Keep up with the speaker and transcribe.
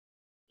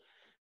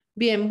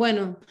Bien,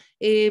 bueno,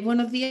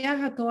 buenos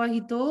días a todas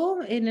y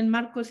todos. En el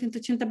marco del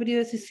 180 periodo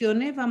de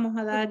sesiones vamos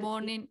a dar... Good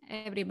morning,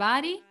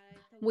 everybody.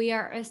 We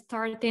are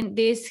starting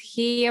this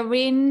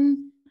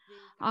hearing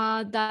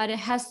that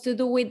has to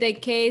do with the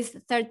case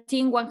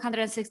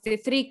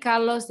 13-163,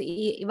 Carlos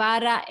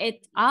Ibarra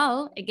et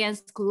al.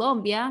 Against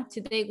Colombia.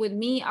 Today with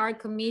me are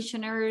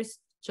Commissioners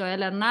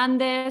Joel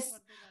Hernandez,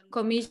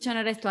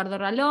 Commissioner Estuardo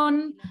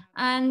Ralón,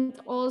 and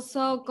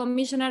also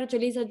Commissioner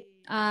Julissa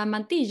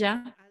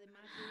Mantilla.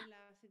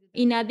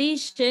 In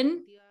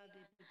addition,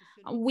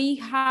 we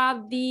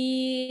have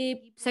the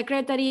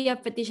Secretary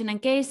of Petition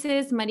and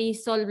Cases,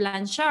 Marisol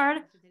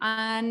Blanchard,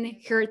 and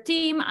her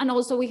team, and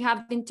also we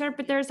have the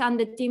interpreters and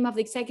the team of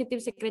the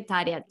Executive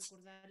Secretariat.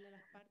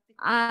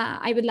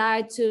 I would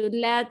like to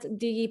let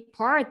the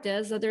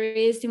parties that there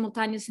is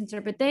simultaneous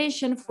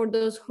interpretation for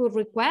those who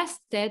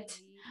requested.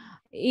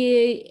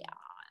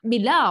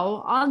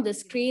 Below on the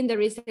screen, there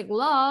is a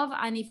glove,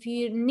 and if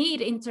you need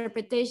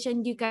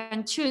interpretation, you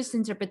can choose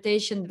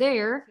interpretation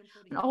there.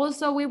 And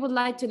also, we would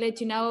like to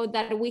let you know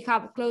that we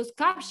have closed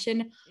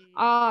caption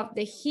of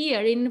the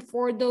hearing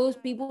for those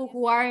people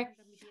who are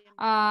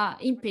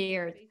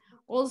impaired.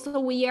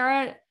 Also, we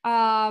are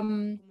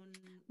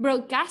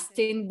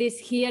broadcasting this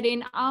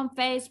hearing on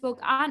Facebook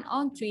and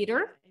on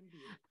Twitter.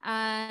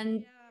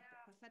 And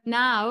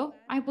now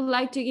I would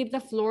like to give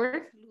the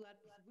floor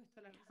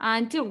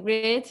and to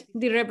greet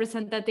the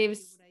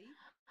representatives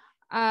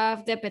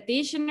of the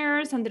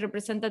petitioners and the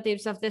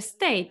representatives of the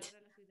state.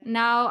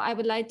 Now I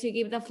would like to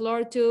give the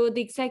floor to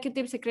the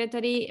Executive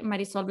Secretary,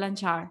 Marisol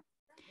Blanchard.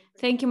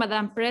 Thank you,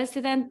 Madam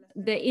President.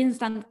 The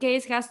instant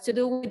case has to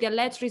do with the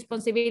alleged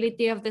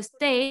responsibility of the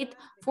state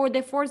for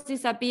the forced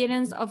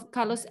disappearance of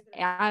Carlos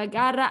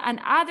Ibarra and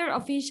other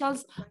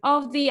officials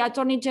of the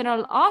Attorney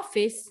General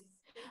Office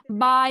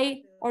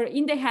by or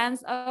in the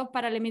hands of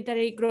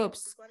paramilitary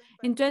groups.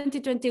 In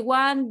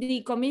 2021,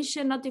 the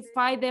Commission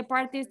notified the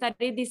parties that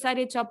it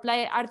decided to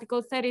apply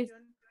Article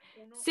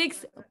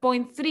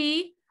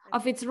 36.3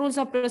 of its rules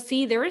of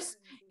procedures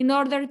in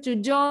order to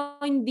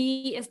join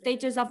the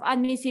stages of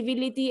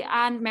admissibility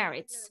and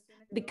merits.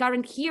 The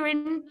current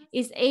hearing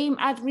is aimed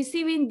at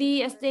receiving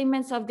the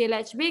statements of the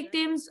alleged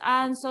victims,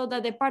 and so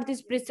that the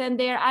parties present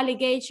their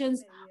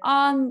allegations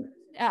on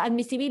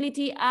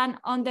admissibility and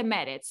on the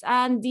merits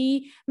and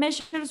the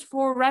measures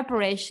for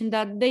reparation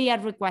that they are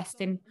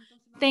requesting.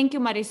 Thank you,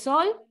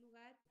 Marisol.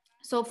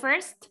 So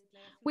first,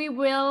 we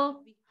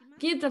will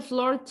give the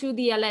floor to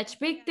the alleged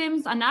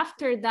victims, and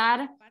after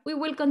that, we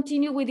will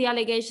continue with the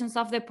allegations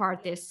of the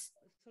parties.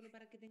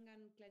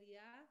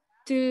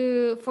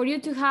 For you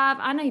to have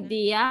an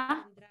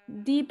idea,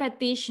 the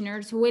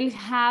petitioners will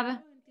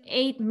have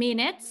 8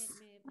 minutes,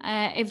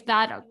 is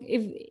that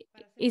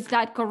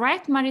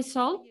correct,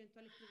 Marisol?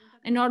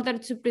 In order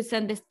to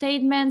present the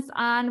statements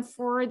and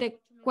for the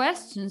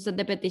questions that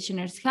the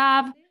petitioners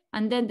have,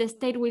 and then the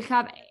state will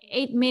have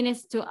 8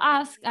 minutes to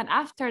ask, and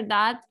after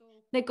that,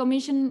 the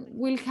Commission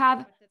will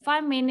have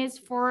 5 minutes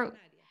for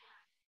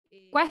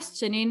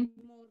questioning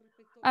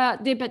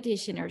the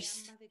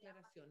petitioners.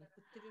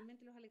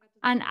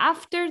 And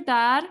after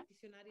that,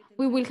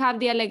 we will have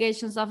the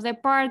allegations of the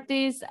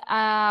parties.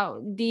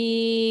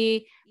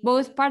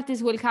 Both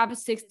parties will have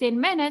 16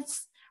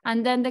 minutes,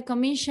 and then the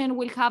Commission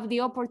will have the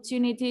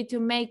opportunity to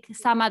make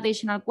some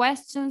additional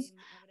questions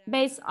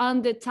based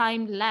on the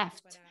time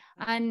left.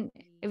 And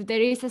if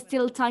there is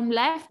still time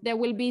left, there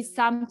will be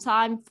some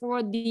time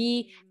for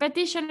the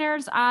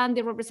petitioners and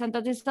the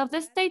representatives of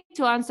the state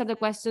to answer the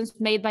questions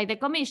made by the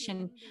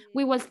Commission.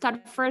 We will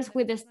start first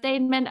with the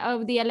statement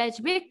of the alleged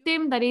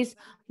victim, that is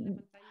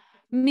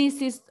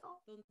Mrs.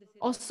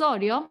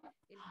 Osorio.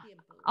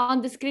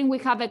 On the screen, we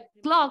have a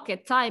clock, a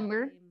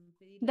timer,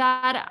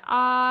 that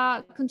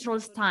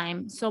controls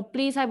time. So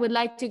please, I would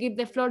like to give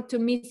the floor to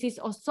Mrs.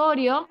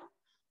 Osorio.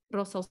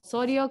 Rosa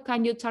Osorio,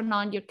 can you turn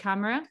on your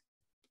camera?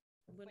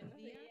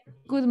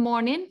 Good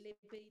morning.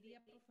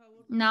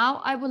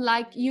 Now I would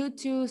like you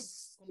to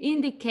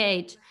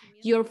indicate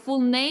your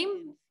full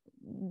name,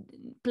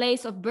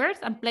 place of birth,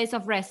 and place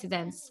of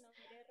residence.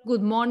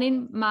 Good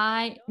morning.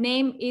 My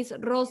name is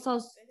Rosa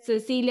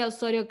Cecilia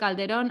Osorio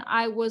Calderon.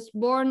 I was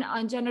born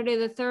on January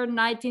the 3rd,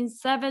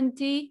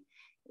 1970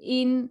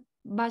 in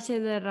Valle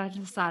de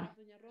Rosar.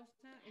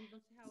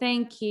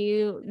 Thank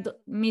you,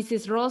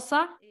 Mrs.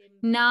 Rosa.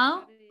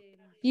 Now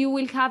you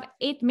will have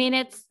 8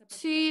 minutes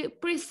to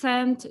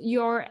present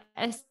your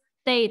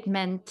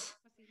statement.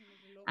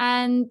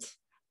 And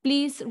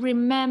please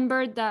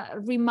remember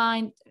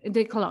remind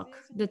the clock,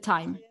 the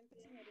time.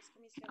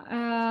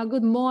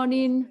 Good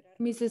morning,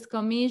 Mrs.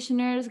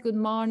 Commissioners. Good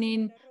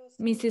morning,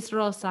 Mrs.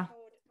 Rosa.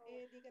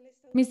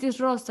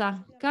 Mrs.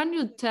 Rosa, can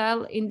you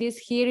tell in this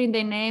hearing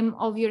the name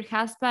of your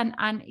husband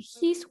and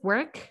his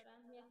work?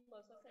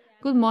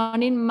 Good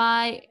morning.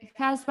 My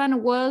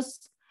husband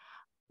was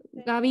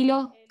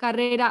Gavilo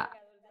Carrera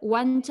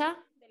Huancha,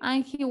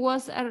 and he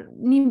was an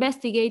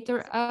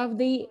investigator of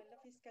the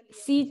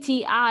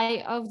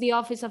CTI of the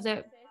Office of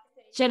the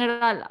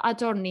General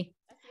Attorney.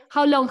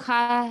 How long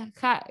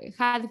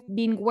had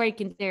been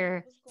working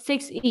there?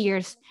 6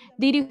 years.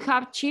 Did you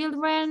have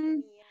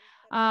children?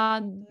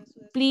 Uh,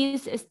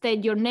 Please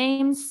state your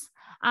names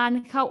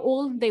and how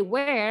old they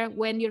were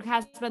when your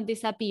husband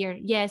disappeared.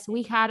 Yes,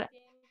 we had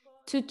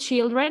 2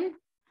 children.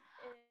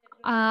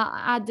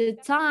 At the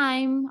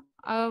time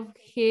of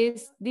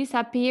his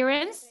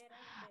disappearance,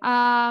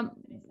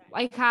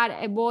 I had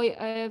a boy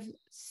of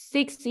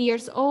 6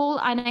 years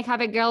old and I have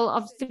a girl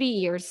of 3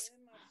 years.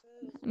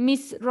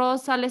 Miss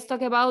Rosa, let's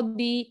talk about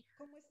the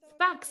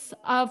facts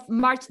of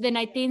March the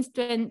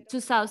 19th,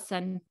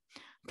 2000.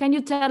 Can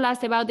you tell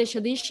us about the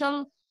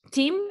judicial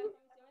team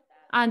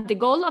and the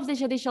goal of the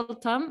judicial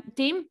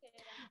team?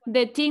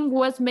 The team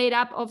was made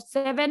up of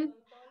 7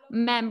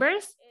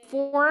 members,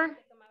 4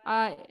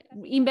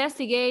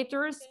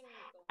 investigators,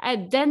 a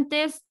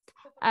dentist,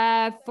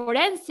 a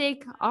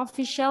forensic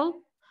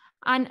official,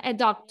 and a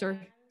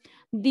doctor.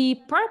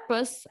 The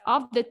purpose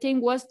of the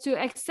team was to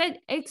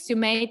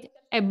exhumate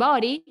a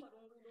body,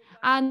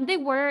 and they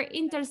were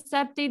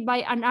intercepted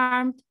by an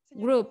armed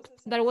group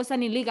that was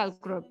an illegal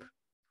group.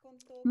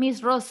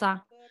 Miss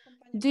Rosa,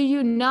 do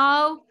you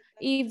know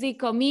if the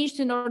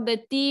commission or the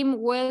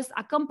team was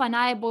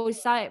accompanied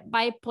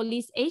by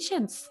police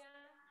agents?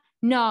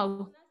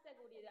 No,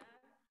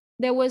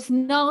 there was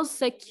no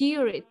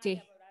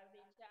security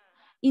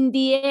in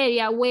the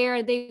area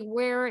where they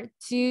were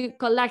to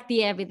collect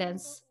the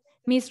evidence.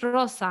 Miss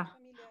Rosa,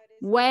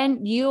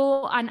 when you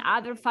and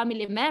other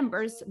family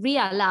members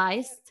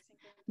realized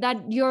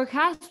that your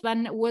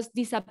husband was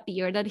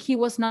disappeared, that he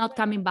was not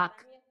coming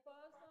back,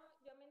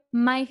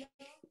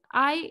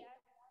 I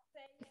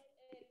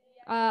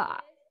uh,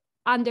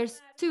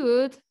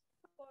 understood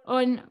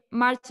on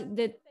March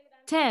the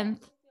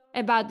 10th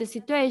about the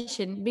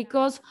situation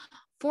because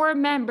 4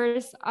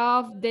 members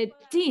of the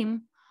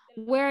team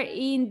were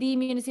in the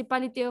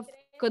municipality of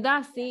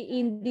Codazzi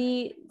in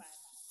the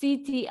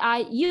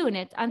CTI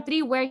unit and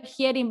 3 were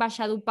here in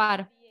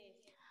Valledupar.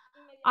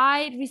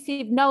 I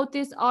received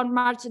notice on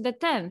March the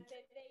 10th.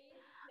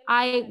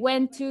 I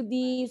went to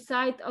the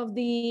site of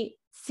the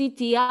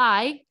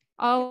CTI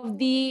of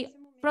the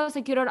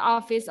prosecutor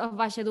office of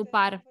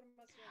Valledupar.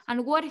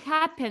 And what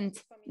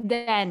happened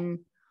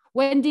then?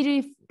 When did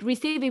you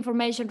receive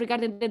information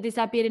regarding the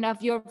disappearance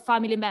of your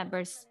family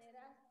members?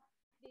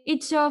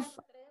 Each of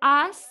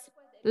us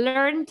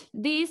learned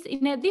this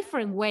in a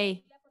different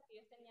way.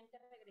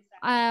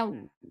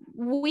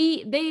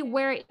 They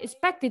were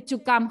expected to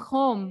come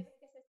home,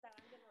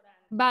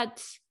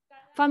 but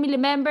family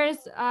members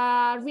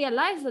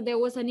realized that there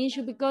was an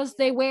issue because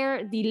they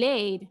were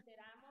delayed.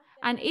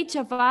 And each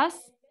of us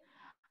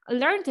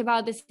learned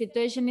about the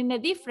situation in a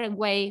different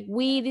way.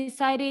 We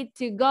decided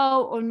to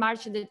go on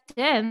March the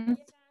 10th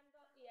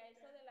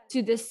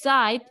to the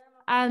site,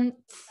 and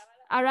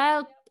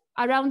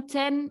around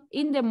 10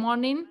 in the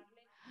morning,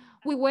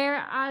 we were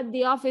at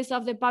the office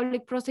of the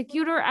public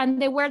prosecutor and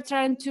they were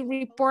trying to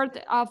report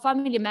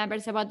family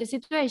members about the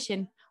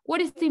situation.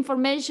 What is the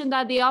information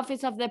that the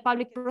office of the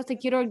public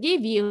prosecutor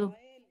give you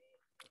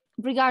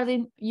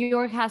regarding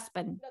your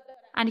husband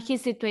and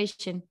his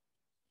situation?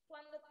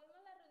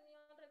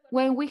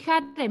 When we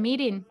had a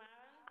meeting,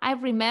 I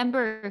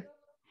remember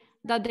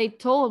that they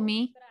told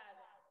me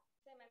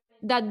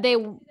that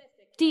the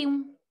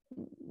team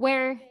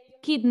were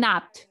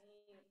kidnapped.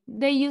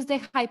 They used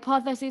the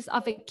hypothesis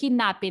of a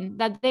kidnapping,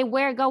 that they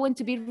were going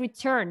to be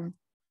returned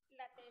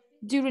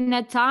during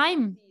a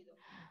time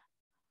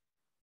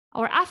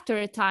or after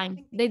a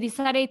time. They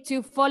decided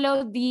to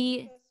follow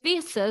the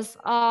thesis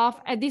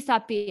of a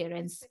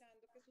disappearance.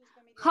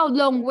 How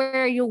long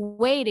were you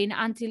waiting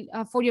until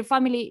for your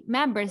family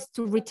members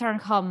to return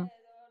home?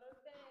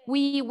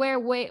 We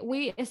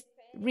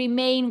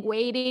remained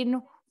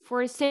waiting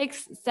for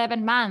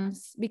 6-7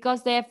 months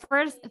because the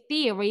first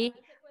theory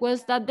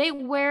was that they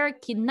were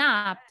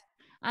kidnapped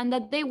and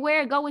that they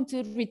were going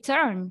to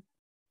return.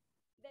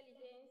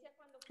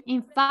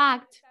 In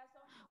fact,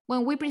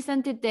 when we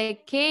presented the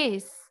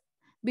case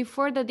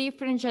before the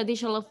different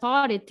judicial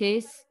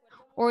authorities,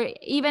 or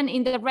even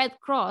in the Red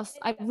Cross,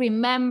 I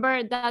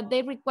remember that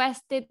they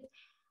requested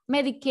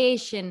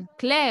medication,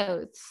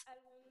 clothes,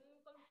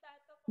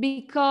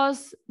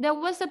 because there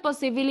was a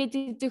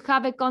possibility to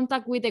have a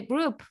contact with the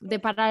group, the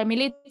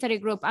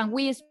paramilitary group, and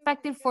we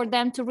expected for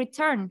them to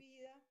return.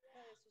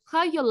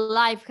 How your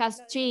life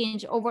has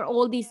changed over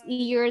all these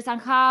years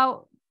and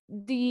how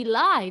the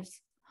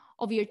lives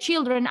of your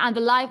children and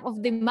the life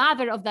of the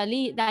mother of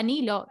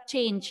Danilo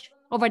changed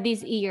over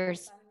these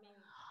years.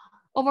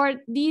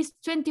 Over these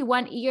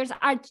 21 years,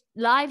 our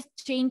lives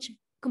changed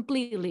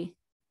completely.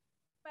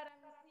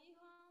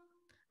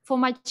 For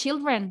my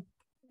children,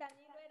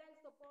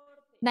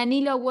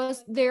 Danilo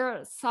was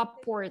their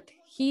support.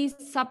 He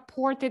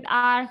supported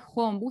our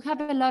home. We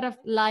have a lot of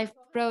life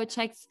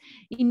projects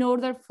in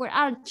order for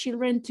our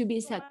children to be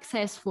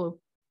successful.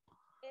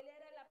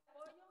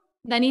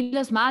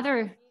 Danilo's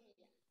mother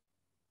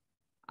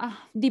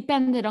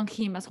depended on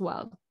him as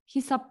well.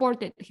 He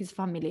supported his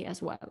family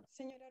as well.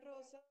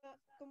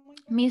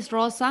 Miss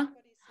Rosa,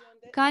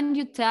 can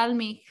you tell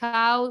me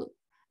how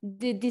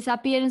the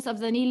disappearance of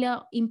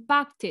Danilo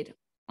impacted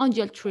on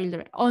your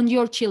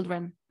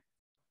children?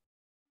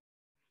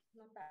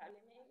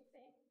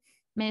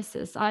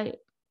 Mrs., I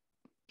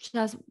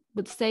just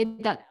would say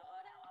that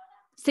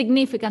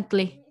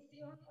significantly,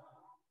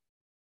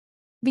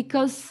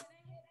 because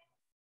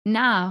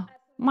now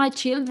my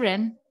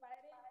children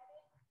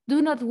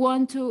do not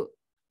want to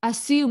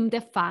assume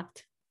the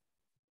fact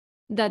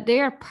that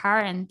their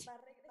parent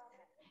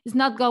is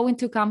not going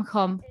to come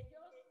home.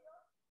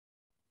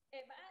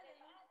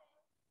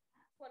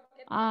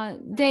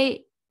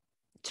 They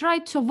try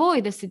to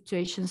avoid the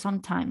situation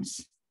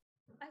sometimes.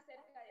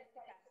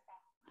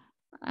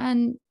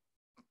 And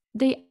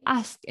they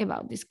ask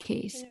about this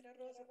case.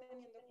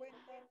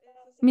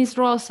 Ms.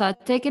 Rosa,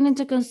 taking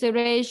into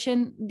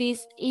consideration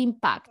this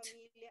impact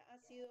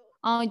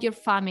on your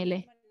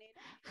family,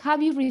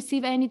 have you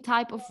received any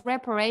type of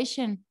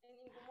reparation?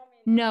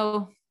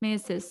 No,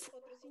 Mrs.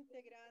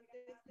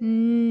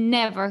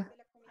 Never.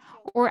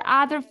 Or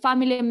other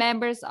family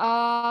members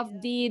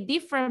of the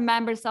different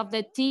members of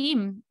the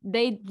team,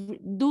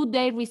 do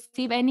they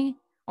receive any,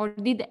 or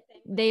did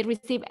they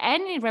receive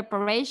any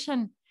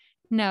reparation?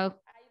 No.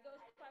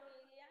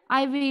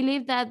 I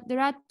believe that there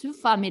are two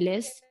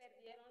families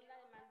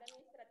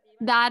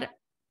that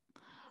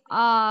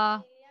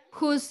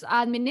whose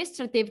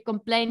administrative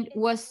complaint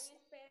was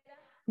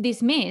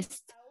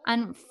dismissed,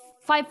 and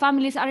 5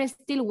 families are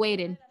still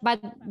waiting,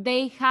 but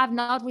they have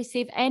not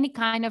received any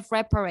kind of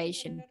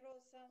reparation.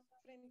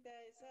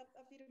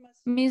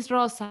 Ms.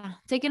 Rosa,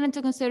 taking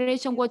into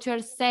consideration what you're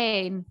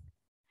saying,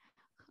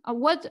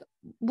 what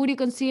would you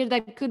consider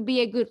that could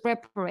be a good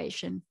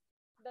reparation?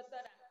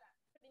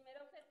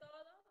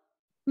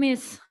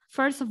 Miss,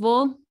 first of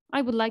all,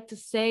 I would like to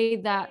say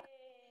that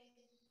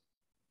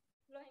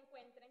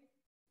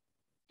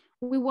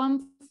we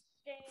want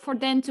for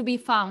them to be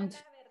found,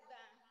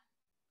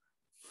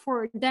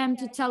 for them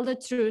to tell the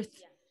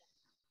truth.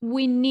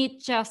 We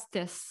need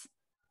justice.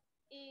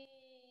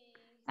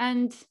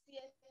 And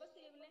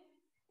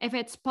if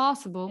it's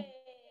possible,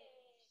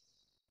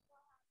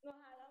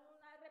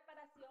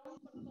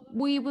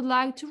 we would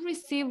like to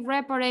receive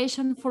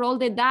reparation for all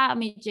the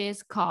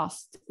damages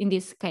caused in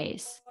this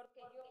case,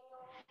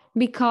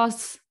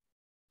 because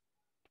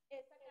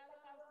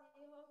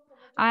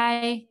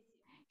I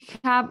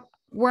have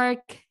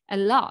worked a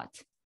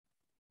lot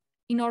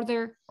in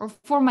order, or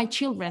for my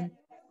children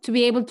to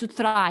be able to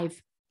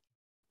thrive.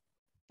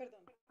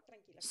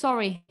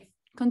 Sorry,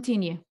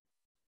 continue.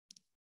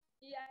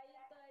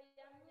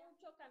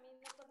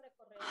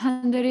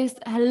 And there is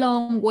a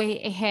long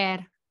way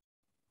ahead,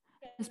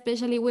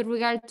 especially with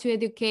regard to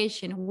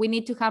education. We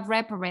need to have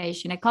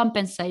reparation, a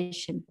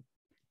compensation.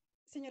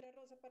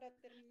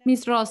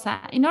 Ms.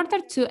 Rosa, in order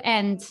to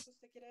end,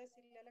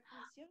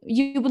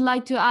 you would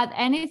like to add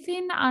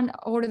anything,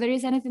 or there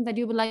is anything that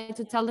you would like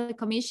to tell the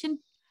Commission?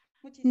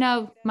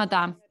 No,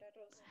 Madam.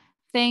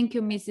 Thank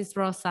you, Mrs.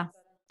 Rosa.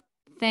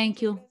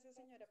 Thank you,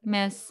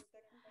 Ms.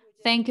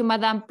 Thank you,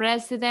 Madam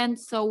President.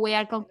 So we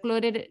are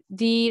concluded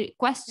the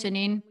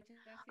questioning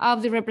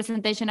of the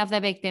representation of the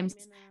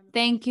victims.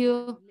 Thank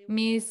you,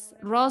 Ms.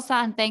 Rosa,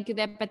 and thank you,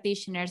 the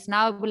petitioners.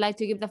 Now I would like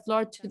to give the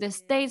floor to the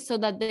state so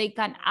that they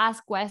can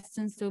ask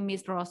questions to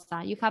Ms.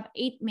 Rosa. You have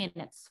 8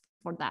 minutes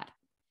for that.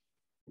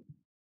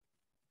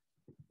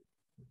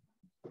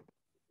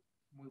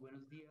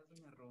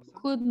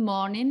 Good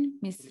morning,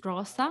 Ms.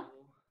 Rosa.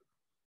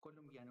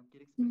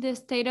 The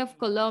state of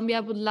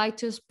Colombia would like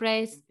to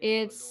express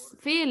its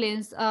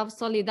feelings of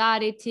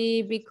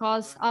solidarity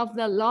because of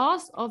the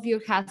loss of your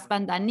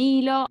husband,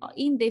 Danilo,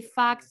 in the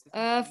facts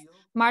of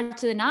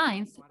March the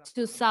 9th,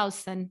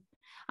 2000,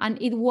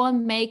 and it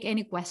won't make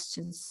any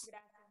questions.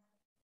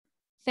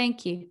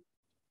 Thank you.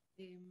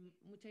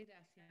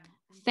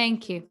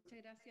 Thank you.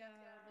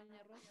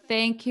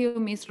 Thank you,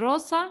 Ms.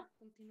 Rosa.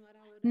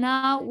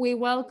 Now we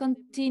will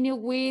continue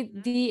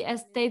with the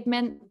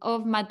statement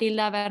of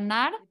Matilda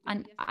Bernal,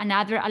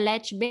 another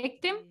alleged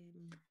victim.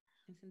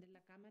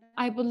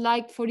 I would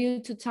like for you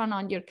to turn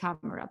on your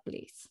camera,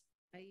 please.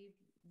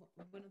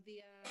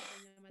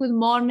 Good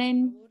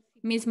morning,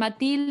 Ms.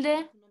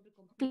 Matilde.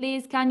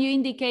 Please, can you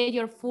indicate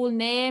your full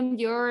name,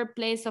 your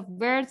place of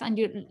birth, and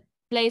your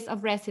place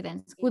of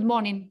residence? Good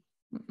morning,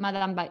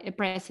 Madam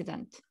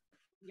President.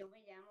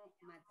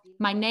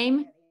 My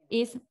name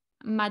is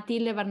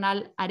Matilde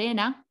Bernal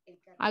Arena.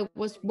 I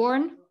was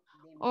born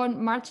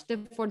on March the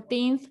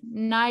 14th,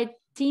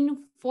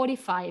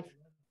 1945.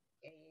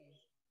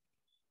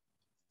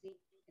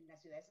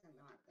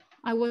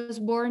 I was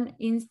born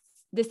in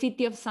the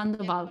city of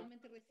Sandoval.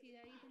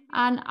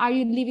 And are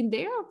you living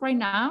there right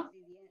now?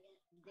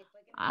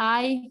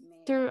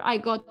 After I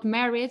got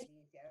married,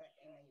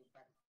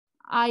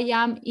 I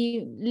am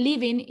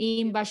living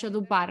in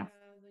Valledupar.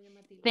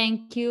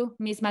 Thank you,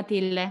 Ms.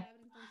 Matilde.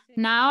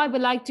 Now I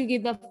would like to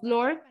give the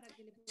floor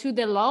to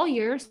the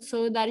lawyer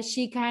so that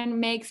she can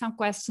make some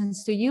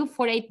questions to you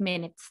for 8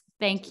 minutes.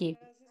 Thank you.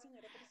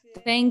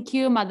 Thank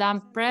you,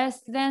 Madam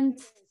President.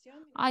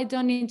 I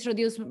don't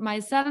introduce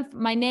myself.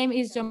 My name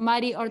is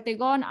Jomari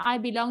Ortegon. I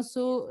belong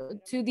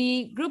to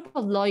the group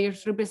of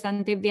lawyers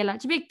representing the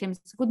alleged victims.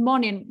 Good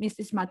morning,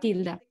 Mrs.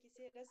 Matilda.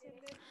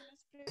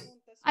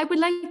 I would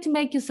like to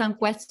make you some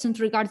questions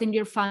regarding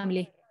your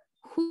family.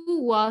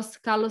 Who was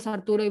Carlos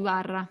Arturo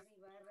Ibarra?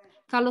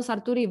 Carlos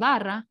Arturo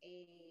Ibarra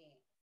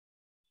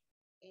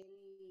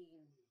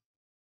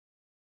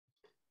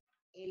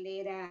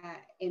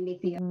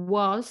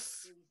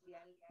was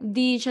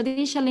the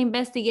judicial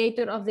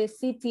investigator of the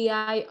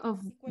CTI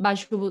of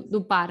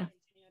Valledupar.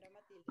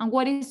 And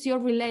what is your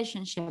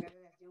relationship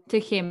to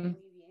him?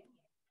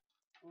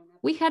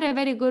 We had a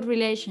very good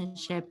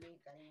relationship.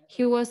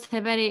 He was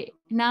a very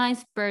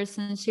nice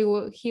person.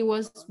 He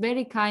was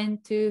very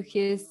kind to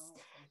his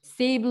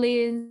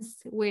siblings,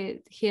 with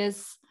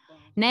his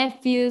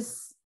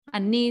nephews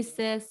and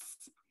nieces.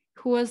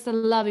 He was a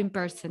loving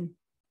person.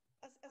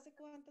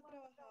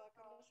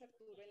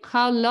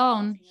 How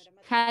long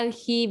had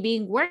he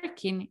been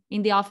working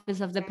in the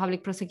office of the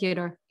public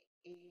prosecutor?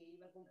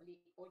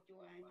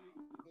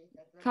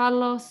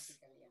 Carlos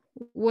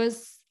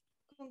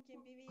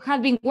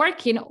had been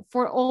working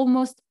for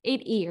almost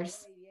 8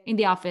 years in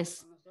the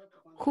office.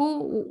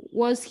 Who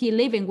was he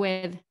living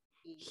with?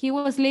 He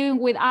was living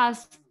with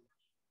us,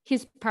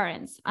 his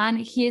parents,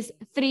 and his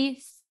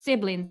 3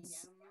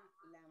 siblings.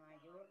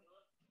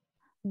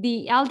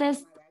 The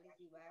eldest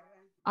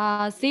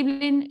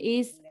sibling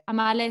is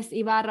Amales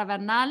Ibarra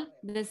Bernal,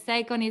 the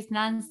second is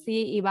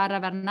Nancy Ibarra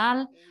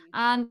Bernal,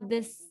 and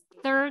the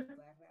third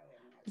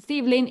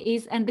sibling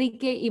is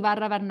Enrique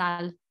Ibarra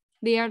Bernal.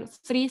 They are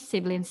 3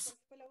 siblings.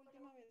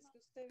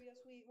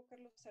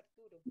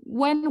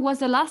 When was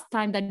the last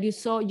time that you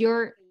saw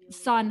your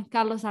son,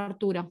 Carlos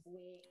Arturo?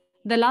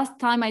 The last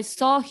time I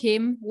saw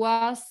him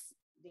was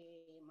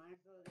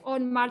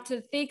on March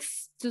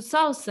 6,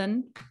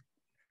 2000.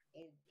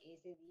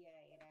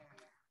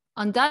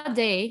 On that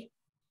day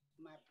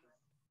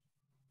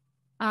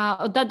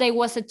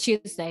was a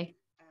Tuesday,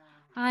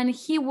 and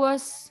he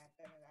was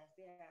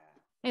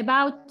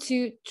about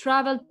to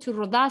travel to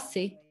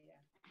Rodasi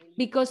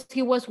because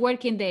he was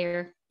working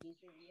there.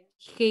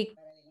 He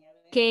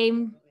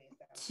came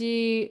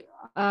to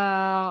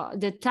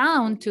the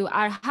town, to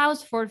our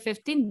house for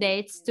 15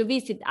 days to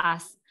visit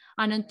us.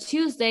 And on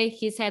Tuesday,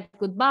 he said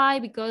goodbye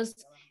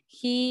because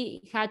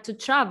he had to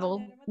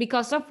travel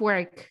because of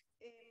work.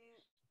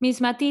 Miss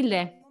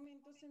Matilde,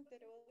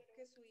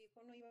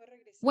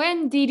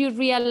 when did you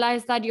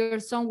realize that your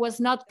son was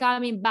not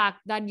coming back,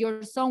 that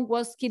your son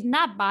was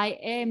kidnapped by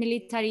a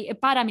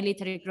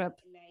paramilitary group?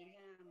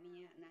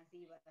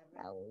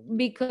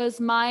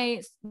 Because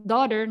my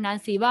daughter,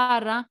 Nancy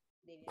Ibarra,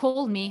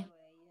 called me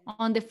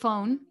on the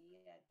phone,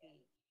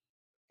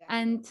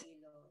 and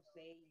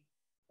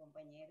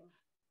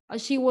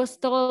she was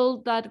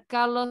told that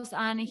Carlos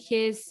and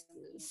his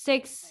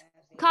 6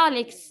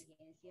 colleagues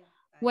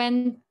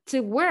went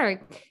to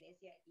work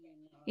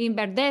in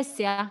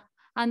Verdesia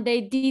and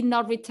they did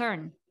not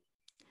return.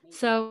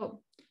 So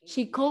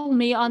she called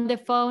me on the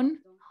phone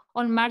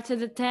on March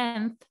the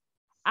 10th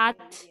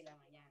at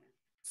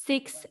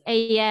 6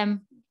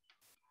 a.m.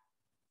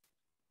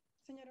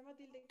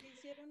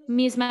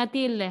 Miss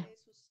Matilde,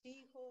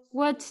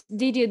 what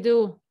did you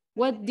do?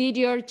 What did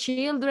your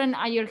children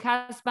and your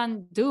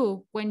husband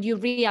do when you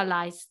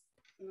realized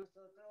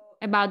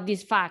about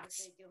these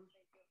facts?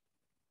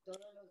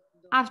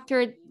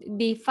 After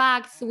the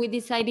facts, we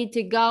decided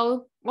to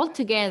go all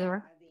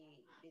together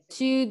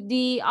to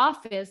the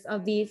office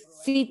of the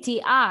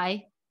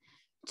CTI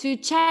to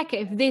check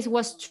if this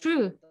was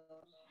true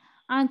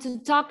and to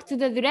talk to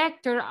the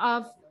director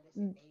of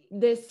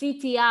the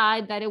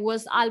CTI, that it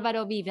was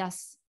Álvaro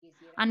Vivas.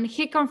 And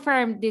he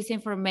confirmed this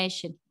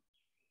information,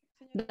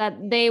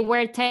 that they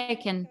were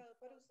taken.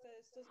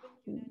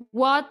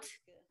 What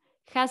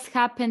has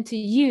happened to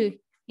you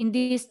in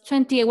these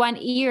 21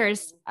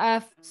 years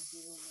of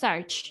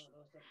search?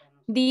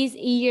 These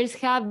years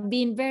have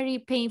been very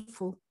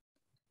painful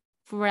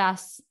for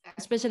us,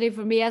 especially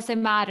for me as a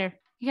mother.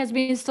 It has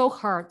been so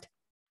hard.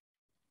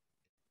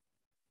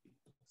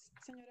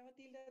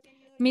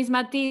 Miss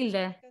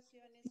Matilde,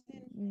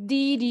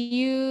 did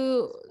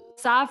you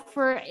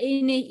suffer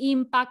any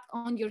impact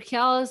on your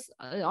health,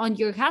 on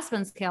your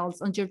husband's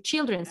health, on your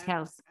children's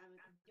health?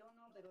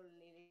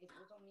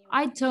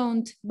 I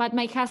don't, but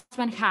my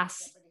husband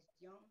has.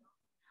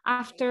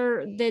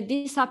 After the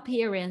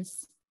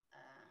disappearance,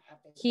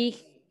 he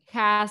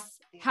has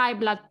high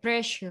blood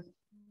pressure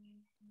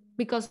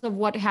because of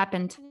what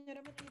happened.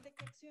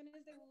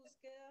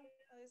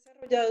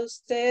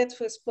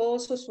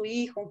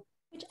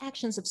 Which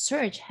actions of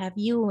search have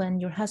you and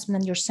your husband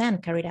and your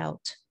son carried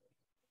out?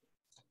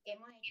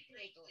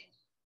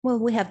 Well,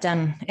 we have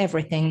done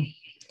everything.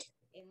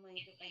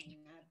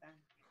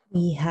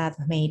 We have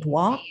made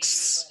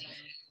walks.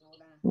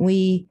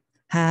 We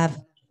have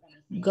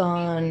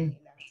gone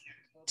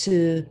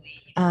to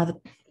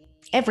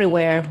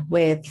everywhere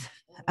with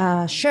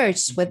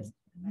shirts with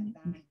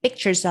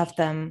pictures of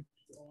them.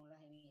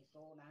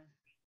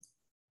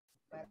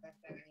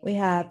 We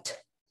have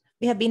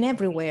We have been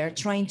everywhere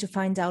trying to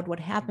find out what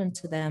happened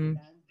to them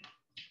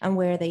and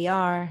where they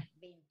are.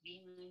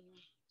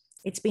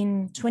 It's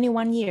been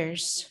 21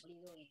 years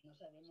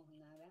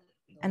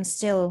and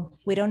still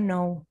we don't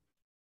know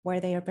where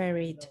they are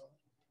buried,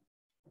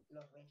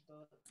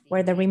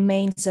 where the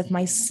remains of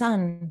my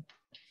son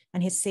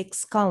and his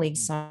 6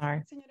 colleagues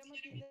are.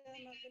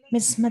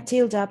 Ms.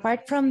 Matilda,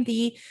 apart from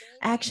the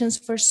actions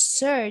for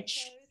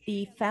search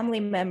the family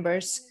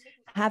members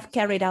have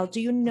carried out, do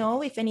you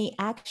know if any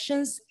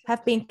actions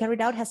have been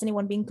carried out? Has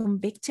anyone been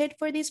convicted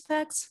for these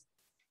facts?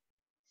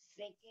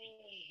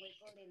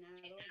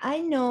 I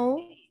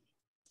know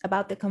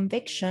about the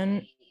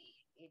conviction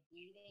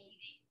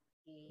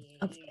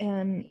of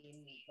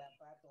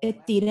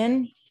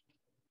Etiren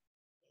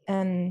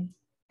and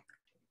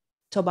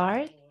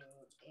Tobar.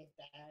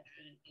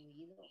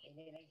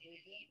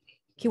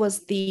 He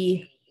was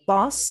the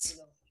boss.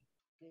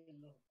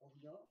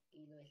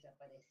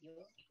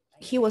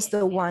 He was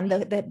the one,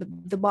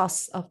 the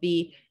boss of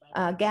the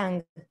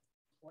gang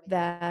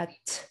that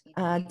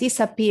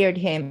disappeared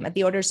him at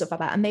the orders of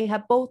Papa, and they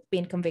have both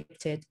been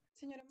convicted.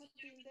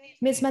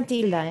 Ms.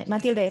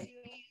 Matilde,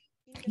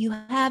 you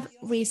have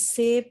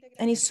received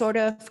any sort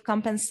of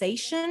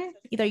compensation,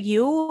 either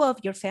you of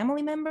your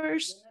family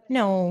members?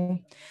 No,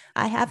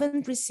 I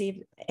haven't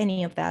received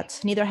any of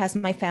that. Neither has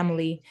my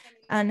family.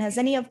 And has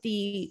any of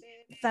the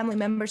family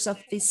members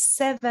of the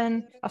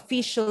 7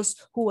 officials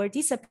who were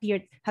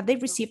disappeared, have they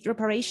received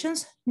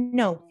reparations?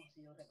 No,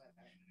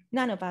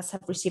 none of us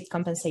have received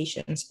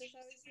compensations.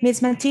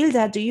 Ms.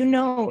 Matilda, do you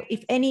know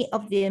if any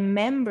of the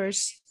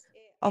members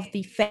of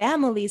the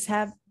families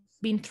have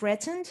been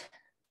threatened?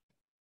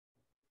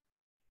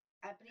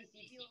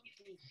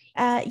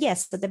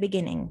 Yes, at the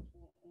beginning.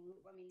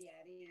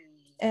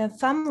 A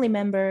family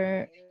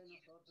member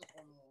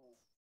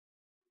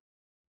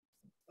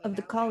of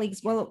the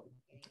colleagues, well,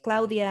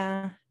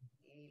 Claudia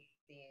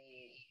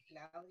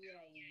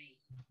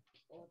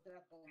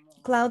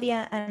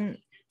and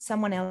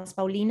someone else,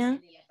 Paulina,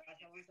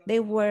 they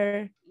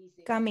were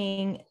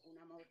coming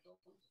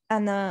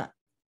and a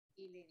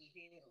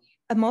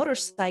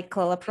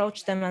motorcycle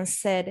approached them and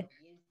said,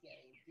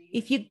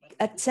 if you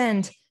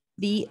attend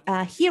the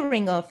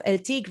hearing of El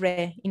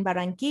Tigre in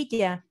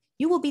Barranquilla,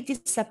 you will be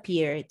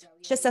disappeared,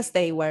 just as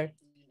they were.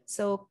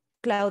 So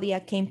Claudia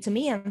came to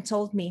me and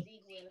told me,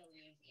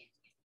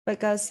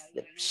 because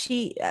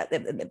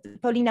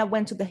Paulina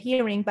went to the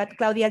hearing, but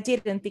Claudia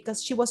didn't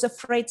because she was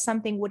afraid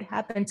something would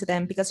happen to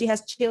them because she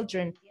has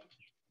children.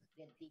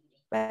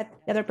 But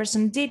the other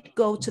person did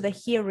go to the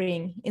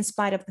hearing in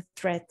spite of the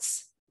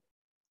threats.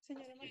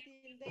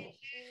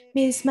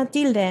 Ms.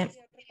 Matilde,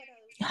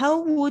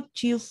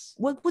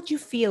 what would you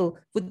feel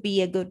would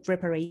be a good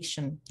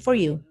reparation for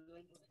you?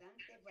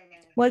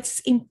 What's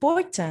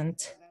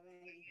important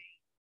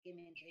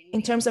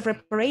in terms of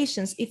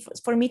reparations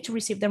for me to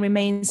receive the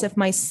remains of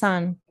my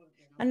son,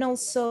 and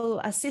also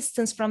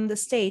assistance from the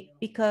state,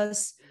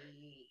 because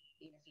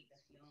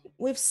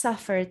we've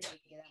suffered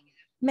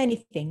many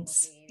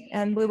things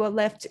and we were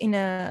left in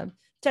a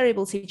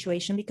terrible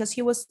situation because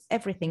he was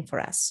everything for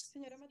us.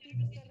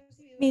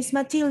 Ms.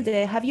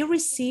 Matilde, have you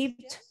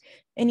received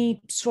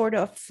any sort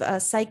of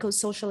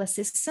psychosocial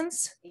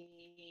assistance?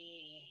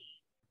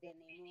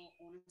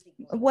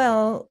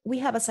 Well, we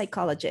have a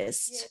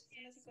psychologist.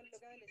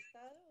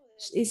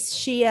 Is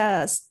she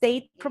a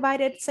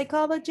state-provided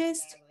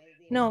psychologist?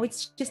 No,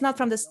 she's not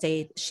from the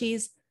state.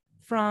 She's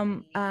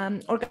from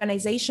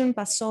organization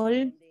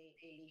PASOL.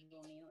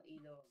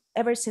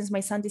 Ever since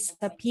my son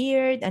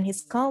disappeared and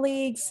his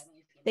colleagues,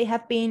 they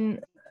have been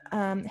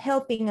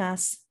helping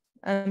us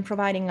and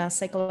providing us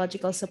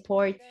psychological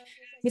support.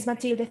 Ms.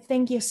 Matilde,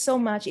 thank you so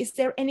much. Is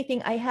there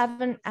anything I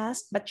haven't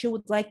asked but you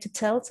would like to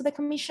tell to the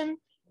Commission?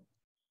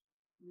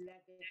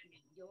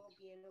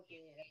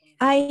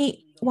 I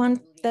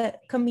want the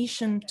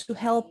Commission to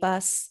help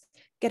us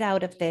get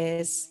out of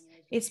this.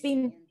 It's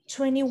been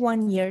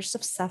 21 years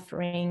of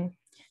suffering,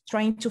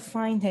 trying to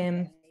find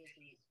him.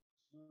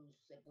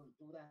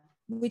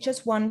 We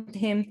just want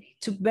him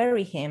to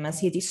bury him as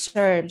he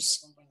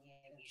deserves,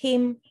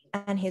 him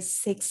and his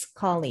 6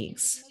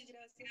 colleagues.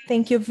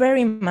 Thank you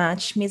very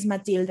much, Ms.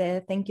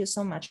 Matilde. Thank you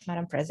so much,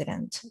 Madam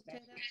President.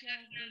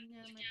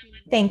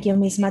 Thank you,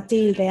 Ms.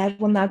 Matilde. I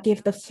will now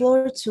give the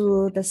floor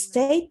to the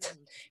state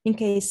in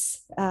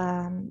case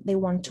they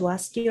want to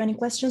ask you any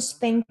questions.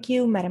 Thank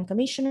you, Madam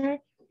Commissioner.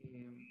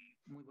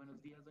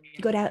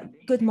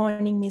 Good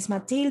morning, Ms.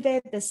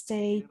 Matilde. The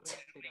state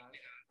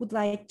would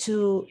like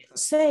to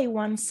say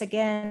once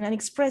again and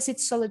express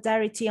its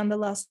solidarity on the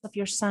loss of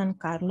your son,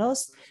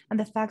 Carlos, and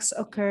the facts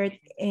occurred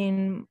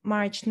in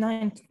March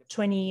 9th,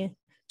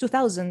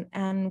 2000,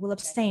 and will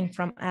abstain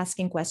from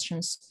asking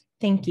questions.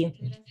 Thank you.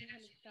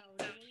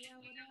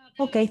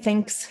 Okay,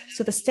 thanks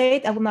to the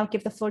state. I will now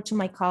give the floor to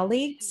my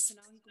colleagues,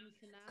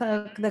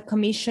 the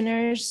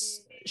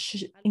commissioners,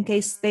 in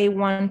case they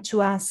want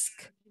to ask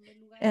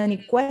any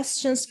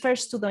questions.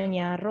 First to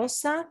Doña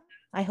Rosa.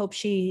 I hope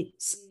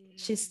she's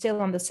still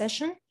on the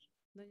session.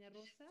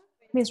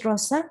 Ms.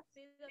 Rosa?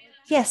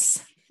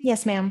 Yes,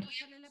 ma'am.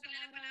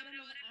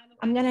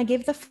 I'm going to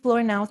give the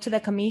floor now to the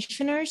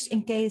commissioners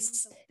in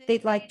case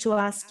they'd like to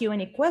ask you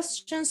any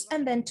questions,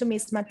 and then to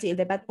Ms.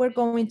 Matilde, but we're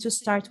going to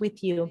start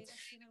with you.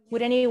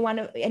 Would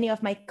any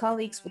of my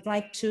colleagues would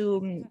like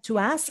to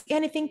ask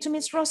anything to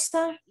Ms.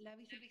 Rosa?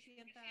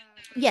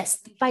 Yes,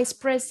 Vice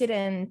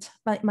President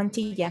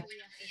Mantilla.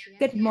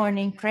 Good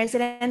morning,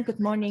 President. Good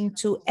morning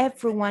to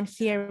everyone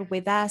here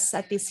with us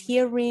at this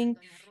hearing,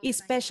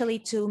 especially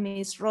to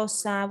Ms.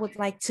 Rosa. I would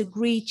like to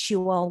greet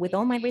you all with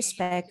all my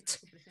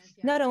respect,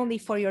 not only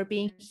for your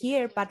being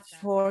here, but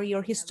for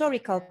your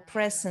historical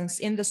presence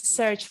in the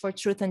search for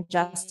truth and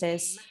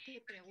justice.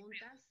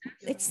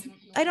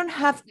 I don't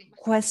have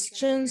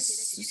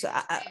questions.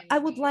 I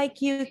would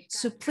like you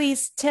to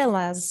please tell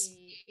us,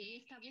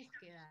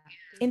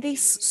 in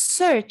this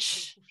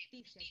search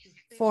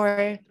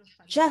for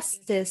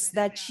justice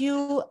that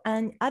you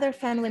and other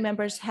family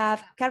members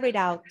have carried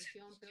out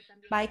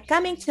by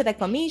coming to the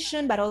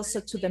commission, but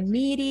also to the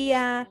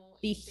media,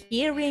 the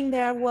hearing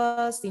there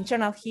was, the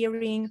internal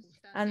hearing,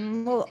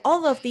 and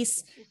all of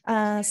these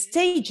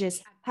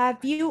stages,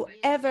 have you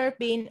ever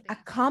been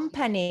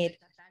accompanied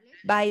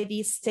by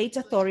the state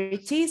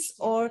authorities,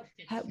 or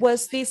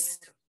was this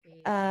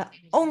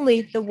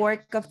only the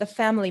work of the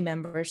family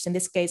members, in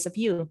this case of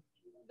you?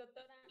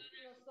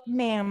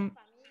 Ma'am,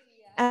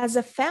 as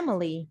a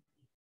family,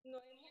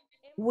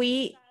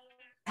 we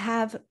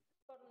have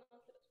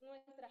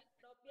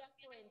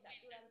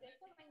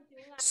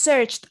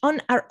searched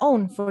on our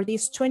own for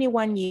these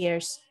 21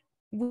 years.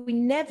 We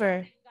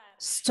never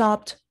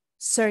stopped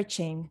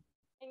searching.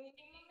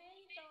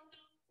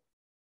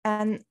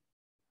 And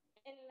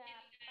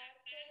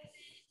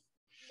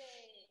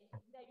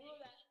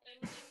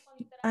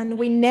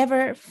we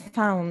never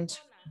found,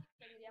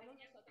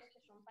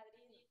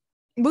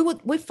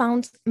 we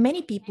found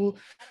many people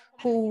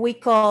who we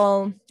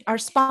call our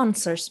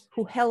sponsors,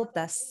 who helped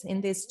us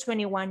in these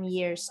 21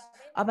 years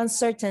of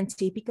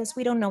uncertainty, because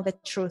we don't know the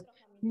truth.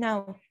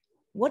 Now,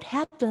 what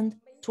happened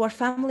to our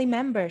family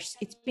members?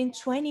 It's been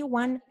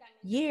 21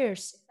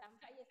 years.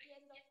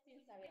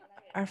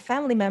 Our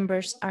family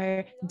members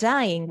are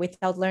dying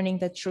without learning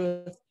the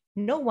truth.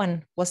 No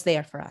one was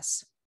there for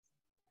us.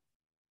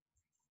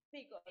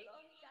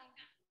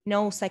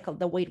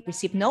 We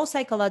received no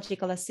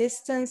psychological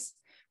assistance.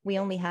 We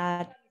only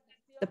had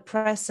the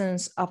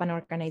presence of an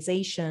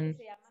organization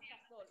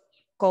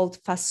called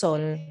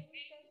FASOL.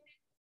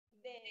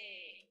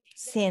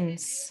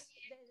 Since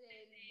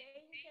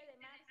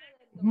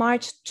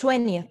March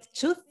 20th,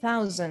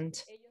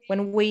 2000,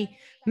 when we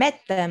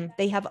met them,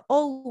 they have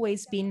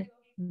always been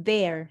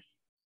there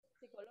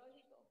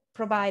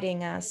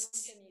providing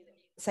us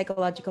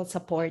psychological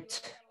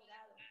support.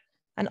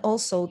 And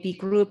also the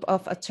group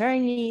of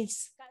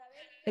attorneys,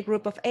 the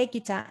group of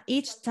Equita,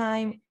 each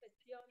time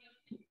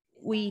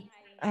we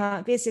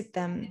visit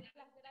them,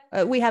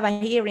 we have a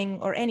hearing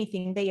or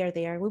anything, they are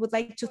there. We would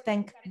like to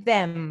thank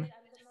them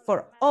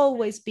for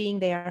always being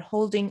there,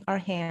 holding our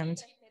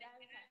hand.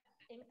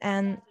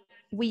 And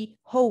we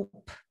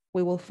hope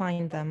we will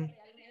find them,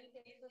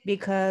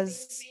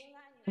 because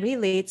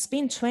really it's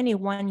been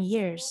 21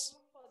 years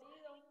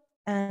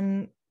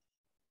and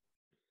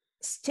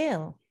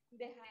still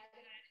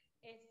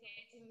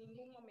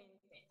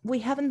we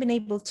haven't been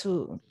able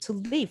to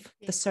leave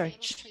the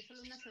search.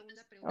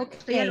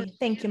 Okay,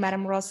 thank you,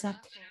 Madam Rosa.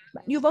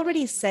 You've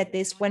already said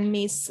this when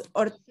Ms.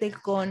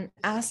 Ortegon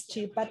asked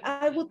you, but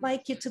I would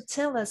like you to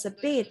tell us a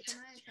bit,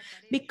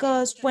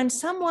 because when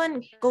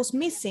someone goes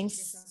missing,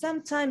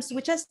 sometimes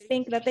we just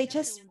think that they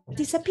just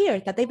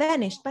disappeared, that they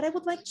vanished. But I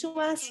would like to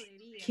ask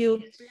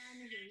you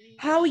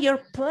how your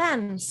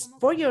plans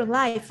for your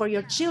life, for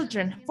your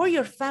children, for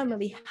your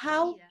family,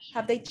 how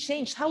have they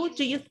changed? How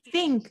do you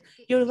think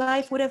your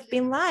life would have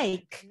been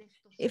like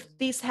if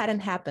this hadn't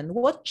happened?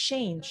 What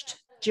changed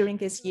during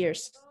these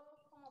years?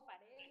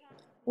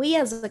 We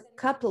as a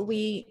couple,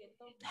 we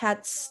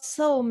had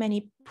so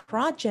many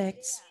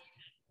projects,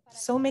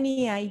 so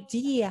many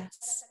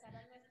ideas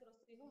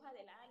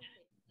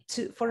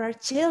for our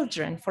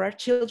children, for our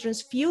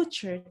children's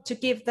future, to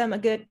give them a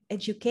good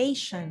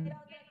education.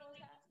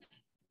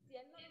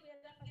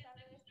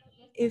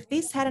 If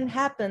this hadn't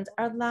happened,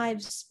 our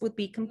lives would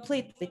be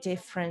completely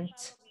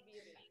different.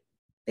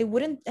 They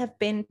wouldn't have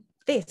been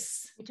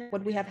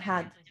what we have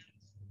had.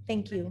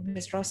 Thank you,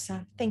 Ms.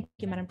 Rosa. Thank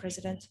you, Madam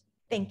President.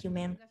 Thank you,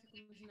 ma'am.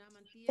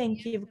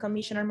 Thank you,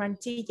 Commissioner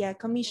Mantilla.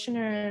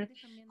 Commissioner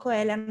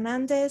Joel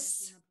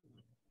Hernandez.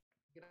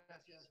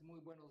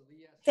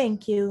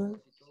 Thank you.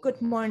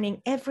 Good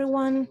morning,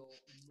 everyone.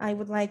 I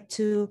would like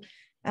to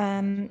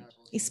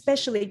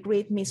especially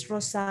greet Ms.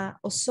 Rosa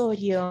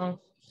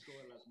Osorio.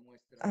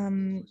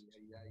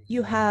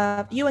 You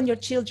and your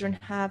children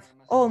have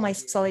all my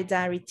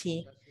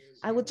solidarity.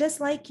 I would just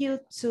like you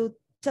to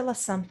tell us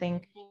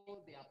something.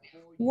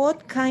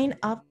 What kind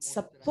of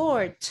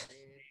support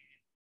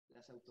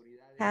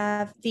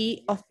have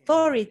the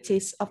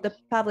authorities of the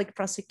public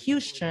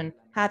prosecution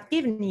have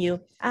given you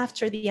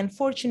after the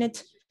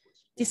unfortunate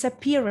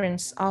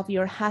disappearance of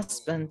your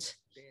husband?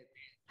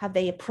 Have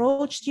they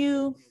approached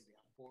you?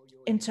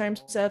 in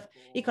terms of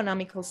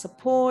economical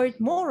support,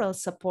 moral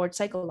support,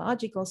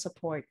 psychological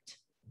support.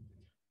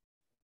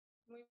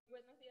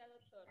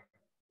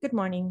 Good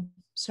morning,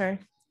 sir.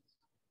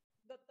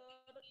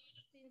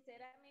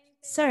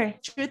 Sir,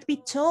 truth be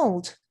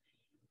told,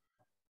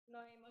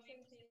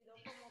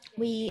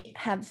 we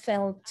have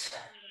felt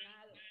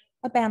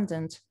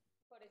abandoned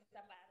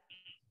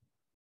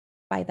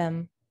by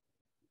them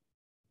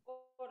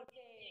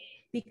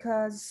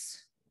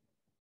because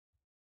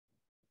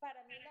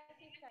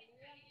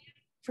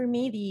for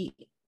me, the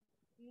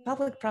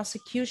public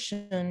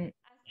prosecution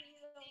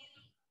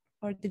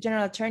or the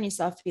general attorney's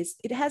office,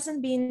 it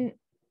hasn't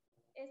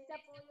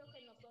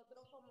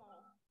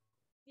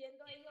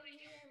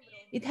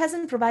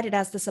provided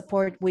us the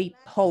support we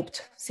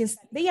hoped, since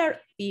they are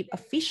the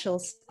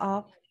officials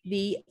of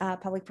the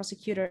public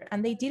prosecutor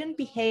and they didn't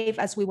behave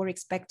as we were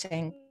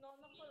expecting.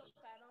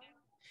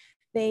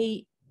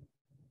 They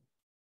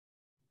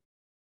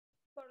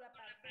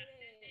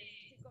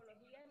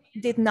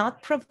did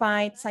not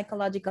provide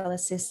psychological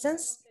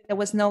assistance. There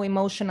was no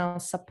emotional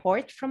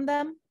support from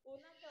them.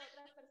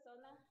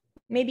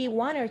 Maybe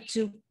one or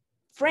two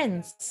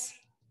friends,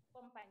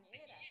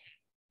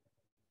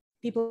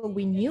 people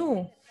we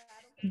knew,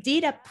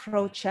 did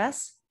approach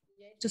us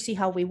to see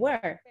how we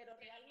were.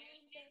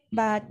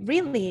 But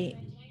really,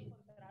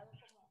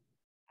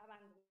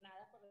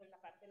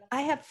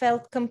 I have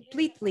felt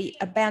completely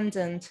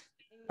abandoned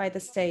by the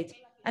state.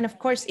 And of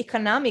course,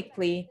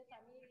 economically,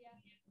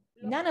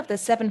 none of the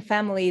 7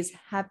 families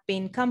have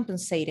been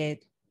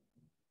compensated.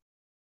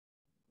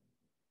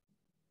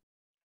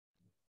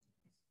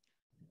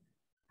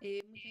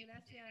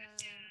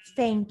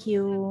 Thank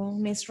you,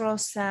 Ms.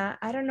 Rosa.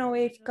 I don't know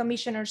if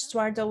Commissioner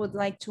Stuardo would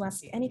like to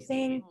ask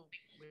anything.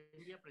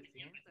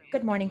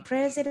 Good morning,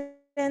 President.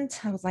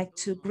 I would like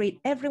to greet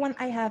everyone.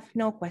 I have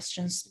no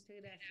questions.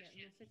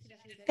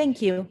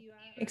 Thank you.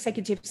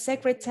 Executive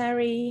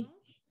Secretary.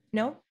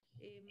 No?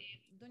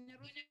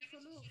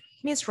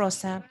 Ms.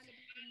 Rosa,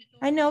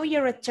 I know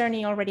your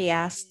attorney already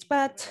asked,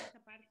 but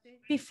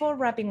before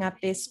wrapping up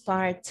this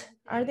part,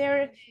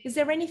 is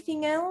there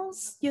anything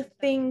else you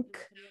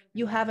think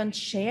you haven't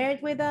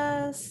shared with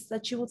us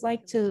that you would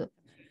like to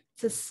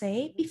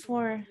say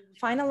before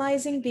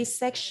finalizing this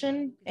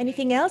section?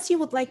 Anything else you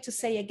would like to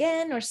say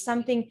again, or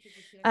something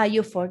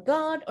you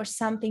forgot, or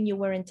something you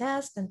weren't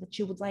asked and that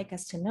you would like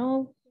us to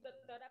know?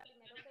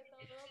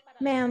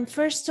 Ma'am,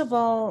 first of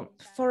all,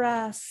 for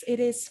us, it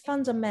is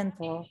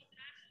fundamental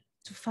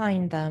to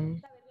find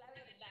them,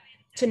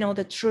 to know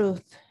the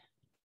truth,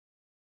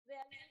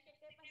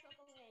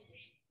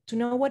 to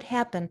know what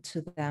happened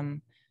to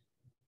them.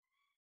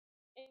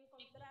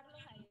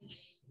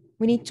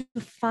 We need to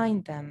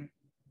find them.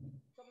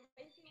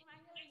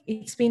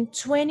 It's been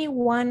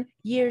 21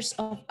 years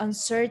of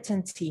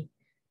uncertainty.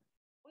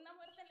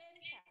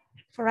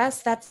 For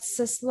us, that's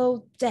a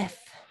slow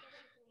death.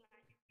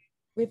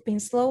 We've been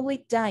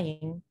slowly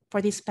dying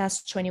for these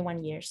past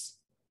 21 years.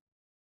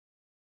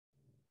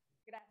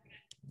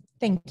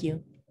 Thank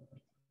you.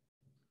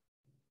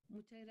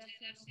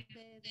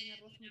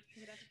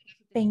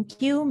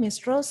 Thank you,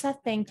 Ms. Rosa.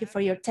 Thank you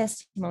for your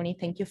testimony.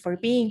 Thank you for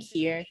being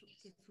here.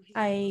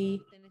 I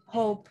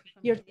hope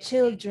your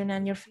children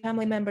and your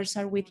family members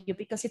are with you,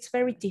 because it's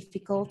very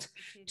difficult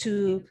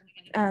to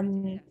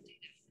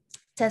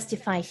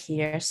testify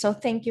here. So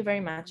thank you very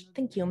much.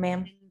 Thank you,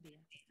 ma'am.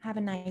 Have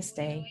a nice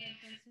day.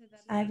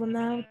 I will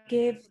now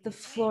give the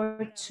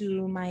floor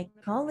to my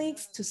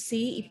colleagues to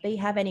see if they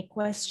have any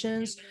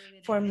questions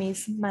for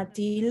Ms.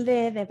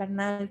 Matilde de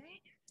Bernal.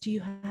 Do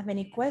you have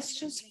any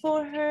questions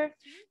for her?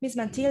 Ms.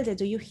 Matilde,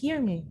 do you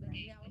hear me?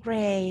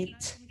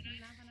 Great.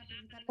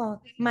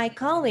 Well, my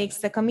colleagues,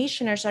 the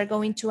commissioners, are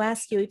going to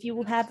ask you if you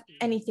will have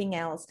anything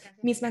else.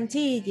 Ms.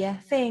 Mantilla,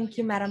 thank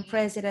you, Madam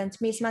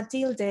President. Ms.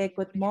 Matilde,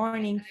 good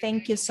morning.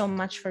 Thank you so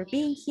much for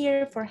being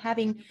here, for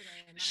having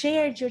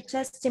shared your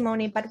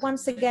testimony. But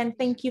once again,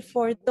 thank you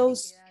for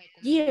those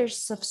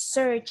years of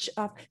search,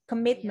 of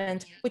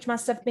commitment, which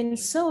must have been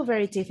so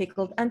very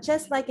difficult. And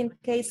just like in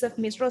case of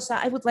Ms. Rosa,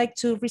 I would like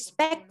to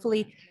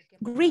respectfully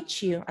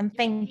greet you and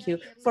thank you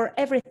for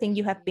everything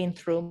you have been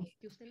through.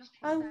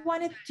 I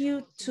wanted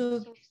you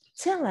to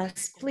tell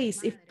us,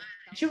 please, if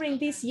during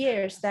these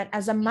years that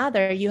as a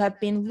mother you have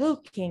been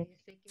looking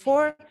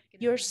for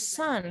your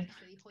son,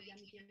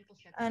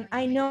 and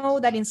I know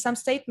that in some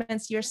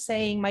statements you're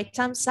saying my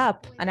time's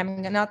up and I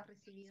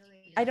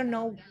don't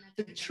know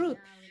the truth.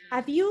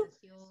 Have you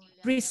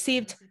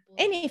received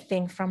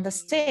anything from the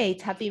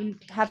state?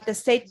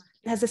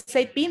 Has the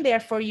state been there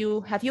for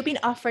you? Have you been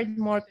offered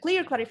more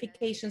clear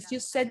clarifications? You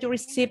said you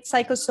received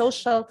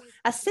psychosocial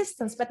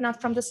assistance, but not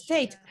from the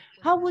state.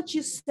 How would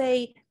you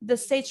say the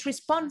state's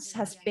response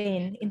has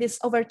been in this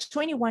over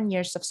 21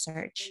 years of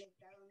search?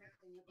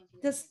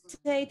 The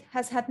state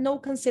has had no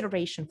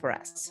consideration for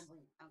us.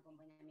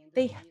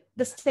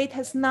 The state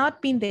has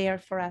not been there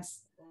for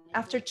us.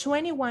 After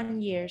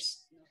 21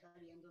 years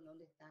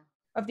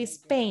of this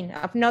pain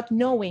of not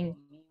knowing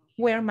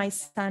where my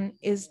son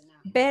is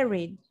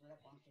buried,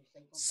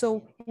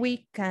 so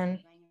we can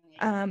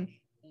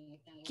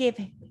give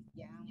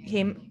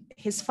him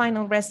his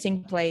final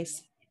resting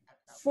place.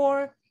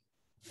 4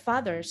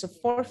 fathers of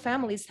 4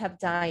 families have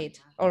died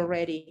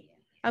already,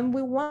 and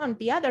we want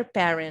the other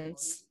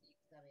parents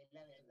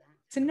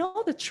to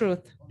know the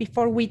truth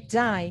before we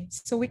die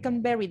so we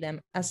can bury them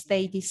as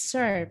they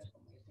deserve.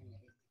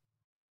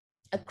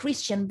 A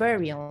Christian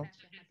burial,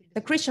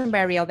 the Christian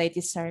burial they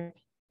deserve.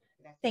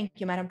 Thank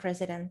you, Madam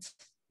President.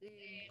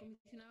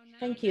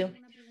 Thank you.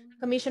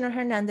 Commissioner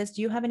Hernandez,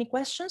 do you have any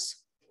questions?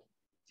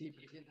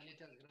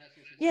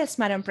 Yes,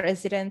 Madam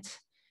President.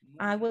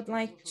 I would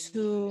like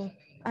to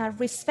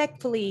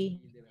respectfully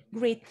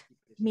greet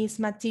Ms.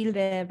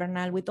 Matilde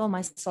Bernal with all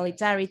my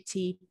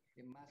solidarity.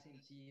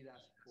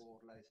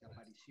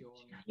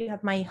 You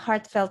have my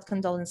heartfelt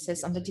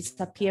condolences on the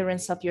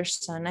disappearance of your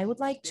son. I would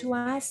like to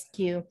ask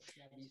you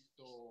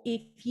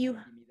if you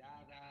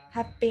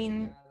have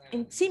been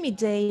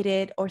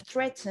intimidated or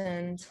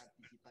threatened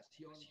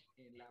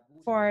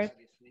for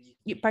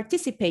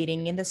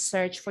participating in the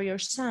search for your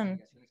son,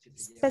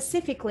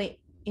 specifically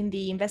in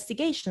the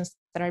investigations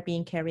that are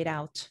being carried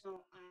out.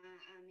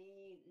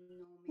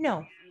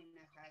 No,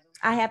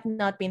 I have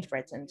not been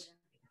threatened.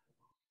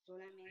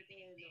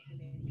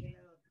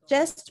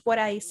 Just what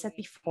I said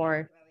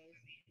before.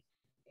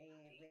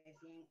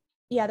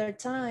 The other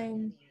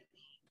time,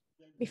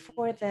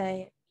 before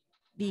the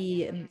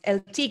El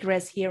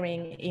Tigres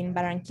hearing in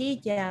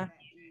Barranquilla,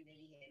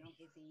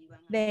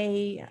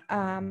 they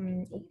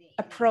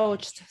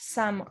approached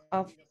some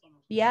of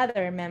the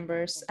other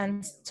members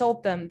and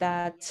told them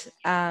that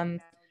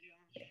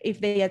if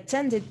they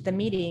attended the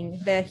meeting,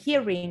 the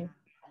hearing,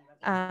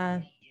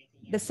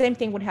 the same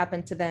thing would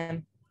happen to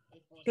them.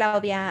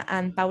 Claudia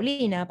and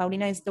Paulina.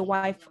 Paulina is the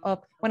wife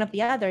of one of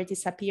the other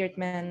disappeared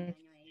men.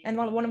 And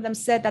one of them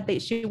said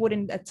that she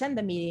wouldn't attend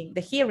the meeting,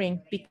 the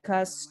hearing,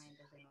 because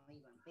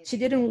she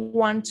didn't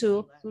want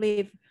to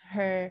leave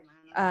her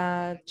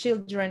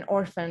children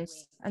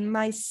orphans. And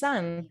my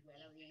son,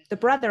 the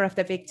brother of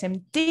the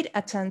victim, did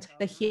attend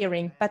the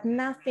hearing, but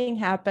nothing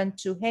happened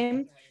to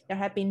him. There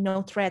have been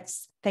no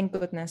threats, thank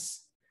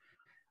goodness.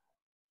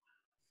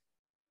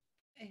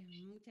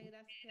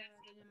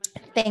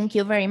 Thank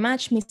you very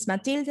much, Ms.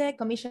 Matilde.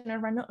 Commissioner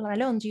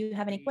Ralón, do you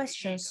have any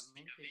questions?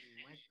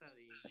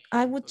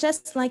 I would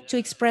just like to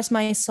express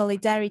my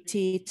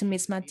solidarity to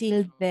Ms.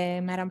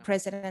 Matilde, Madam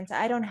President.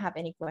 I don't have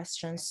any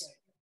questions.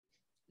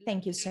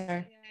 Thank you,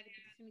 sir.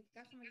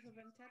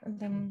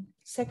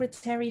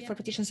 Secretary for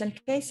Petitions and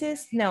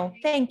Cases? No,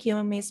 thank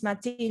you, Ms.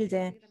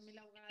 Matilde.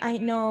 I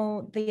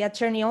know the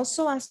attorney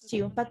also asked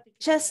you, but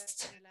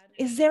just,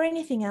 is there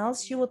anything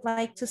else you would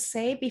like to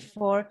say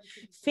before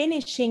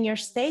finishing your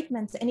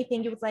statement?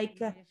 Anything you would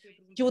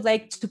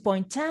like to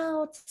point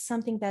out,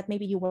 something that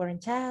maybe you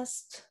weren't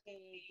asked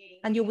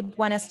and you would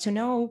want us to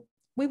know?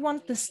 We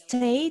want the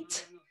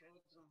state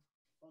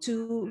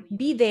to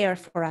be there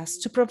for us,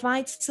 to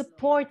provide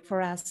support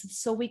for us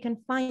so we can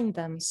find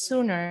them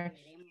sooner.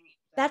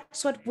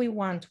 That's what we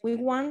want. We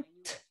want,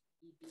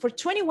 for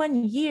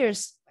 21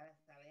 years,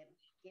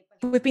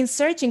 we've been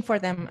searching for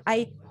them.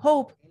 I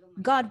hope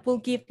God will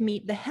give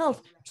me the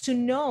health to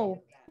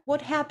know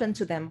what happened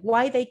to them,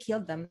 why they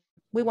killed them.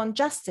 We want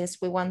justice,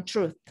 we want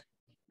truth.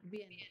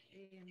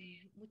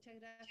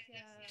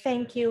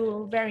 Thank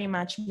you very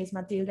much, Ms.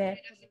 Matilde.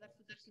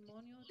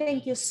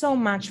 Thank you so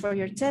much for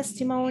your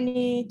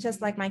testimony.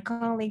 Just like my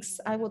colleagues,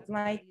 I would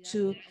like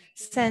to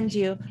send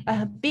you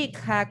a big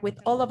hug with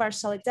all of our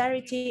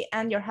solidarity,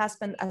 and your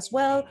husband as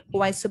well,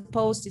 who I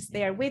suppose is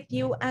there with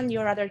you, and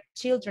your other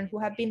children who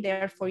have been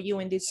there for you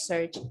in this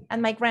search,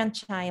 and my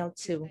grandchild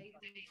too.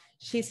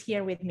 She's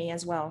here with me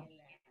as well.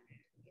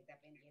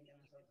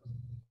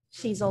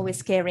 She's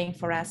always caring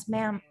for us.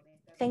 Ma'am,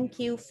 thank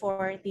you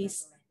for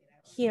this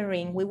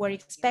hearing. We were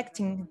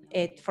expecting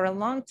it for a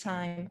long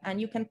time,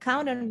 and you can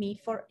count on me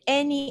for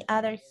any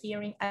other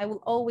hearing. I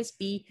will always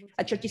be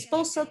at your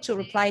disposal to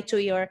reply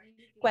to your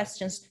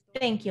questions.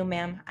 Thank you,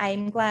 ma'am.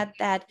 I'm glad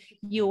that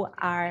you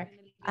are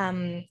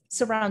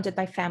surrounded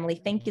by family.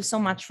 Thank you so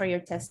much for your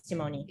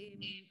testimony.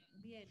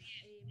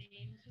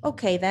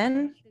 Okay,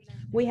 then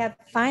we have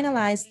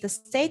finalized the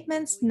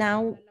statements.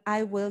 Now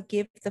I will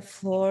give the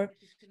floor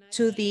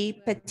to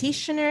the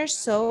petitioner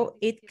so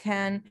it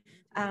can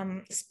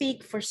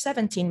speak for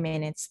 17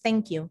 minutes.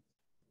 Thank you.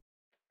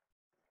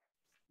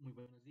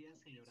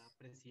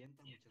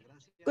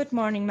 Good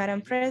morning,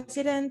 Madam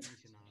President.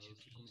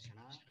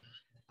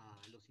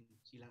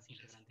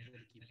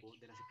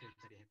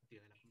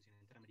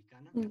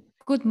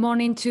 Good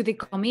morning to the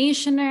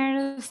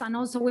commissioners, and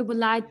also we would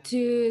like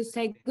to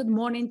say good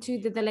morning to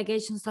the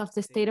delegations of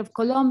the state of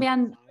Colombia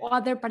and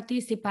other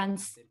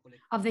participants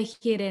of the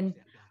hearing.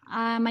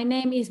 My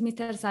name is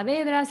Mr.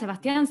 Saavedra,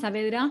 Sebastián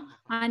Saavedra,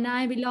 and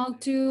I belong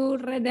to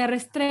the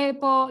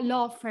Restrepo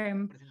law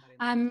firm.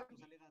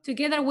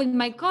 Together with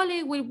my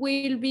colleague, we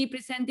will be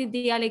presenting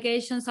the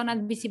allegations on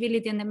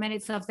admissibility and the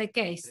merits of the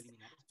case.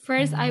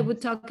 First, I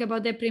would talk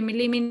about the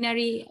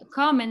preliminary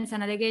comments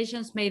and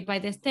allegations made by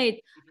the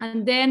state.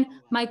 And then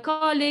my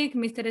colleague,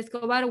 Mr.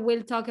 Escobar,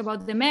 will talk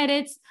about the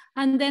merits.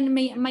 And then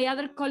my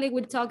other colleague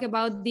will talk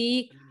about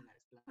the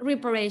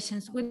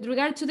reparations. With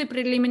regard to the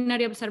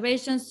preliminary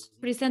observations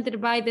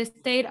presented by the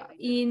state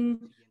in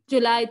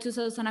July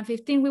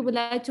 2015, we would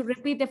like to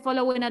repeat the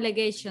following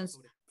allegations.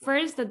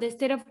 First, that the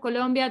state of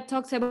Colombia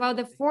talks about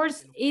the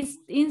fourth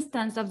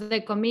instance of the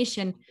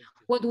commission.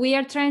 What we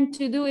are trying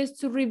to do is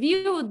to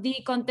review the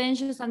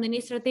contentious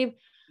administrative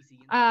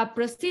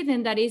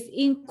proceeding that is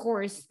in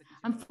course.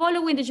 And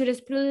following the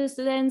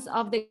jurisprudence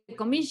of the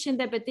commission,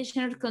 the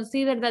petitioners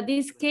consider that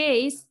this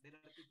case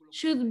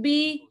should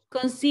be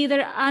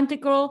considered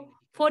Article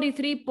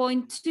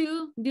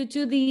 43.2 due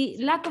to the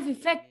lack of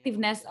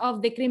effectiveness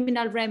of the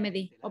criminal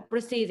remedy or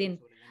proceeding.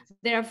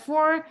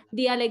 Therefore,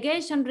 the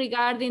allegation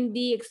regarding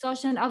the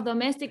exhaustion of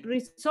domestic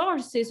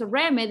resources or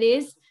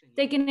remedies,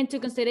 taking into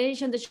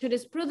consideration the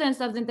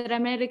jurisprudence of the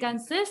Inter-American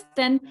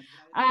system,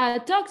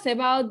 talks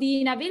about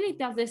the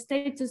inability of the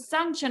state to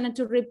sanction and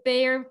to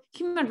repair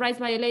human rights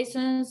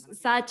violations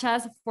such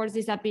as forced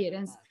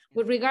disappearance.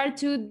 With regard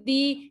to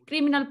the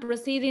criminal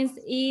proceedings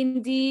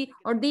in the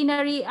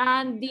ordinary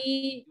and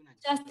the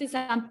justice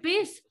and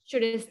peace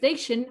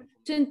jurisdiction,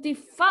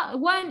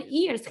 21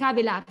 years have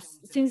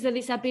elapsed since the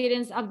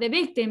disappearance of the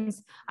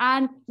victims,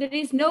 and there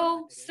is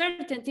no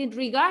certainty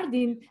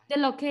regarding the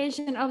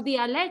location of the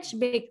alleged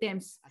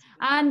victims.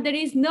 And there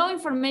is no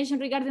information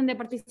regarding the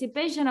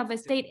participation of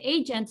state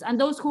agents and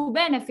those who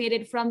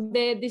benefited from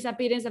the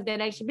disappearance of the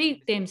alleged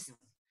victims.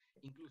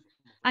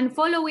 And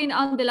following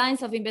on the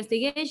lines of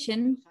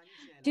investigation,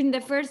 during the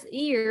first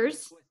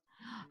years,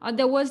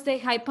 there was the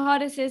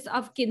hypothesis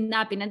of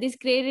kidnapping, and this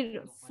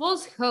created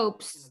false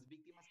hopes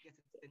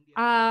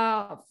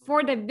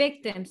for the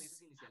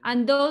victims.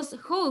 And those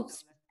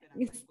hopes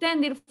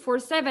extended for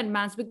 7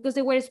 months because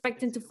they were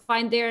expecting to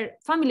find their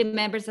family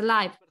members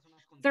alive.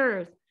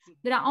 Third,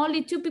 there are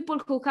only 2 people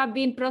who have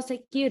been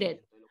prosecuted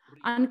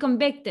and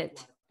convicted,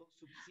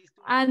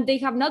 and they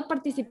have not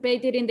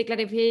participated in the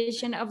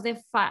clarification of the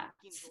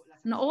facts.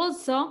 And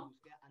also,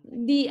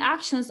 the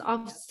actions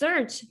of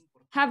search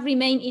have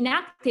remained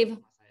inactive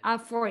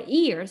for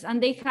years,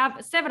 and they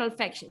have several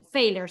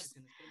failures.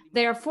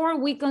 Therefore,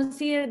 we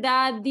consider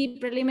that the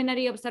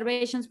preliminary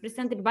observations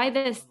presented by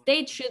the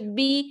state should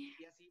be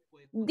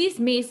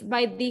dismissed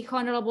by the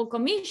Honorable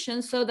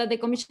Commission so that the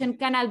Commission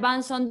can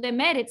advance on the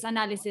merits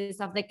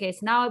analysis of the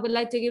case. Now, I would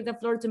like to give the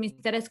floor to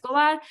Mr.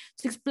 Escobar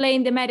to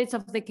explain the merits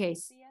of the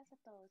case.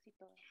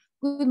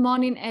 Good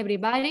morning,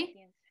 everybody.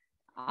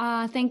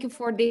 Thank you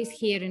for this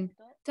hearing.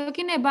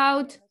 Talking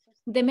about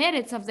the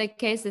merits of the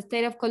case, the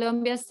state of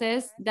Colombia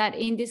says that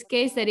in this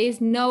case, there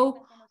is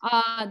no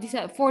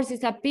forced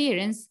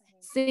disappearance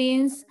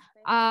since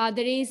there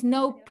is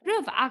no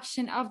proof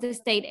action of the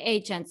state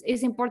agents.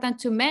 It's important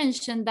to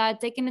mention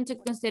that taking into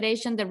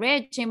consideration the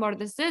regime or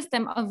the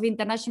system of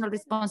international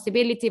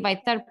responsibility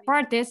by third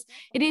parties,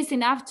 it is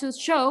enough to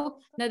show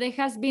that there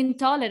has been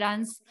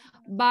tolerance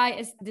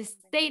by the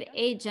state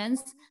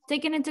agents,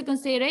 taking into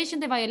consideration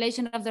the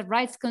violation of the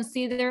rights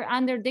considered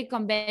under the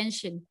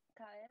convention.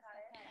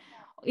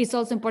 It's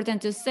also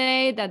important to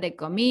say that the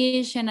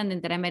Commission and the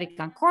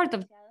Inter-American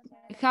Court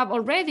have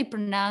already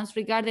pronounced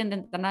regarding the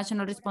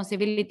international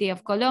responsibility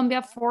of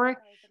Colombia for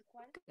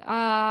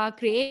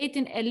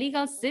creating a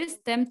legal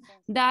system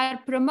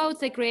that promotes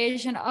the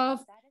creation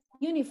of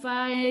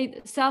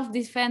unified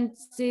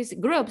self-defense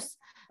groups,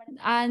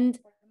 and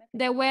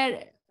there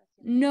were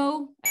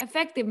no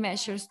effective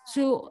measures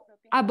to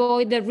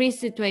avoid the risk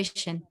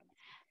situation.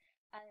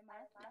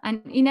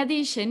 And in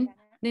addition,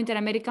 the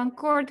Inter-American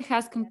Court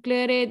has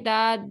concluded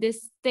that the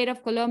state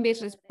of Colombia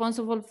is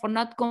responsible for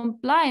not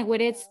complying with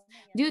its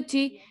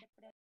duty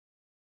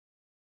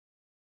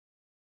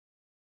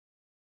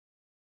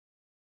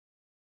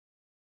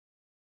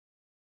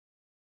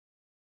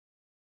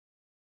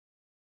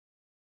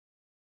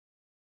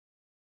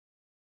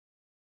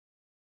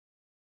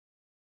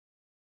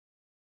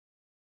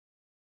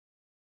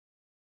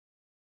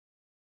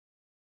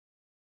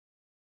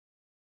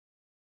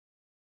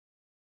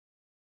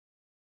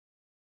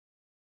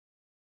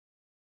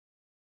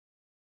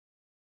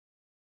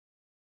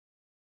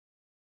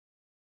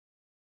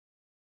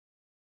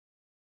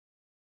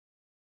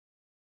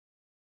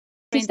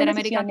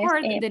Inter-American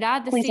Court, there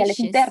are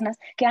decisions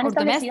or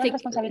domestic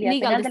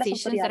legal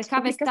decisions that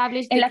have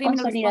established the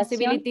criminal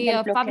responsibility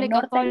of public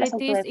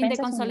authorities in the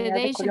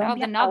consolidation of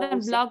the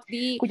Northern Bloc,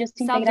 the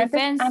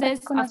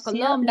self-defenses of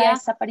Colombia,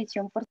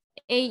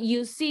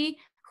 AUC,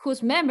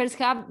 whose members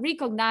have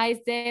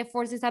recognized the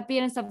forced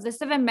disappearance of the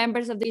 7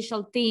 members of the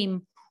initial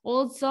team.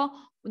 Also,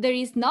 there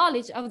is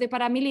knowledge of the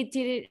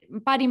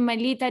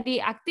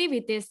paramilitary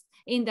activities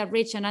in the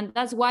region, and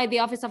that's why the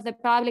Office of the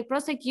Public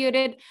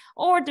Prosecutor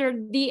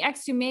ordered the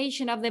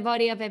exhumation of the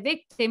body of a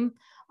victim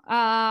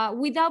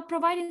without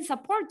providing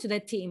support to the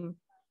team.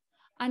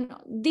 And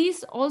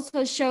this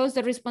also shows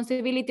the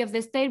responsibility of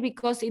the state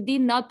because it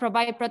did not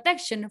provide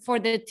protection for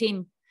the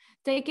team.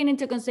 Taking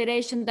into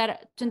consideration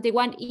that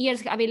 21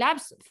 years have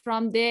elapsed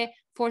from the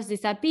forced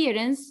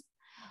disappearance,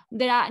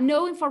 there are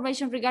no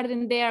information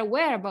regarding their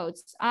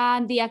whereabouts,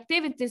 and the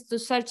activities to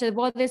search the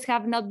bodies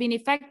have not been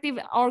effective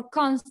or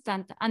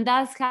constant, and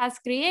that has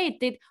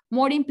created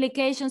more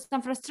implications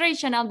and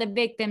frustration on the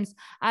victims,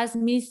 as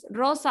Ms.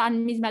 Rosa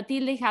and Ms.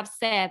 Matilde have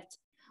said.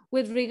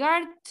 With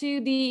regard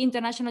to the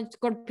international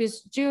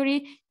corpus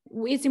jury,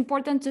 it's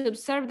important to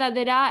observe that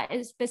there are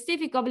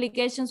specific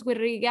obligations with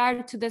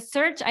regard to the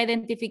search,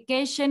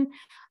 identification,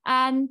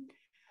 and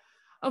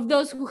of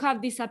those who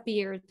have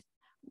disappeared.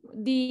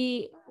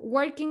 The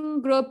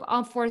Working Group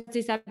on Forced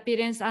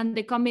Disappearance and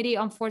the Committee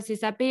on Forced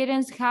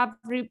Disappearance have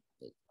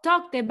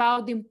talked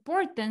about the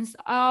importance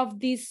of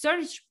the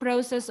search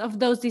process of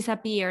those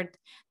disappeared.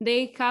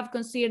 They have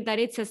considered that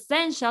it's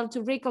essential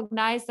to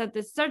recognize that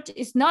the search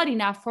is not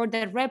enough for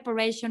the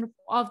reparation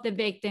of the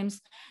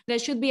victims. There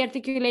should be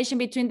articulation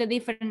between the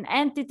different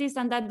entities,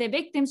 and that the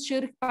victims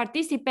should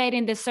participate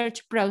in the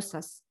search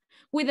process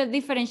with a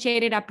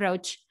differentiated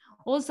approach.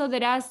 Also,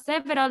 there are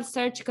several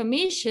search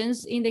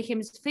commissions in the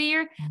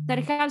hemisphere that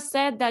have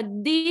said that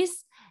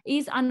this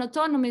is an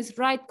autonomous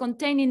right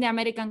contained in the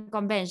American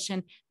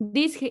Convention.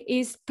 This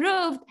is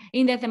proved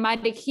in the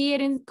thematic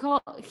hearing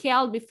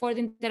held before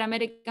the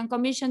Inter-American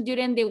Commission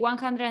during the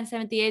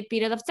 178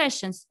 period of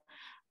sessions.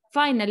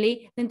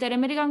 Finally, the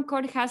Inter-American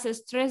Court has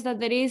stressed that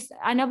there is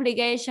an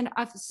obligation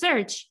of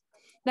search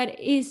that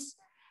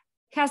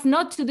has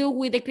not to do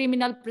with the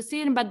criminal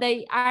proceeding, but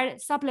they are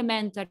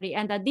supplementary,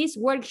 and that this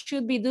work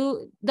should be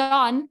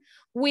done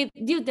with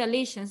due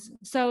diligence,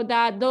 so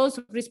that those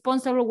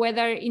responsible,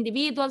 whether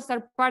individuals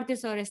or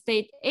parties or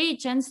state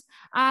agents,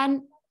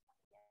 and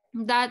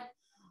that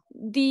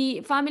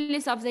the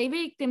families of the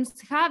victims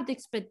have the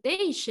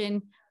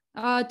expectation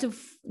to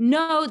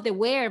know the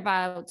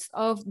whereabouts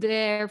of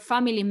their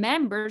family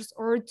members,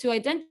 or to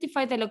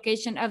identify the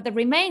location of the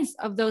remains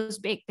of those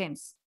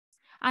victims.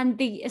 And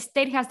the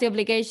state has the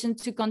obligation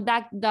to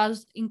conduct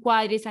those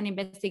inquiries and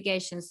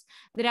investigations.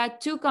 There are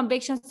 2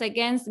 convictions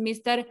against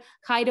Mr.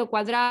 Jairo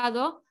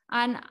Cuadrado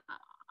and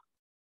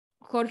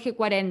Jorge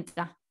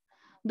Cuarenta.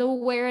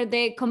 Those were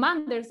the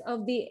commanders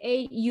of the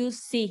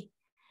AUC,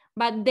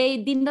 but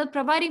they did not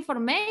provide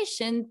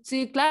information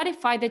to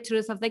clarify the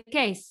truth of the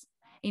case.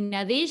 In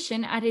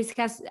addition, as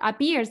it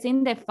appears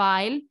in the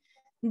file,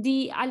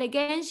 the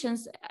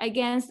allegations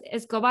against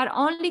Escobar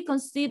only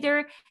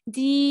consider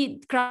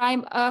the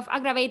crime of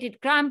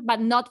aggravated crime,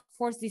 but not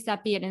forced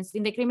disappearance.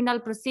 In the criminal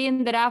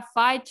proceeding, there are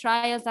 5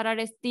 trials that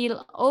are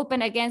still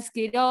open against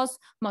Quiroz,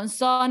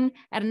 Monzon,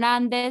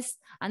 Hernandez,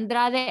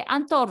 Andrade,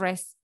 and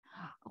Torres,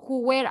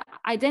 who were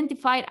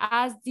identified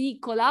as the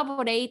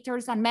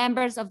collaborators and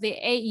members of the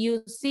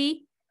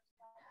AUC,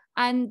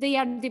 and they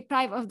are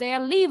deprived of their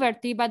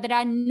liberty, but there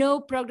are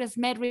no progress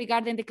made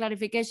regarding the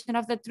clarification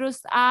of the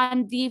truth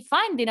and the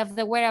finding of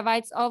the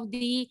whereabouts of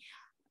the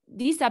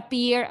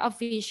disappeared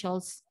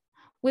officials.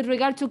 With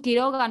regard to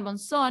Quiroga and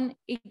Monzon,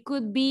 it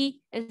could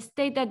be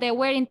stated that there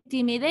were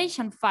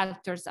intimidation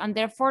factors, and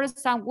therefore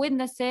some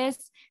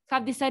witnesses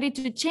have decided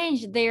to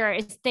change their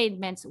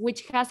statements,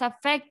 which has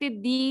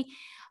affected the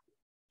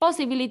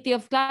possibility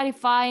of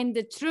clarifying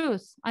the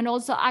truth and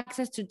also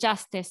access to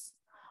justice.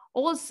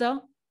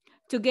 Also,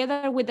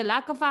 together with the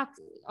lack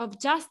of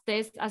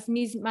justice, as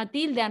Ms.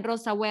 Matilde and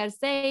Rosa were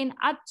saying,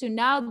 up to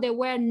now, there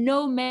were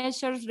no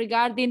measures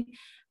regarding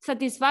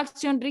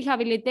satisfaction,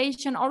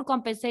 rehabilitation, or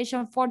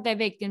compensation for the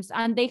victims,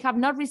 and they have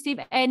not received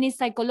any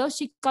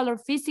psychological or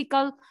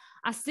physical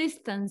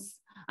assistance,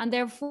 and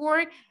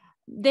therefore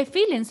the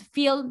feelings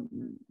feel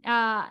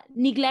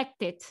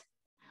neglected.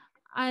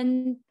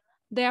 And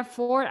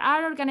therefore,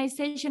 our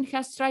organization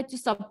has tried to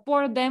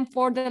support them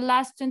for the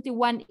last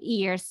 21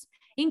 years.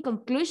 In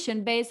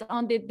conclusion, based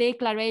on the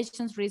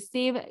declarations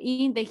received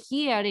in the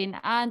hearing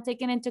and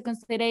taking into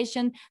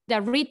consideration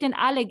the written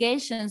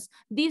allegations,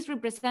 these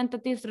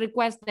representatives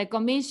request the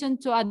Commission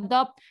to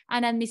adopt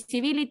an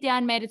admissibility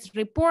and merits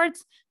report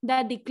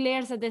that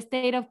declares that the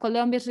state of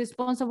Colombia is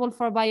responsible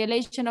for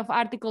violation of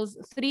Articles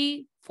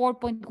 3,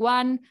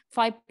 4.1,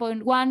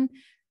 5.1,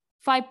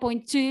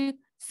 5.2,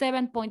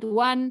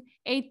 7.1,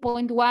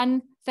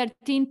 8.1,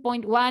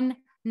 13.1,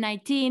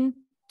 19,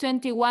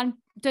 21,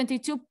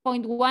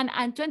 22.1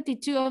 and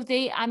 22 of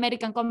the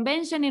American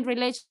Convention in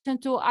relation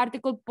to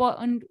Article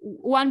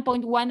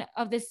 1.1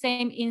 of the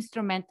same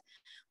instrument.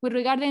 With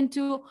regard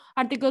to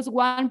Articles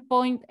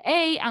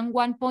 1.A and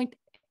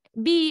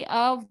 1.B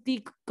of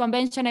the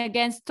Convention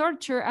Against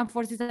Torture and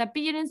Forced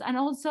Disappearance, and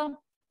also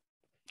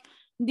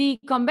the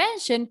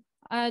Convention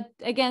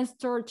against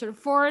torture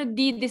for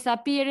the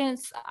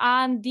disappearance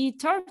and the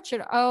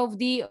torture of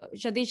the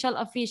judicial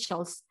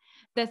officials,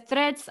 the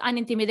threats and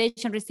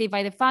intimidation received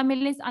by the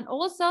families, and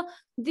also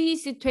the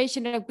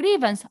situation of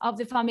grievance of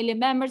the family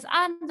members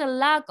and the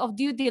lack of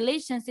due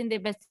diligence in the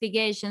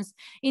investigations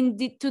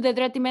to the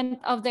detriment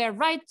of their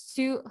right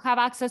to have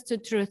access to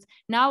truth.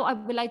 Now I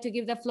would like to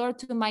give the floor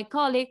to my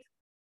colleague,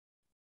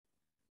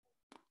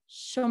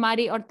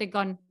 Shomari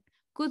Ortegon.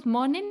 Good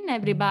morning,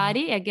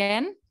 everybody,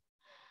 again.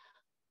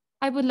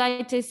 I would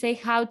like to say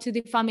hi to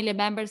the family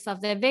members of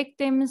the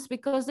victims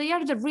because they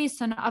are the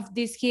reason of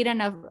this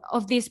hearing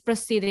of this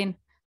proceeding.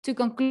 To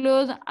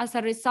conclude, as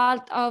a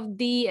result of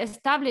the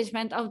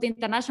establishment of the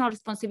international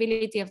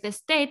responsibility of the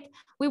state,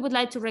 we would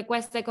like to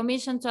request the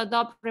Commission to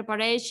adopt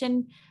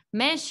reparation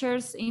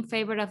measures in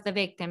favor of the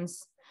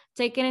victims.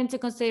 Taking into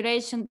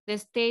consideration the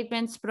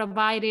statements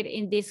provided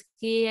in this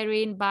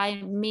hearing by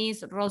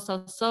Ms.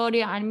 Rosa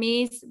Osorio and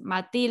Ms.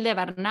 Matilde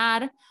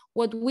Bernal,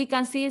 what we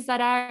can see is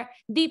that are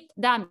deep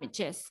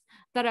damages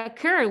that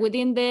occur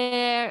within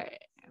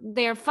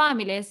their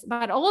families,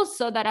 but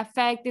also that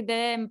affected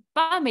the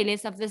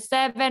families of the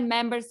 7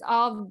 members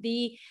of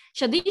the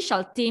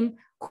judicial team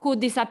who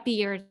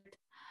disappeared.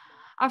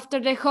 After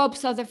the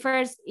hopes of the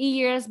first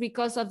years,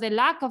 because of the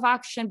lack of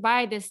action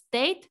by the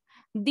state,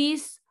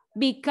 this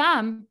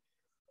become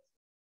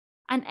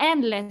an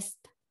endless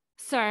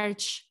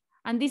search.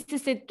 And this is a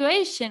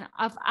situation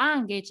of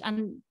anguish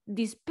and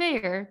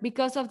despair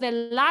because of the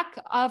lack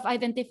of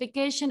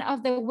identification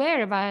of the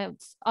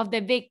whereabouts of the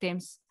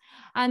victims.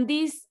 And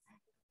this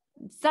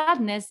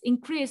sadness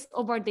increased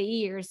over the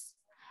years.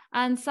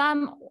 And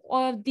some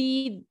of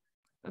the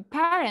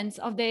parents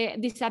of the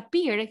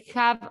disappeared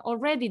have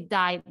already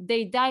died.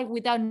 They died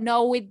without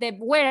knowing the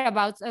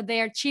whereabouts of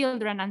their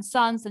children and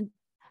sons and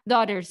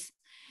daughters.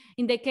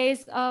 In the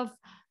case of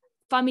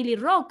family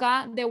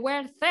Roca, there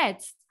were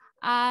threats,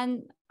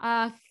 and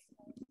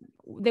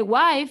the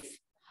wife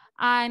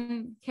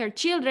and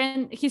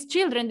his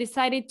children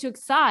decided to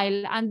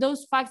exile, and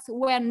those facts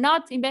were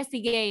not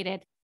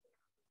investigated.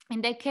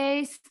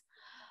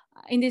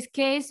 In this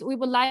case, we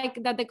would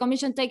like that the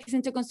Commission takes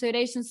into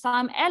consideration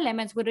some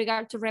elements with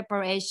regard to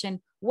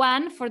reparation.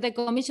 One, for the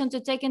Commission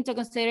to take into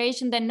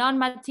consideration the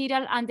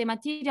non-material and the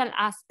material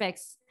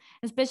aspects,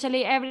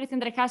 especially everything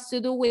that has to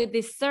do with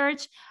the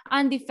search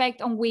and the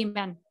effect on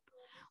women.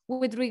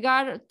 With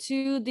regard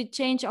to the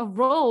change of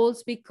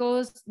roles,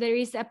 because there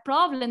is a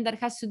problem that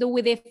has to do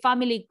with the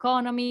family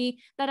economy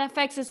that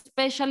affects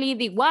especially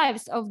the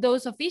wives of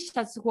those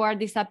officials who are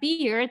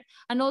disappeared.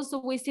 And also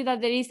we see that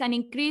there is an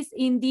increase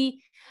in the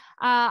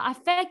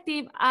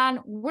affective and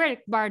work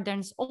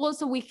burdens.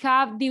 Also, we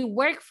have the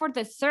work for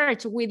the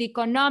search with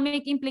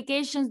economic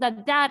implications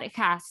that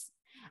has,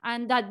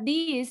 and that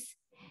this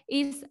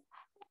is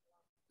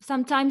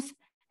sometimes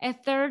a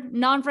third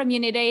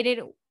non-remunerated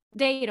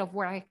day of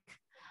work.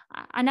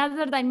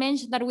 Another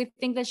dimension that we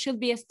think that should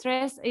be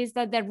stressed is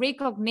that the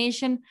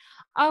recognition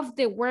of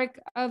the work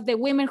of the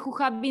women who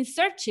have been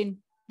searching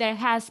their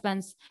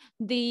husbands.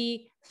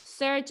 The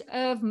search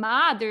of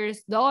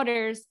mothers,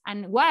 daughters,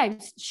 and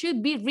wives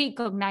should be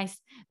recognized.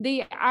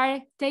 They are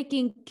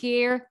taking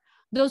care,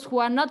 those who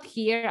are not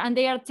here, and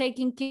they are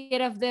taking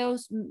care of their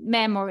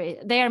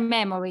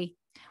memory.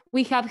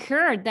 We have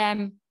heard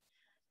them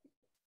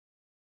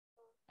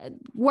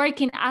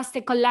working as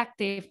a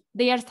collective.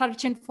 They are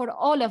searching for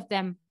all of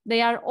them.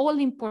 They are all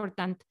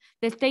important.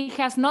 The state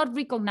has not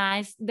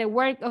recognized the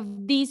work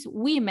of these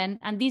women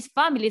and these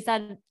families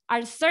that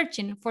are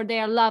searching for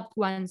their loved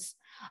ones.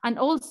 And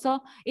also,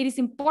 it is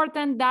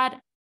important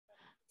that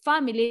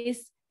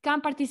families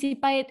can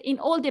participate in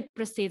all the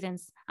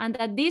proceedings, and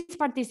that this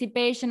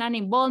participation and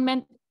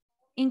involvement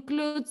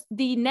includes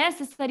the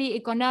necessary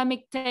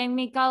economic,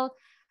 technical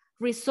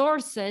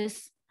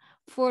resources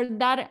for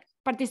that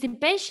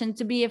participation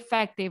to be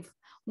effective.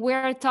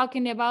 We're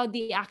talking about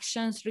the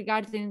actions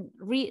regarding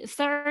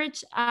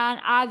research and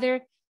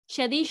other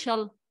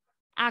judicial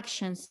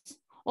actions.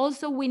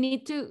 Also, we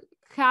need to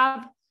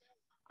have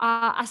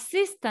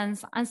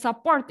assistance and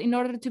support in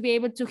order to be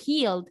able to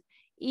heal.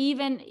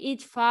 Even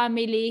each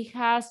family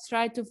has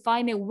tried to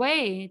find a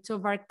way to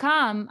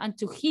overcome and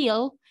to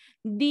heal.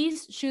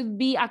 This should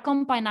be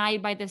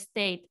accompanied by the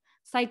state.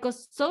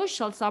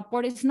 Psychosocial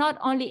support is not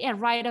only a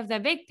right of the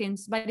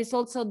victims, but it's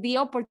also the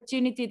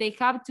opportunity they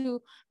have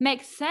to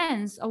make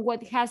sense of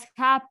what has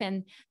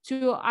happened,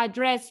 to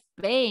address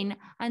pain,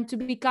 and to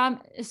become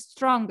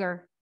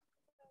stronger.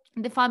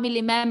 The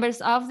family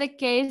members of the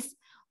case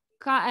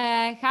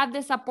have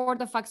the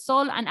support of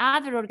AXOL and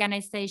other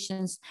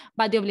organizations,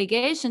 but the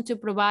obligation to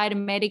provide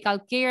medical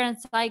care and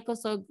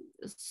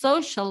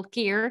psychosocial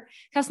care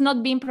has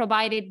not been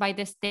provided by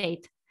the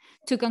state.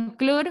 To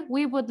conclude,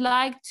 we would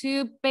like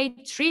to pay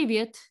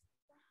tribute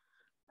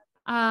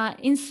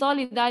in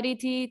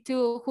solidarity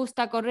to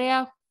Justa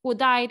Correa, who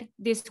died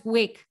this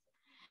week.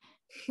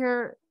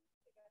 Her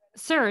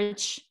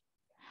search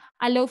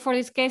allowed for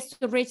this case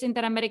to reach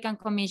Inter-American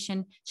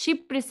Commission. She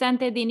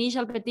presented the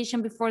initial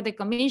petition before the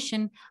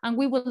Commission, and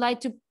we would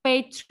like to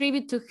pay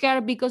tribute to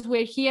her because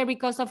we're here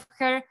because of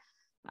her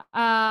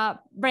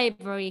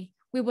bravery.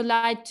 We would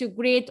like to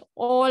greet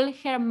all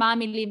her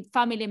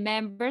family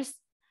members.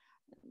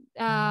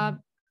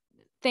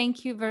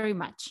 Thank you very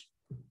much.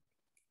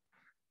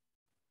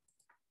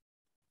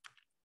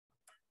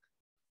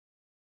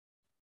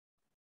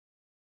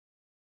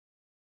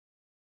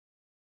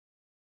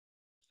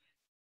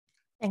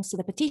 Thanks to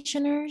the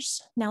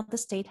petitioners. Now the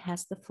state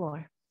has the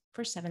floor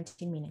for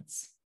 17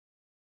 minutes.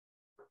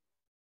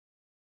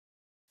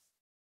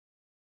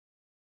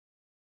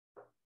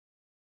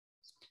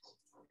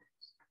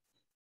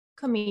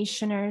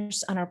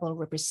 Commissioners, honorable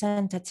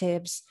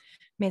representatives,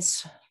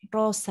 Ms.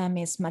 Rosa,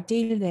 Ms.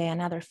 Matilde,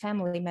 and other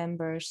family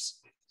members.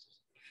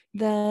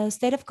 The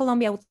state of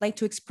Colombia would like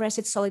to express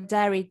its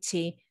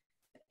solidarity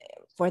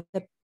for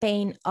the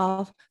pain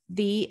of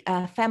the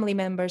family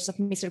members of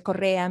Mr.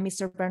 Correa,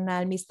 Mr.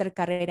 Bernal, Mr.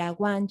 Carrera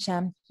Guancha,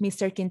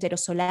 Mr. Quintero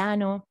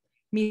Solano,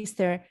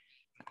 Mr.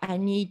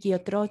 Anillo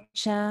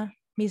Trocha,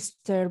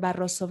 Mr.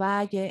 Barroso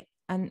Valle,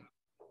 and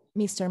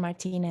Mr.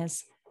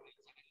 Martinez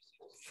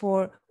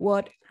for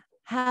what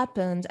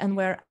happened and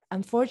where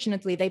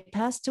unfortunately they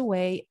passed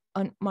away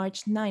on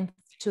March 9th,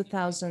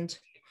 2000.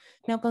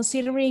 Now,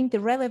 considering the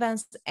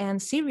relevance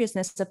and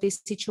seriousness of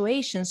these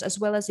situations, as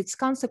well as its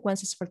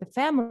consequences for the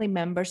family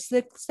members,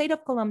 the state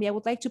of Colombia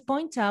would like to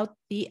point out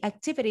the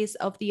activities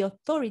of the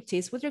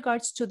authorities with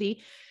regards to the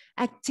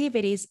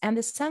activities and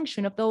the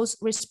sanction of those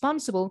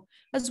responsible,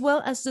 as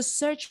well as the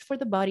search for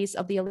the bodies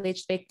of the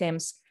alleged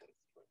victims.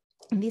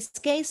 In this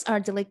case, our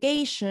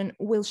delegation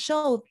will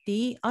show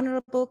the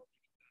Honorable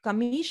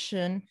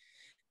Commission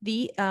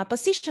the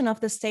position of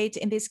the state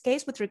in this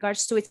case with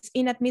regards to its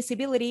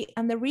inadmissibility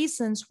and the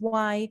reasons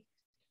why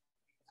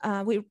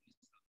we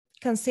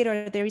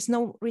consider there is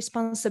no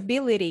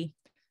responsibility,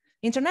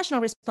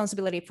 international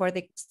responsibility for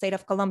the state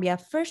of Colombia.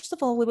 First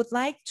of all, we would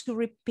like to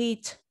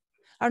repeat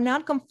our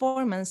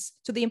non-conformance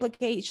to the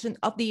implication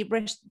of the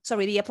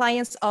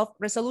appliance of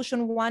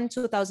Resolution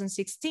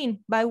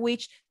 1/2016, by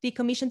which the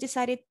Commission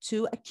decided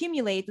to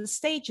accumulate the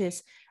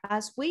stages.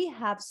 As we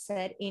have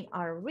said in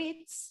our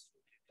writs,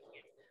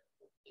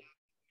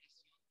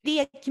 the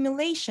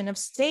accumulation of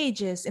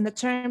stages in the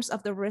terms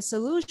of the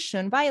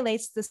resolution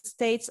violates the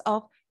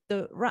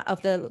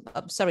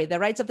the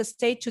rights of the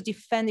state to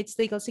defend its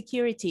legal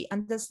security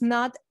and does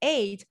not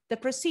aid the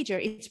procedure.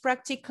 Its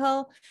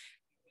practical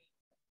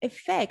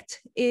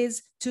effect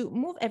is to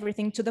move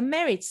everything to the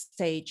merit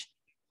stage.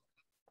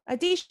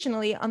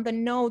 Additionally, on the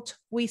note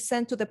we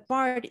sent to the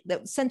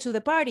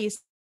parties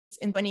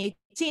in 2018,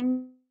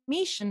 the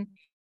Commission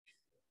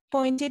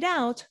pointed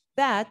out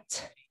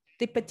that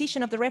the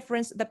petition of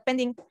the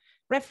pending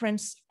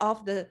reference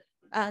of the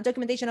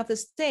documentation of the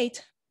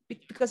state,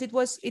 because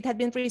it had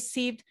been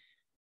received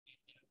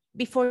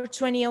before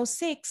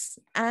 2006,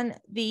 and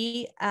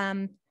the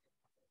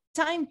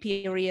time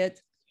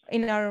period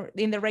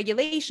in the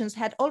regulations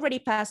had already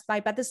passed by,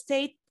 but the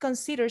state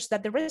considers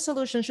that the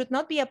resolution should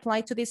not be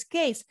applied to this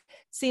case,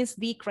 since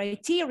the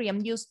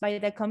criterion used by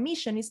the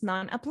Commission is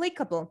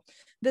non-applicable.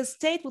 The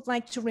state would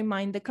like to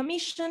remind the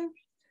Commission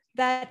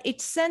that it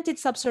sent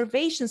its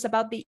observations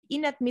about the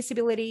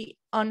inadmissibility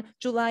on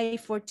July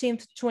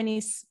 14th,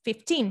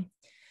 2015.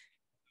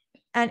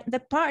 And the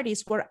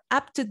parties were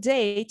up to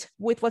date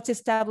with what's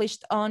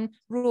established on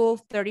Rule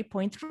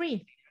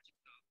 30.3.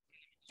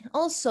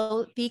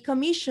 Also, the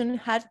Commission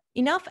had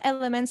enough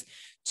elements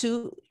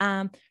to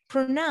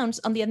pronounce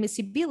on the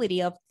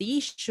admissibility of the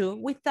issue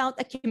without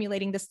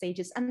accumulating the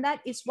stages. And that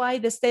is why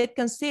the state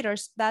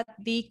considers that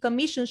the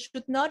Commission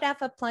should not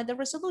have applied the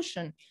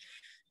resolution,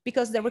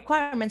 because the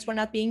requirements were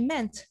not being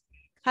met.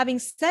 Having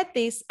said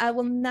this, I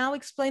will now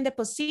explain the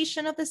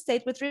position of the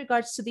state with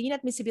regards to the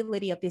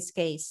inadmissibility of this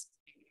case.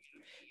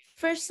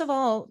 First of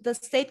all, the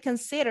state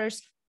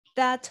considers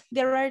that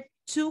there are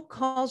two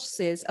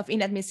causes of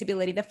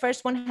inadmissibility. The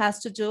first one has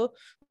to do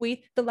with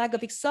the lack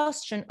of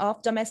exhaustion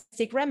of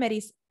domestic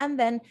remedies, and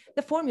then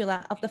the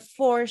formula of the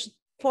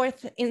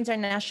fourth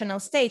international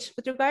stage.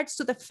 With regards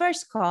to the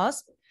first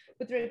cause,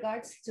 with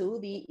regards to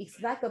the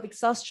lack of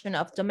exhaustion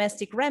of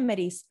domestic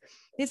remedies,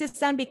 this is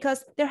done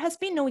because there has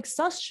been no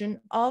exhaustion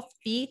of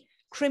the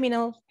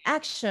criminal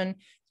action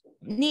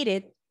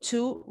needed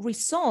to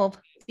resolve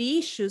the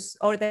issues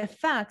or the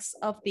facts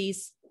of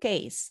this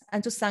case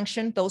and to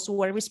sanction those who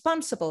were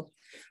responsible.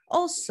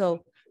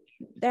 Also,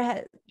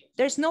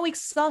 there's no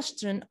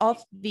exhaustion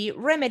of the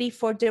remedy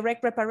for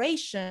direct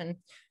reparation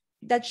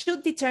that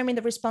should determine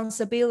the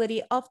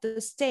responsibility of the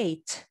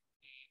state.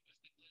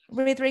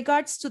 With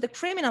regards to the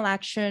criminal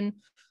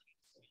action,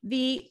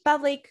 the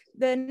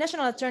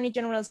National Attorney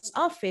General's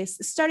office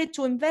started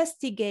to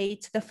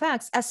investigate the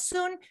facts as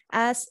soon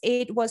as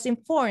it was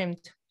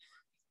informed.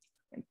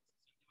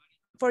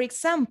 For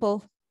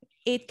example,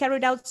 it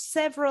carried out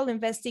several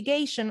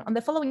investigations on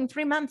the following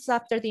 3 months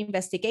after the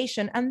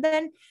investigation, and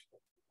then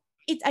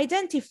it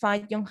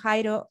identified John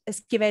Jairo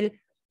Esquivel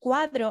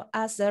Cuadro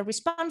as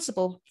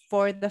responsible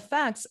for the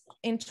facts.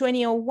 In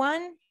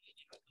 2001,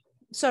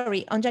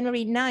 on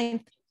January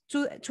 9th,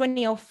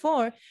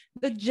 2004,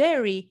 the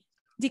jury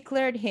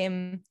declared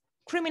him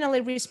criminally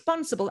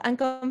responsible and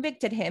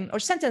convicted him or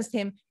sentenced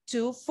him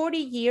to 40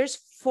 years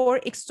for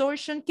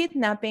extortion,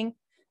 kidnapping.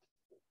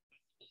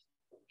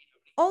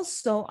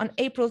 Also, on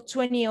April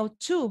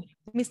 2002,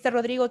 Mr.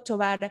 Rodrigo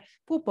Tovar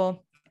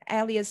Pupo,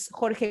 alias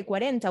Jorge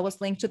 40,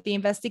 was linked to the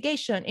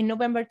investigation. In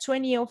November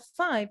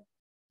 2005,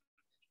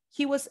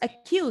 he was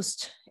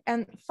accused,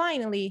 and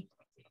finally,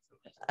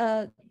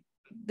 the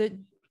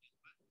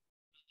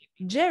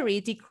jury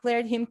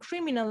declared him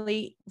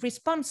criminally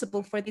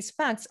responsible for these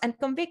facts and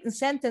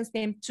sentenced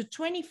him to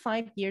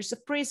 25 years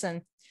of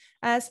prison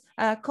as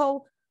a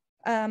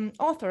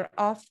co-author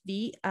of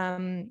the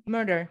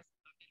murder.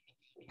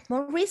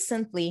 More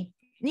recently,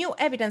 new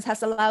evidence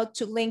has allowed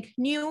to link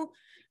new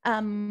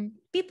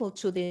people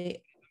to the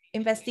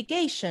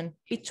investigation.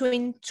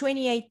 Between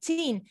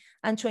 2018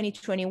 and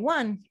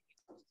 2021,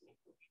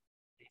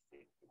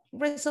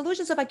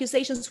 resolutions of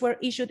accusations were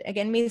issued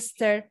against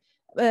Mr.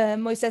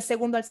 Moisés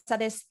Segundo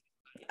Alzades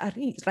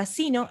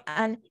Racino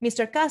and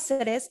Mr.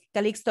 Cáceres,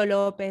 Calixto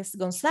López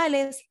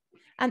González,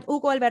 and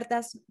Hugo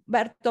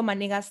Alberto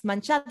Manegas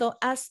Manchado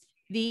as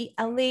the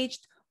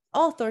alleged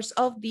authors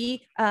of the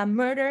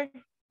murder,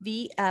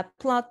 the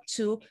plot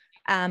to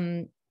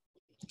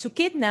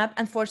kidnap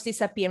and force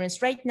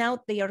disappearance. Right now,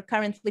 they are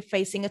currently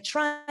facing a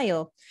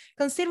trial.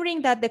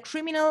 Considering that the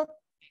criminal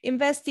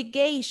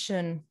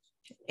investigation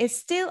is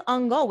still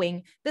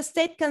ongoing, the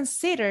state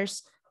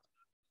considers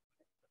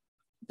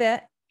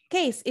the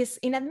case is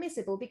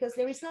inadmissible because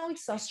there is no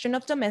exhaustion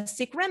of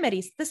domestic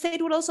remedies. The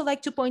state would also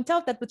like to point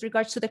out that with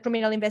regards to the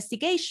criminal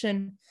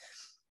investigation,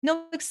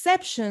 no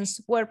exceptions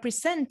were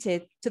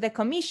presented to the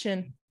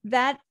commission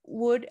that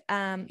would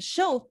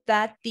show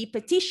that the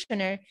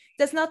petitioner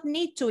does not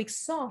need to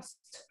exhaust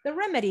the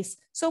remedies.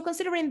 So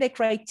considering the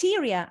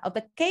criteria of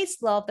the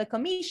case law of the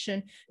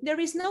commission, there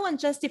is no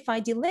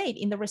unjustified delay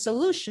in the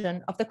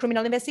resolution of the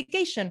criminal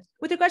investigation.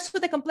 With regards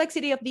to the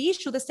complexity of the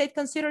issue, the state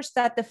considers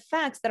that the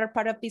facts that are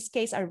part of this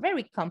case are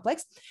very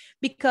complex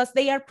because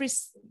there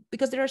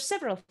are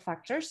several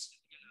factors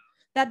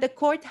that the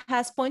court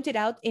has pointed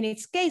out in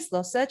its case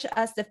law, such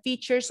as the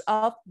features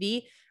of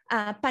the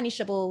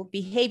punishable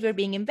behavior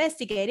being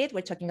investigated.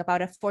 We're talking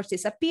about a forced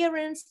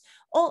disappearance,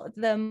 or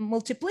the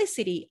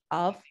multiplicity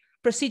of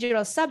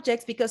procedural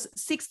subjects, because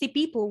 60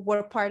 people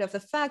were part of the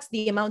facts,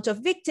 the amount of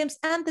victims,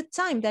 and the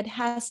time that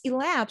has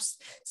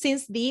elapsed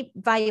since the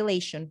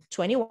violation,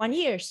 21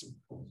 years.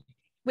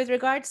 With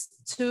regards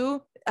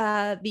to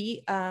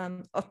the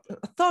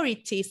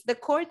authorities, the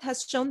court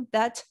has shown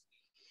that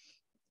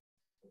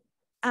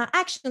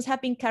actions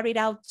have been carried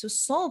out to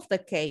solve the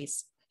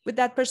case. With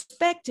that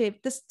perspective,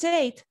 the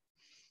state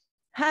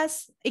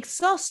has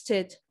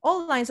exhausted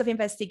all lines of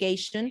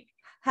investigation,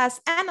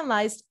 has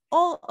analyzed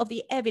all of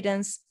the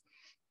evidence,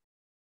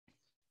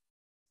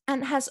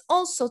 and has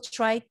also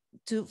tried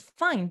to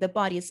find the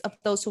bodies of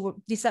those who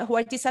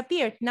are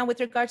disappeared. Now, with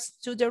regards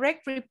to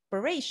direct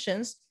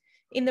reparations,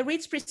 in the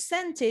writs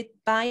presented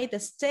by the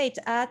state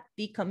at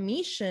the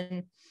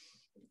commission,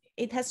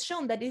 it has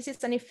shown that this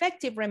is an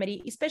effective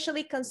remedy,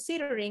 especially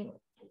considering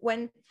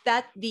when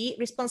that the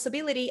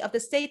responsibility of the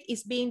state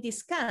is being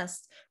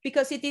discussed,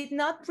 because it did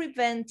not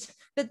prevent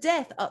the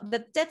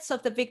deaths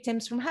of the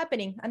victims from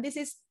happening. And this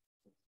is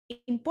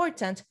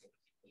important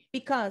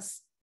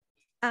because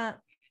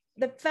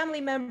the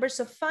family members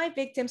of 5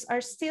 victims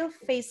are still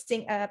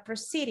facing a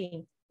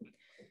proceeding.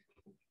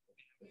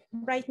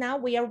 Right now,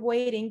 we are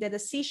waiting the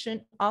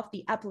decision of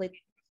the appellate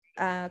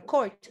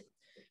court.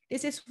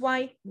 This is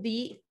why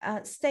the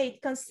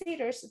state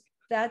considers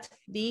that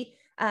the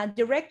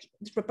direct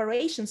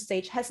reparation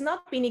stage has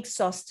not been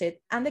exhausted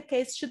and the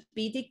case should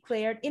be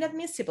declared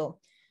inadmissible.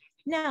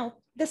 Now,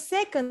 the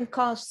second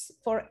cause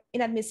for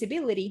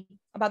inadmissibility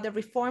about the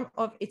reform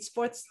of its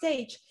 4th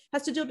stage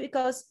has to do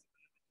because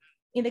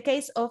in the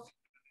case of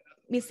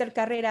Mr.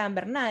 Carrera and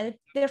Bernal,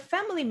 their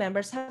family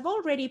members have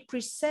already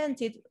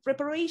presented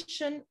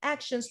reparation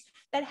actions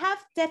that have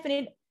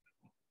definite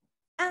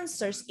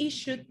answers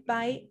issued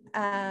by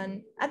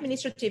an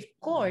administrative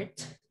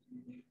court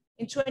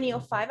in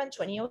 2005 and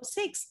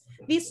 2006.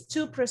 These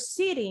 2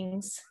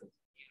 proceedings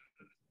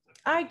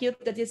argued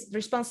that it's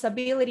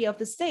responsibility of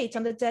the state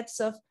on the deaths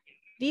of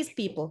these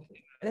people,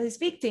 these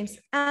victims,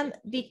 and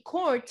the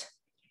court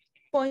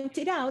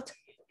pointed out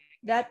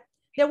that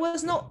there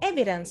was no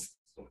evidence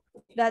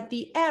that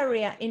the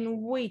area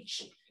in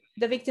which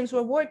the victims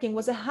were working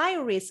was a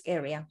high-risk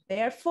area.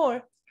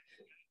 Therefore,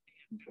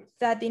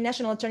 that the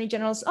National Attorney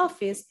General's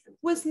office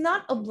was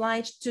not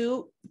obliged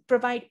to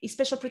provide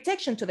special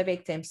protection to the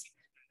victims.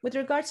 With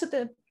regards to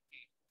the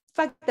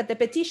fact that the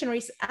petitioner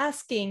is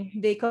asking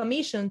the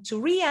commission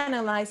to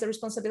reanalyze the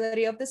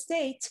responsibility of the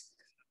state,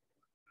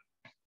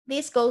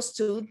 this goes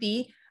to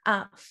the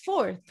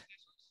 4th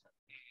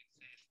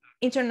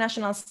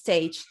international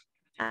stage.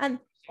 And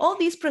all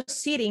these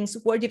proceedings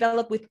were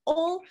developed with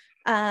all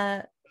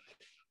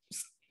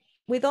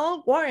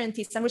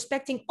warranties and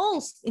respecting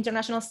all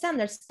international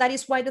standards. That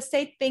is why the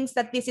state thinks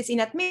that this is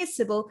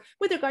inadmissible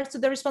with regards to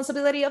the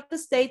responsibility of the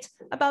state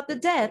about the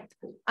death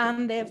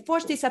and the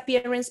forced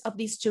disappearance of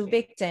these 2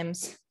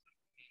 victims.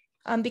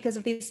 Because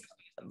of this,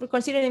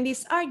 considering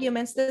these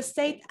arguments, the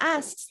state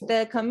asks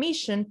the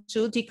commission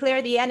to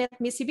declare the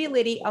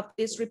inadmissibility of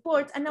this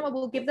report. And now I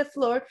will give the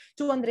floor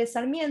to Andrés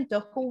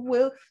Sarmiento, who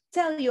will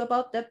tell you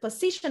about the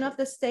position of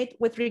the state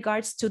with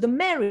regards to the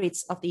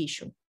merits of the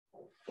issue.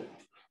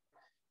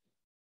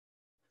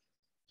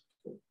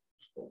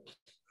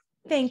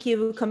 Thank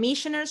you,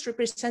 commissioners,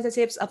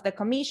 representatives of the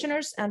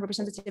commissioners, and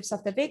representatives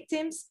of the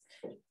victims.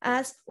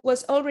 As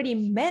was already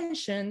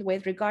mentioned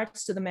with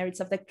regards to the merits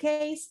of the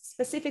case,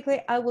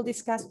 specifically, I will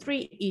discuss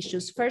 3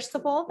 issues. First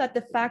of all, that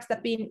the facts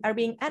that are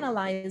being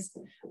analyzed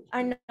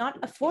are not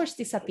a forced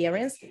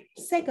disappearance.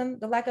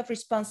 Second, the lack of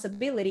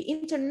responsibility,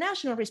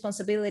 international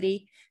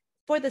responsibility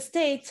for the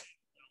state.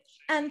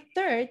 And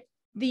third,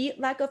 the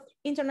lack of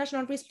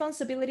international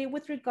responsibility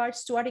with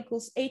regards to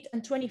Articles 8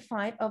 and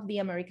 25 of the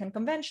American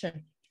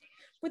Convention.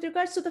 With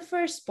regards to the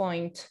first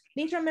point,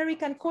 the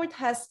Inter-American Court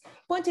has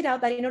pointed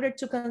out that in order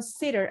to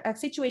consider a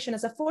situation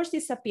as a forced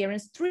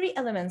disappearance, 3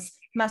 elements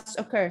must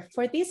occur.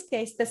 For this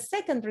case, the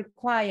second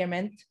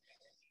requirement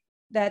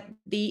that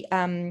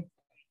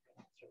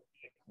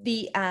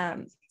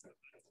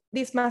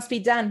this must be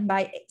done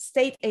by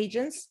state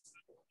agents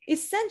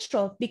is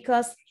central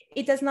because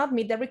it does not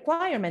meet the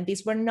requirement.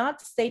 These were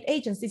not state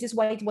agents. This is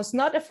why it was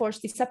not a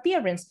forced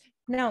disappearance.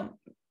 Now,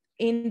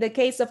 in the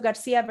case of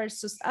Garcia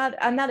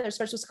and others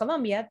versus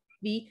Colombia,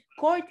 the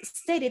court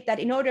stated that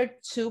in order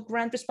to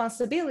grant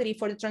responsibility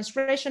for the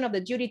transgression of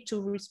the duty to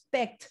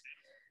respect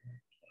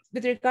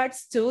with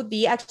regards to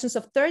the actions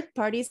of third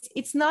parties,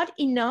 it's not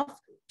enough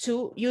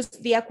to use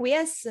the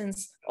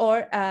acquiescence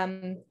or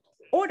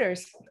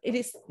orders. It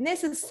is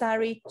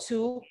necessary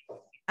to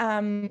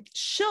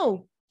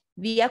show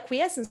the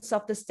acquiescence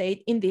of the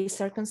state in these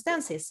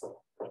circumstances.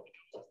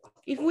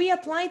 If we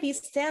apply this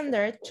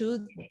standard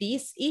to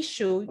this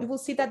issue, you will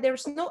see that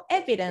there's no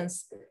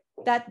evidence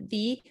that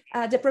the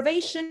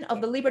deprivation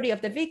of the liberty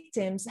of the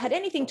victims had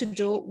anything to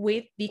do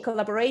with the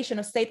collaboration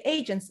of state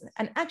agents.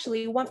 And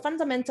actually, one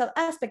fundamental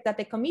aspect that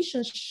the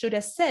Commission should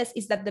assess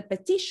is that the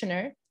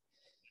petitioner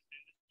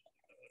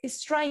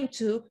is trying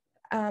to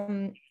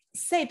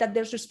say that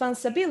there's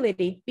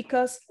responsibility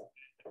because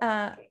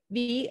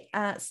the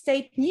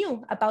state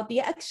knew about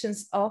the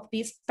actions of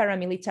this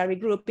paramilitary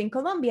group in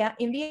Colombia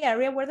in the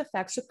area where the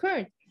facts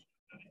occurred.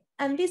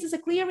 And this is a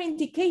clear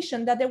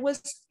indication that there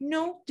was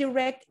no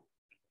direct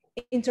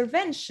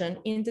intervention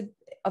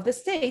of the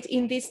state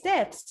in these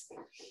steps.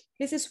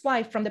 This is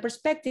why, from the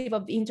perspective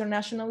of the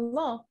international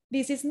law,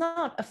 this is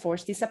not a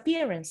forced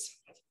disappearance.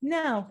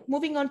 Now,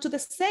 moving on to the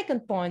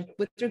second point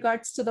with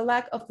regards to the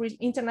lack of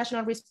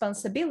international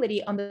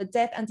responsibility on the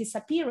death and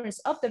disappearance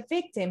of the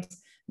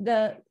victims,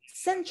 the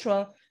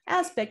central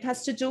aspect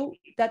has to do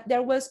that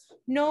there was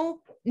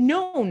no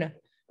known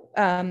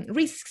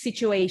risk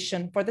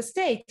situation for the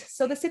state.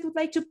 So the state would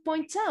like to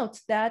point out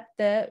that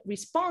the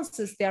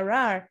responses there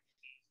are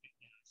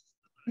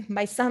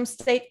by some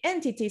state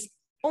entities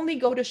only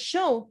go to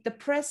show the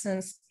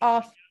presence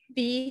of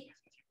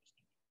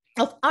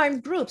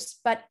armed groups,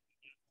 but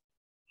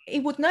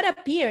it would not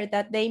appear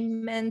that they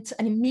meant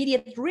an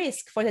immediate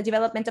risk for the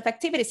development of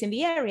activities in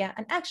the area.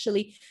 And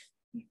actually,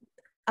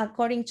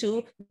 according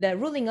to the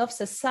ruling of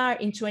Cesar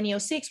in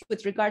 2006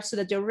 with regards to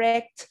the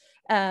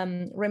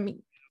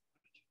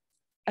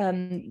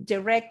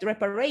direct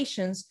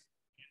reparations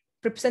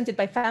represented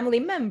by family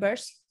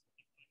members,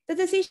 the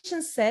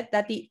decision said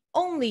that the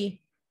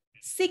only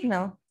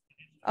signal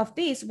of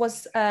this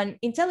was an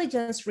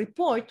intelligence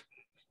report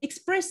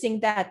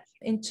expressing that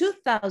in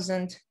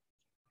 2000,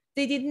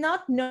 they did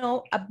not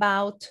know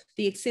about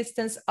the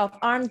existence of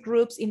armed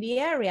groups in the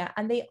area,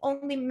 and they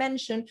only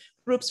mentioned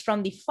groups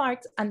from the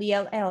FARC and the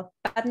LL,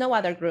 but no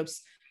other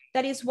groups.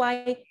 That is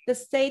why the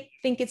state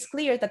thinks it's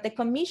clear that the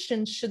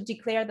Commission should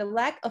declare the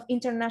lack of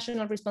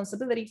international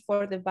responsibility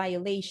for the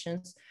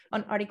violations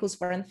on Articles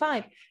 4 and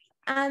 5.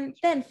 And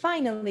then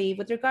finally,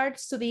 with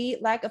regards to the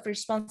lack of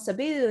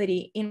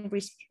responsibility in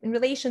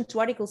relation to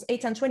Articles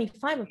 8 and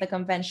 25 of the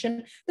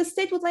Convention, the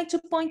state would like to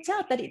point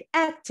out that it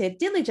acted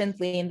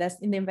diligently in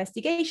the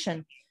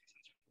investigation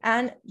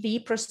and the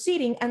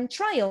proceeding and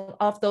trial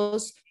of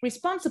those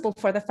responsible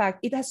for the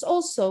fact. It has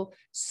also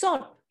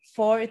sought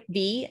for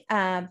the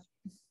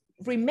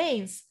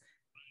remains.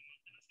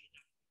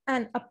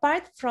 And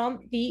apart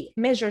from the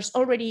measures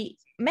already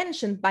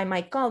mentioned by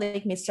my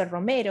colleague, Mr.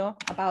 Romero,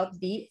 about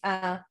the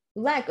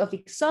lack of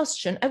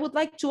exhaustion, I would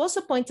like to also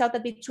point out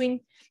that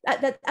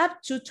that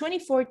up to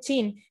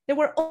 2014, there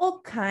were all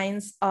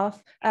kinds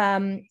of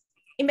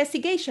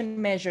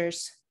investigation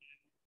measures.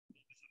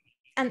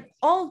 And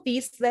all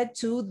these led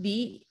to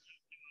the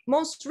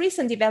most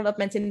recent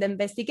developments in the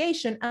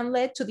investigation and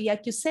led to the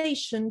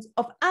accusations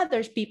of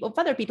other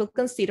people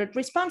considered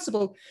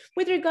responsible.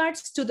 With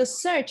regards to the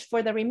search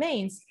for the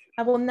remains,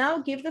 I will now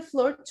give the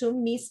floor to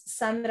Ms.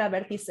 Sandra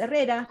Bertis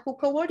Herrera, who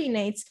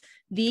coordinates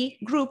the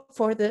group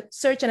for the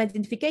search and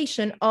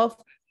identification of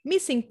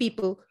missing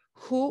people,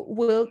 who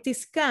will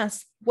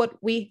discuss what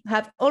we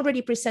have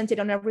already presented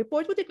on our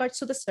report with regards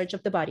to the search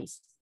of the bodies.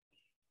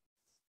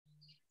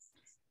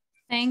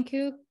 Thank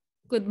you.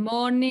 Good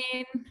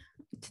morning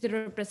to the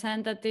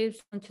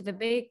representatives and to the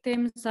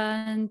victims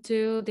and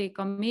to the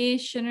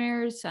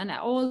commissioners and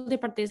all the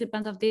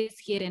participants of this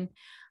hearing.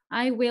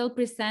 I will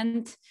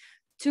present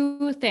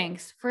two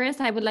things.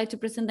 First, I would like to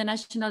present the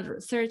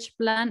National Search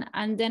Plan,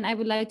 and then I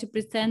would like to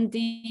present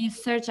the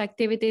search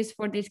activities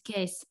for this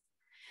case.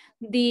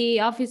 The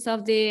Office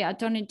of the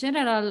Attorney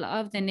General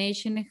of the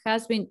nation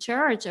has been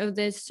charged of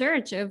the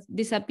search of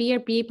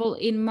disappeared people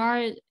in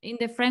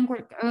the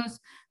framework of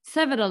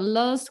several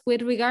laws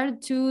with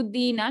regard to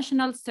the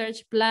national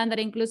search plan that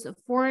includes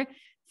 4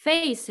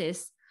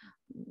 phases: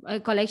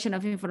 a collection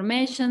of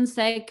information,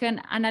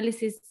 2nd,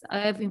 analysis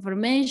of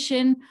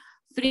information,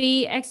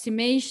 3,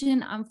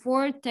 exhumation, and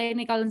 4,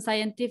 technical and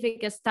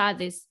scientific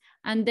studies.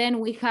 And then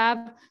we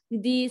have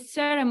the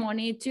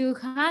ceremony to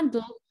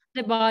handle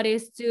the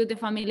bodies to the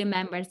family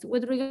members.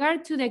 With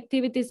regard to the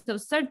activities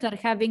of search that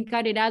have been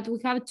carried out, we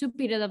have 2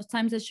 periods of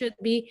time that should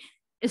be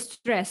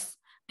stressed.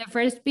 The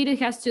first period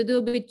has to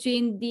do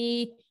between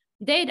the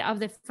date of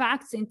the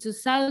facts in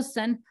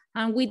 2000,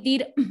 and we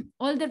did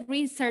all the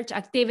research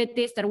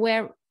activities that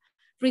were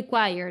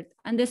required.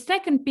 And the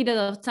second period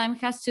of time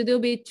has to do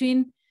with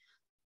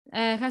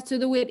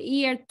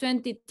year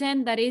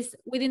 2010, that is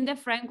within the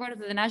framework of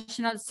the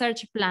National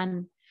Search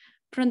Plan.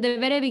 From the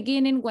very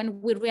beginning,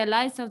 when we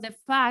realized of the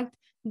fact,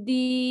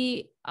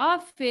 the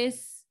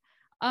Office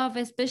of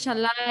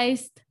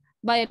Specialized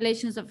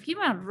Violations of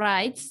Human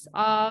Rights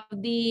of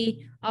the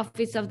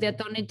Office of the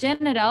Attorney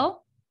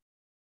General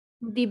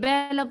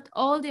developed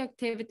all the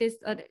activities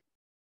that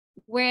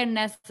were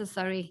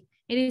necessary.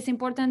 It is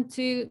important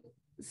to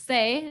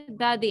say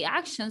that the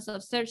actions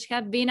of search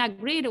have been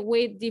agreed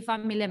with the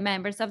family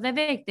members of the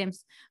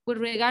victims. With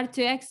regard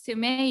to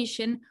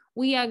exhumation,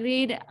 we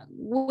agreed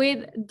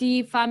with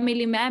the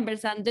family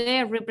members and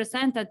their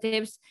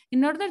representatives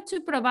in order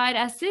to provide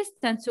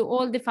assistance to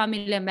all the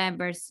family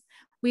members.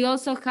 We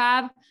also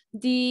have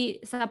the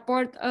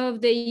support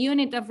of the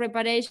Unit of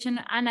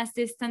Reparation and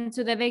Assistance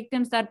to the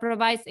Victims that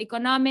provides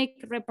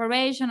economic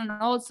reparation and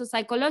also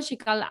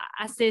psychological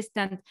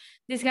assistance.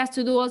 This has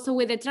to do also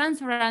with the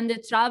transfer and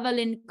the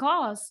traveling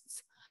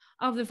costs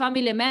of the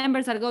family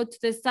members that go to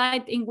the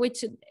site in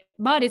which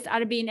bodies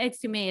are being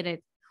exhumated.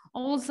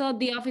 Also,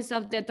 the Office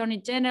of the Attorney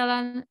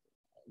General,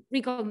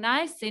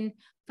 recognizing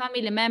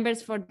family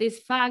members for this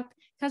fact,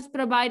 has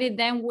provided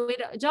them with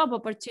job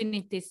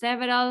opportunities.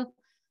 Several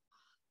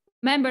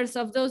members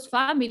of those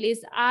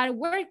families are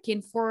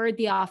working for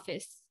the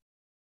office.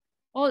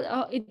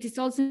 It is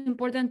also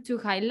important to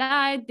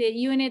highlight the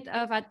Unit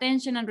of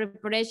Attention and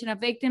Reparation of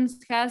Victims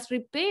has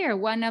repaired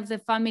one of the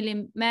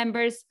family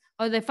members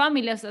or the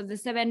families of the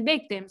 7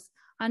 victims.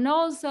 And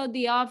also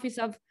the Office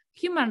of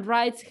Human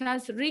Rights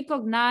has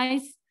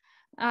recognized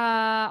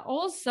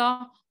also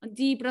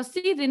the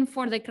proceeding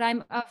for the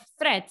crime of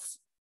threats.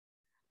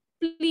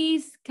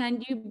 Please,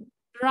 can you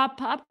wrap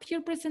up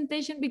your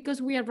presentation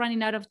because we are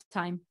running out of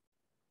time?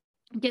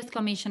 Yes,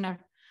 Commissioner.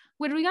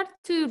 With regard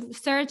to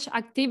search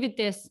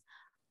activities,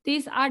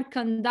 these are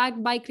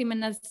conducted by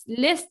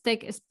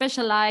criminalistic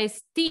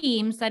specialized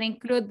teams that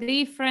include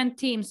different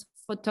teams,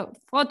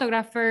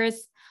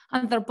 photographers,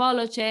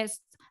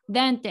 anthropologists,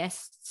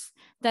 dentists,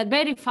 that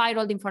verify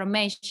all the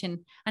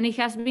information. And it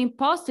has been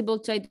possible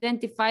to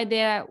identify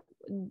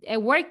a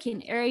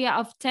working area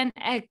of 10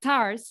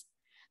 hectares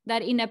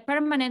that in a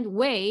permanent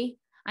way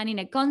and in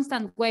a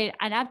constant way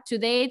and up to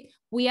date,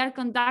 we are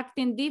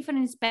conducting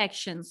different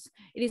inspections.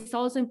 It is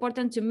also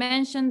important to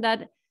mention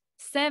that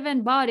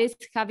 7 bodies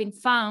have been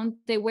found.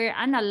 They were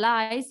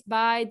analyzed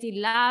by the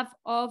Lab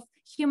of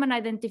Human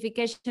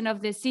Identification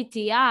of the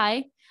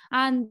CTI,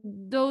 and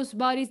those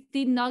bodies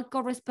did not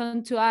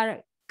correspond to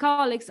our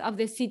colleagues of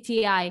the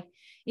CTI.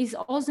 It's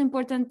also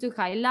important to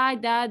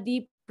highlight that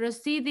the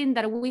proceeding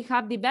that we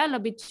have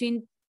developed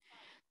between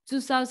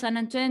 2000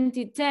 and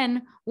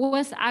 2010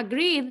 was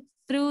agreed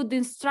through the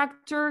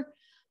instructor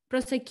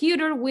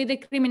prosecutor with the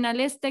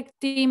criminalistic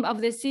team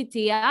of the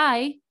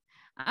CTI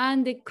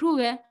and the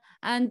Kruger,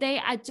 and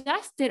they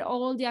adjusted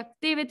all the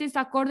activities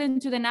according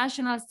to the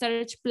National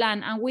Search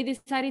Plan, and we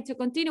decided to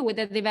continue with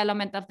the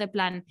development of the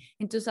plan.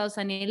 In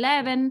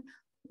 2011,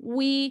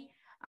 we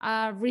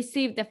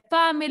received the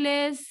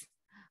families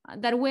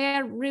that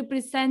were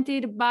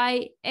represented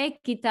by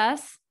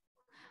Equitas.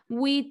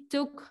 We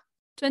took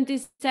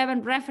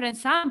 27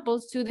 reference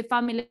samples to the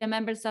family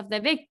members of the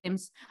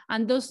victims,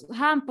 and those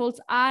samples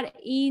are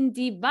in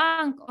the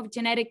bank of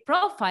genetic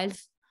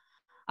profiles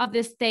of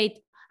the state,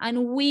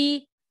 and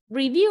we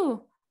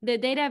review the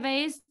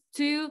database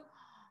to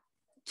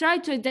try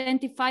to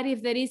identify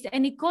if there is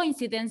any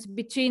coincidence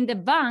between the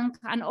bank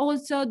and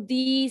also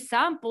the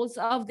samples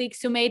of the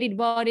exhumated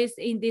bodies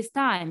in these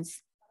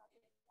times.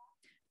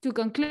 To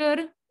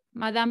conclude,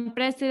 Madam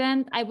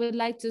President, I would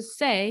like to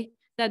say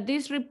that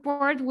this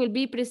report will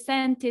be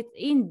presented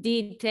in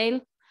detail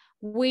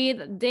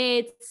with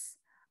dates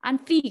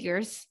and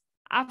figures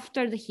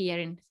after the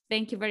hearing.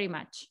 Thank you very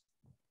much.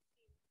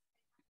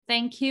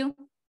 Thank you.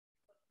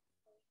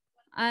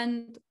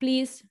 And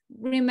please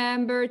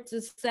remember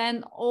to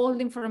send all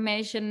the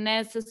information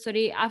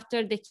necessary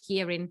after the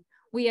hearing.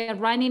 We are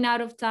running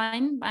out of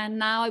time, and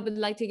now I would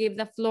like to give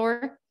the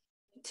floor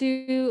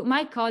to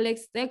my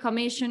colleagues, the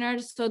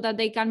commissioners, so that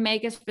they can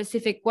make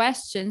specific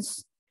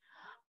questions,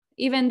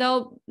 even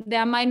though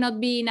there might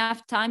not be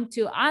enough time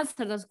to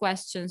answer those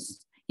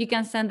questions. You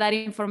can send that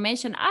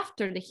information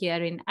after the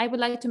hearing. I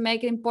would like to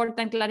make an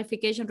important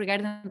clarification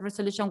regarding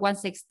Resolution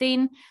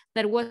 116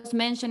 that was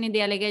mentioned in the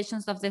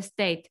allegations of the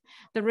state.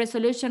 The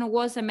resolution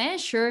was a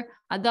measure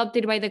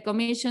adopted by the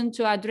Commission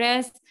to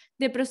address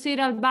the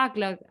procedural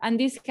backlog, and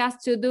this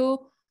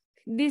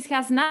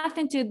has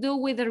nothing to do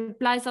with the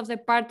replies of the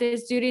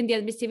parties during the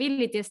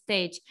admissibility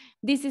stage.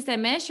 This is a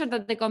measure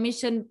that the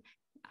Commission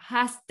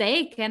has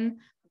taken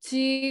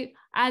to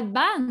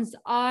advance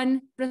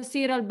on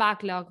procedural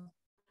backlog.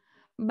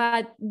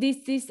 But this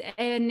is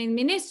an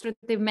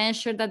administrative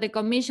measure that the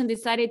Commission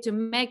decided to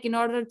make in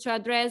order to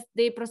address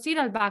the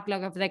procedural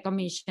backlog of the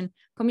Commission.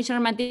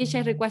 Commissioner Mantilla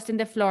is requesting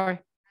the floor.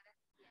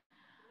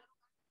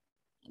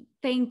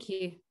 Thank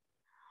you.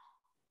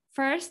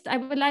 First, I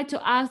would like to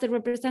ask the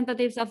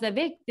representatives of the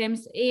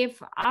victims if,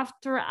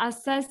 after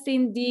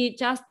assessing the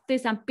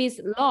Justice and Peace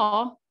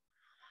law,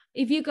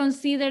 if you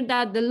consider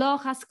that the law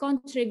has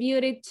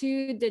contributed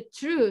to the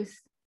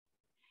truth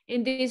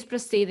in this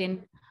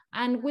proceeding.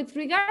 And with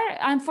regard,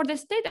 and for the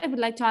state, I would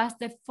like to ask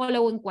the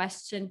following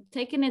question,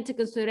 taking into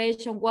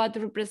consideration what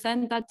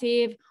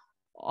Representative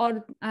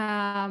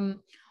Ortegonia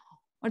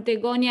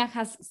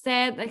has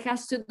said, it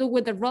has to do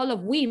with the role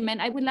of women.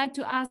 I would like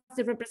to ask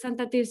the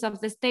representatives of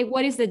the state,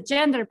 what is the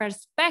gender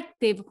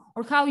perspective,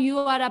 or how you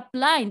are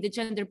applying the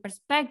gender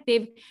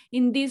perspective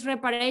in these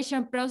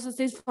reparation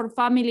processes for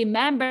family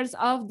members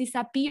of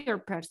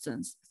disappeared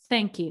persons?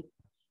 Thank you.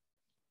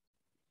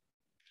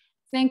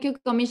 Thank you,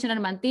 Commissioner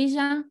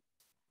Mantilla.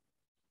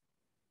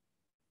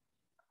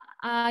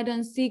 I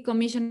don't see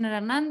Commissioner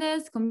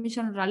Hernandez.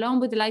 Commissioner Ralón,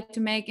 would you like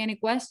to make any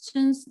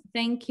questions?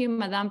 Thank you,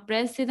 Madam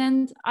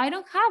President. I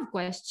don't have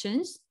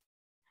questions.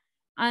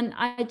 And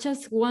I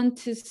just want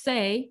to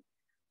say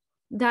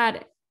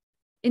that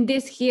in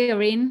this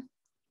hearing,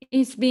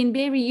 it's been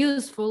very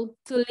useful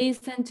to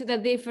listen to the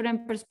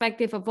different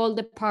perspective of all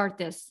the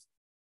parties.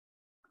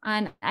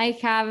 And I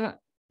have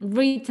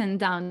written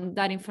down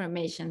that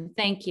information.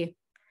 Thank you.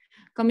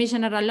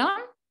 Commissioner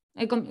Ralón,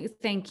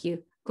 thank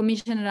you.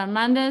 Commissioner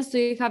Hernandez, do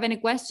you have any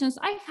questions?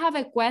 I have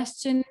a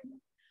question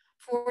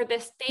for the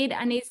state,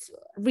 and it's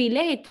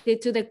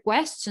related to the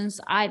questions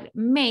I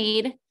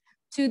made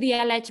to the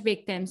alleged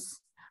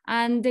victims.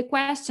 And the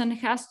question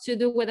has to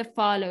do with the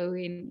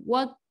following.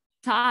 What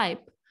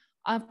type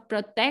of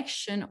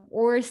protection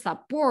or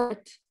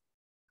support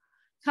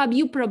have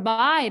you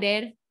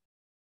provided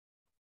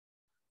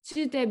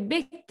to the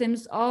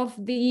victims of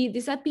the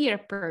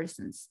disappeared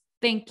persons?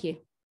 Thank you.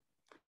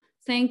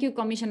 Thank you,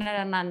 Commissioner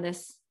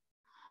Hernandez.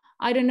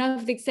 I don't know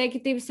if the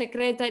Executive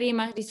Secretary,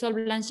 Marisol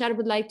Blanchard,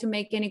 would like to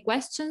make any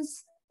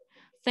questions.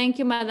 Thank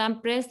you,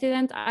 Madam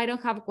President. I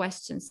don't have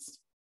questions.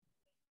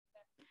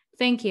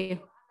 Thank you.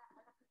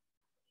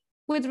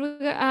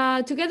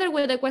 Together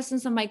with the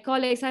questions of my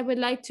colleagues, I would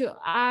like to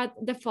add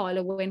the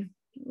following.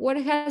 What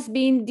has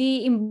been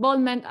the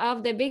involvement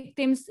of the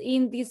victims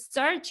in the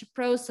search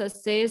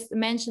processes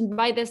mentioned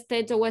by the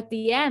state toward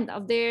the end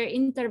of their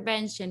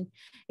intervention?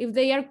 If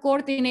they are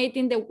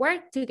coordinating the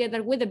work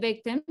together with the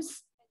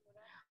victims?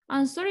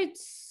 I'm sorry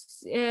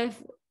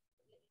if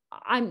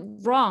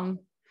I'm wrong,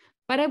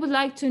 but I would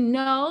like to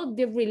know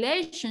the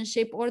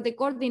relationship or the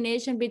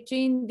coordination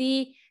between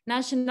the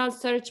National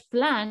Search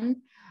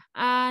Plan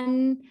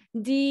and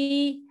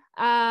the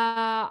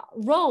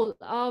role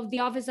of the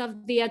Office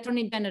of the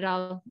Attorney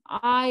General.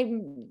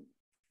 I'm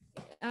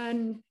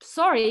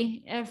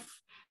sorry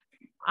if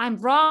I'm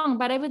wrong,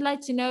 but I would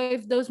like to know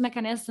if those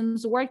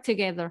mechanisms work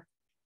together.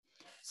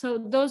 So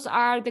those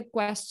are the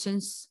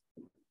questions.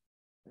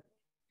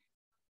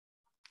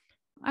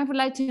 I would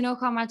like to know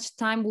how much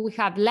time we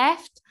have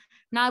left.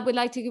 Now I would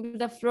like to give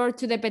the floor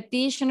to the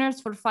petitioners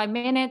for 5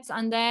 minutes,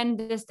 and then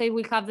the state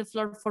will have the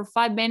floor for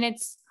 5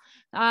 minutes.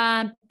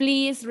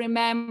 Please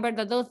remember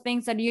that those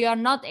things that you are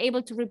not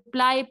able to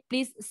reply,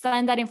 please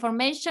send that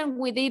information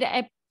within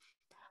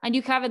and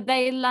you have a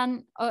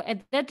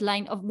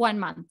deadline of 1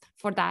 month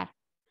for that.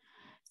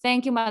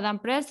 Thank you, Madam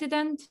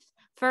President.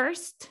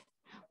 First,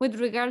 with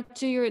regard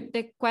to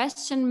the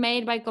question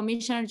made by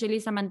Commissioner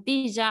Julissa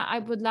Mantilla, I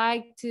would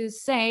like to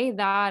say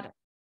that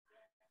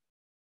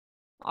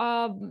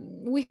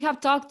we have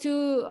talked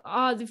to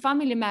the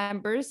family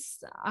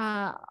members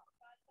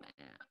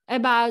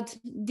about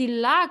the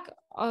lack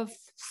of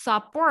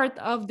support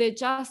of the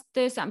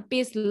Justice and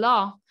Peace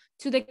law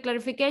to the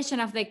clarification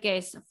of the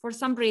case for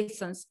some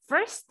reasons.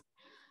 First,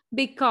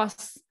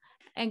 because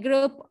a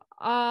group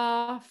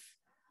of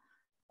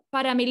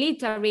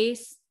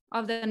paramilitaries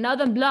of the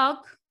Northern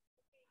Bloc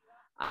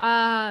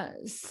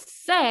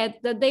said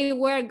that they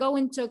were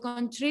going to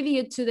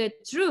contribute to the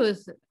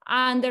truth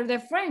under the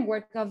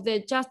framework of the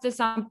Justice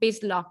and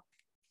Peace law.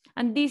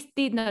 And this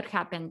did not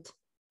happen.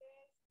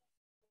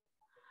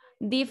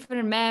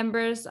 Different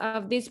members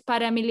of this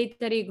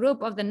paramilitary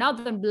group of the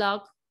Northern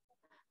Bloc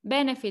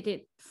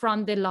benefited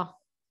from the law.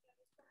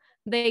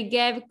 They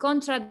gave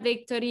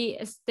contradictory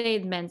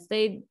statements.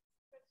 They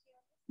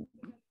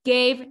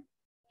gave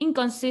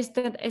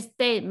inconsistent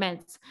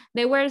statements.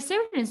 There were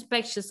several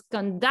inspections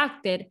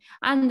conducted,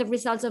 and the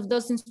results of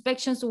those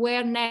inspections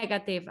were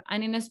negative.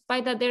 And in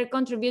spite that their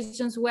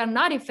contributions were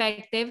not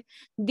effective,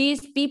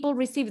 these people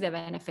received the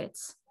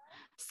benefits.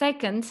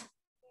 Second,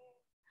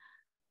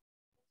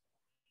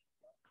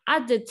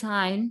 at the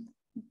time,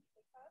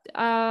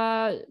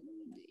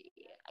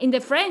 in the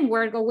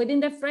framework or within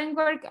the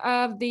framework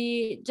of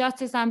the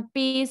Justice and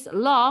Peace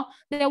law,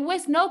 there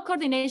was no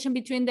coordination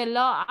between the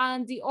law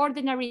and the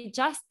ordinary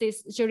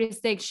justice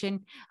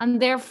jurisdiction. And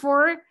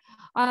therefore,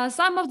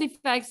 some of the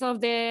effects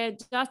of the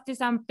Justice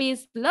and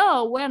Peace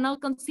law were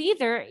not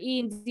considered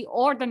in the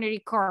ordinary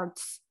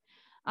courts.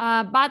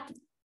 But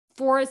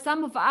for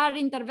some of our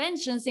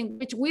interventions in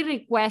which we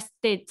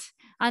requested,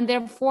 and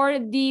therefore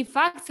the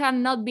facts have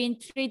not been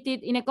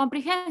treated in a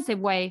comprehensive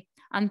way.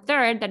 And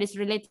third, that is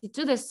related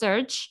to the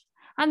search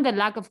and the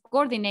lack of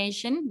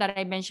coordination that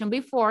I mentioned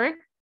before.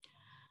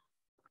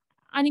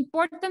 An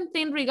important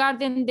thing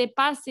regarding the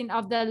passing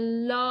of the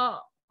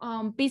law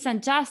on peace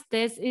and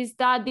justice is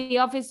that the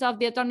Office of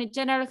the Attorney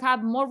General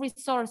have more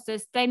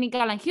resources,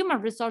 technical and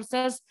human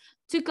resources,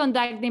 to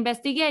conduct the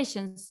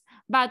investigations.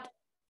 But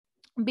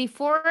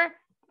before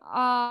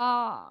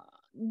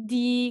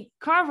the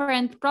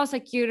current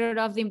prosecutor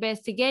of the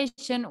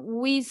investigation,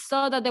 we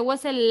saw that there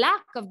was a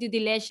lack of due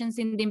diligence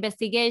in the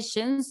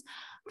investigations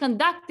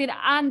conducted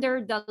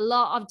under the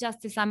law of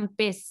justice and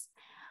peace.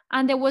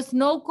 And there was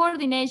no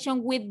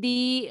coordination with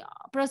the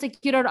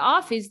prosecutor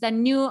office that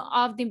knew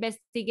of the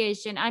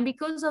investigation. And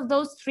because of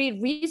those three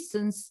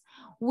reasons,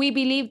 we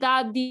believe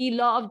that the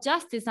law of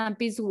justice and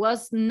peace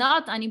was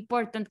not an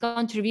important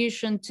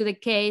contribution to the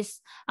case.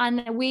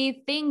 And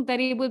we think that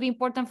it will be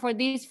important for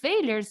these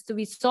failures to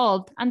be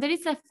solved. And there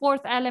is a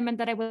fourth element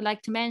that I would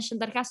like to mention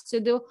that has to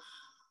do,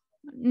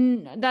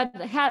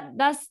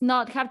 does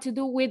not have to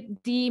do with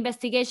the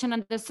investigation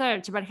and the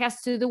search, but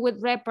has to do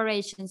with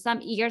reparations.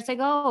 Some years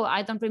ago,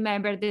 I don't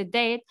remember the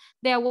date,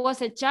 there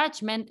was a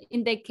judgment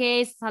in the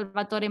case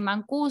Salvatore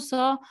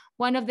Mancuso,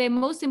 one of the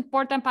most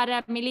important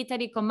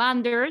paramilitary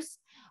commanders,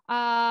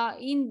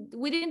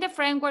 within the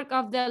framework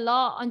of the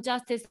law on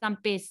justice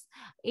and peace.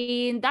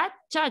 In that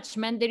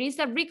judgment, there is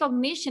a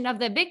recognition of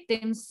the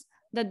victims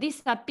that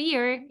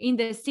disappear in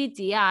the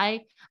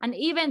CTI. And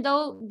even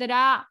though there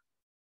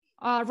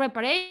are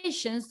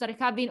reparations that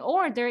have been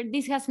ordered,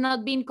 this has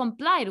not been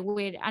complied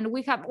with. And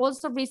we have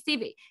also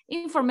received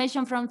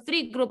information from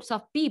 3 groups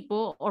of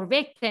people or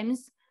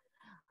victims,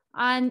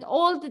 and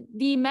all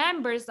the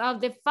members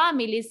of the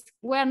families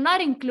were not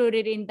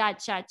included in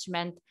that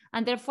judgment.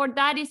 And therefore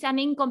that is an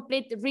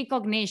incomplete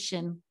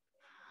recognition.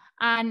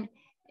 And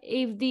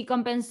if the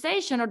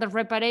compensation or the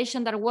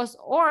reparation that was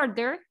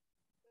ordered,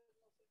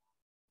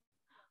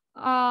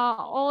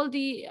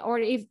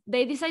 if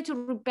they decide to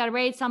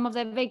reparate some of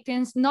the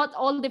victims, not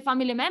all the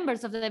family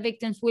members of the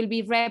victims will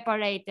be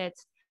reparated.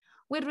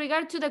 With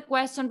regard to the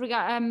question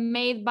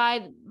made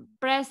by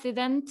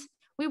President,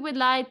 we would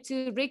like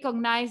to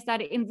recognize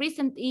that in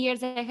recent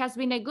years, there has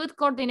been a good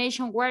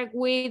coordination work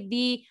with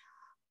the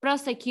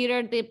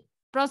prosecutor. The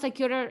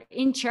prosecutor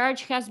in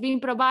charge has been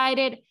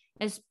provided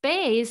a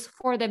space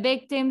for the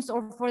victims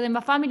or for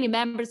the family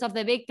members of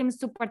the victims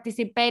to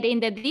participate in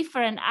the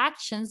different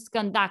actions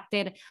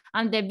conducted,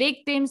 and the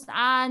victims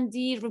and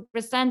the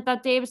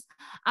representatives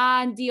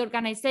and the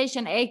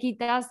organization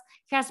Equitas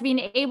has been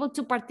able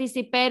to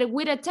participate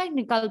with a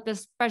technical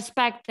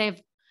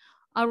perspective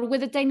or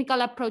with a technical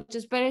approach,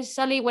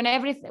 especially when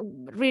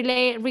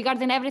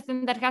regarding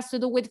everything that has to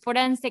do with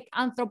forensic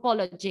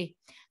anthropology.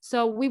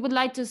 So we would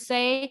like to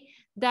say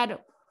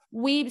that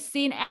we've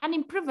seen an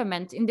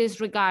improvement in this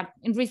regard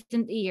in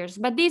recent years,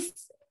 but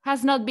this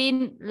has not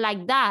been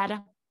like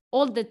that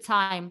all the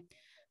time.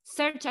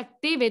 Search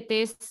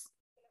activities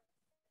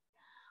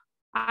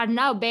are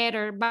now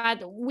better,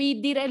 but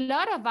we did a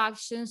lot of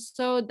actions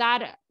so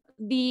that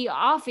the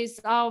office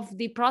of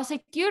the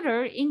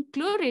prosecutor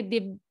included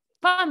the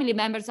family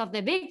members of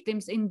the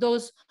victims in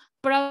those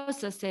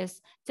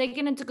processes,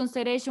 taking into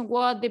consideration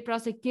what the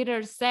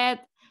prosecutor said,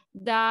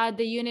 that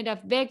the unit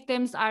of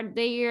victims are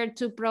there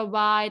to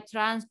provide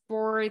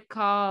transport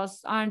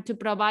costs and to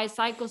provide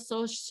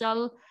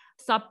psychosocial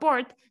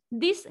support.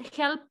 This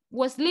help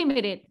was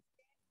limited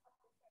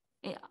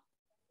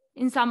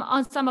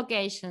on some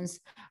occasions.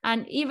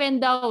 And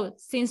even though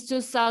since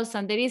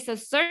 2000 there is a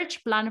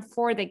search plan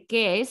for the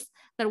case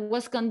that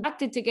was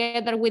conducted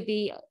together with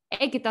the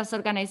Equitas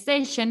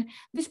organization,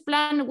 this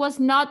plan was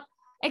not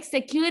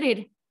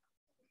executed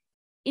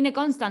in a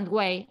constant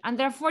way. And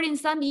therefore, in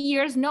some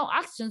years, no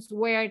actions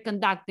were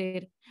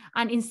conducted.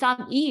 And in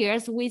some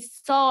years, we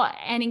saw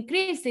an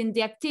increase in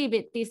the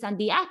activities and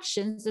the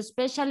actions,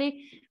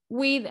 especially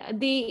with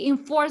the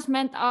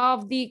enforcement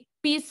of the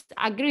peace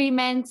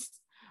agreements.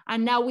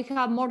 And now we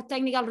have more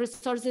technical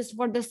resources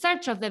for the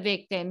search of the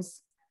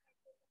victims.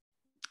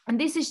 And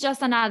this is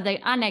just another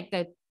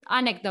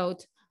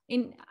anecdote.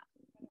 In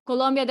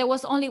Colombia, there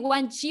was only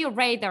one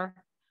georadar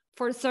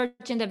for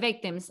searching the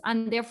victims,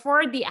 and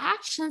therefore the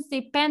actions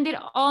depended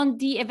on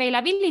the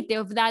availability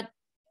of that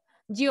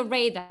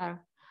georadar.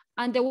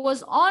 And there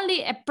was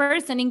only a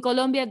person in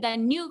Colombia that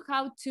knew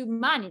how to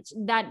manage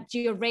that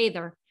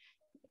georadar.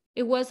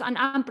 It was an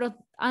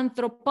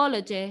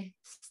anthropologist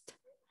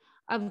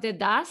of the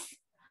DAS.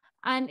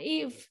 And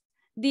if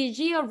the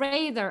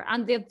georadar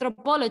and the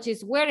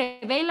anthropologists were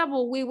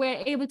available, we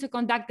were able to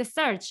conduct the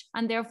search.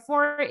 And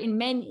therefore, in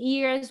many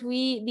years,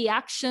 the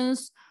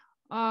actions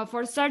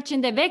for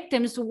searching the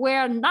victims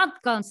were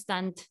not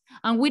constant,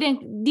 and we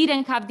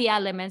didn't have the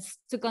elements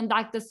to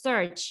conduct the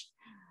search.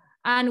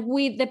 And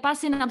with the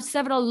passing of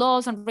several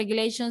laws and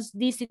regulations,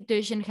 this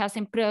situation has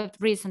improved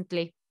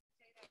recently.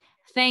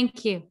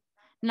 Thank you.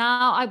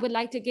 Now I would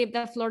like to give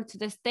the floor to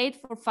the state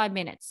for 5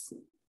 minutes.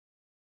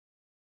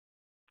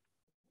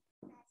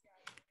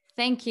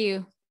 Thank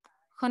you,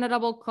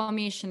 Honorable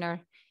Commissioner.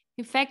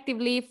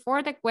 Effectively,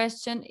 for the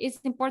question, it's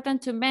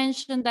important to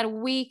mention that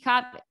we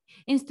have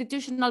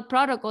institutional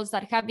protocols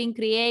that have been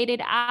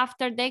created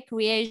after the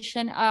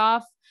creation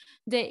of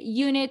the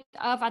Unit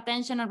of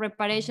Attention and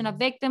Reparation of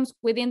Victims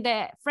within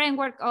the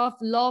framework of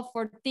Law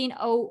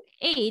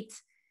 1408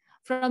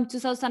 from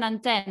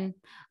 2010.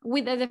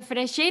 With a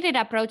differentiated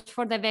approach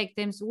for the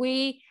victims,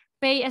 we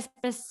pay a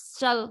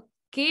special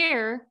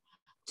care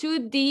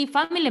to the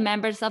family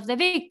members of the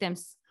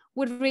victims.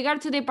 With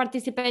regard to the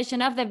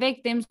participation of the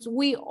victims,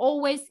 we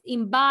always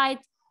invite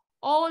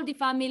all the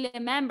family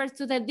members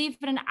to the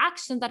different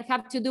actions that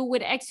have to do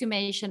with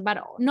exhumation, but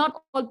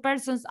not all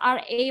persons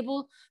are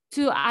able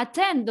to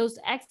attend those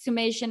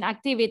exhumation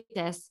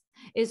activities.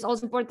 It's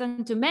also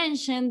important to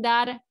mention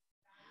that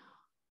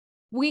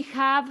we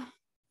have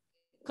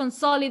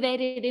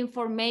consolidated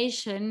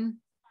information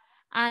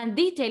and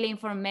detailed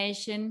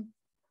information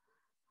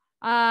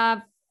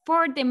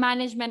for the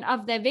management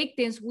of the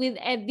victims with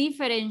a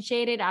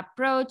differentiated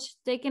approach,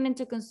 taking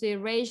into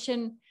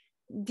consideration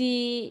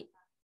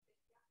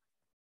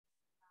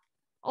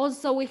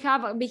also we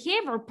have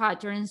behavior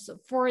patterns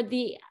for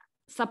the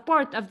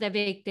support of the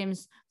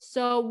victims.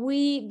 So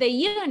the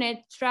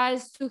unit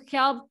tries to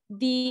help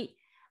the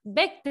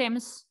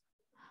victims.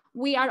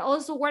 We are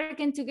also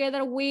working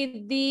together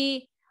with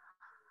the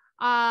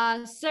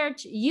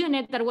search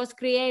unit that was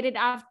created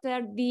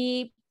after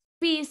the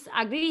peace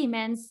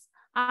agreements,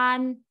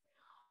 and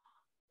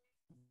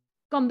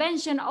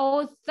Convention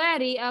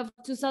 030 of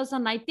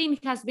 2019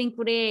 has been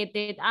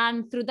created.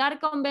 And through that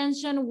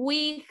convention,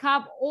 we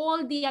have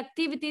all the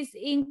activities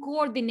in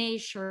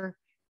coordination.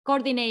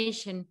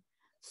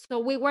 So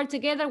we work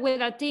together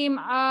with a team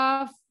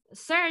of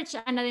search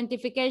and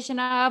identification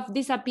of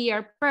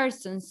disappeared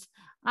persons.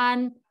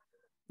 And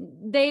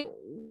they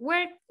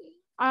work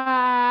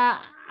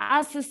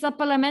as a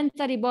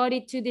supplementary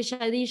body to the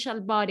judicial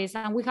bodies,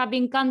 and we have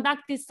been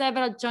conducting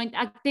several joint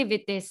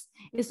activities.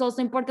 It's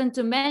also important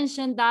to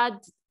mention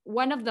that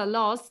one of the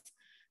laws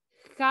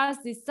has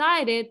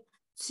decided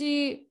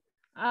to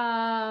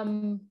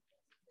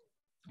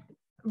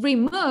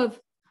remove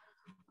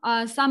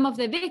some of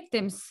the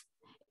victims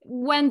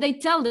when they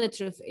tell the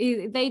truth.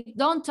 If they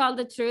don't tell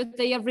the truth,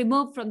 they are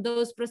removed from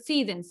those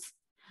proceedings.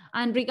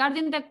 And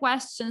regarding the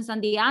questions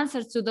and the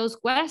answers to those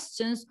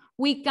questions,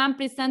 we can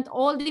present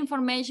all the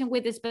information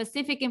with the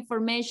specific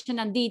information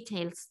and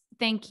details.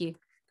 Thank you.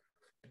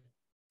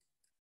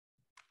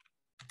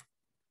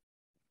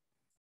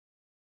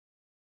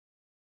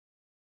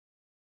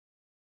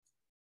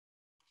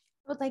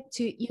 I would like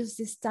to use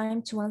this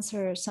time to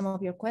answer some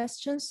of your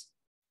questions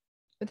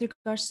with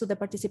regards to the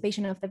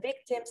participation of the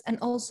victims and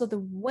also the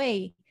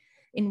way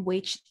in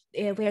which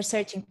we are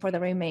searching for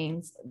the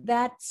remains.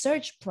 That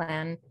search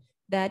plan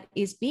that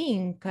is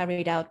being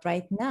carried out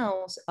right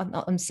now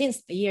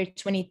since the year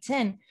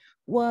 2010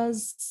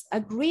 was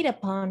agreed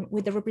upon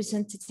with the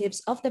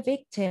representatives of the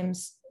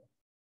victims.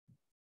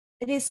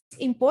 It is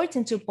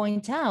important to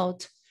point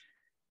out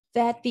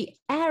that the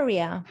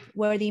area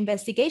where the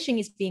investigation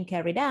is being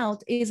carried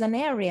out is an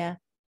area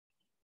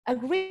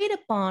agreed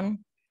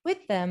upon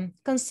with them,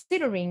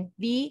 considering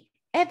the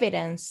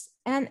evidence,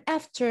 and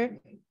after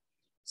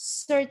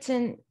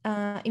certain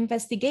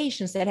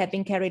investigations that have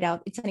been carried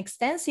out. It's an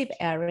extensive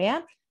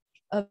area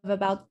of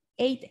about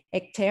 8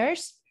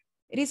 hectares.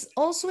 It is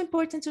also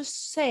important to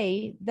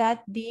say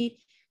that the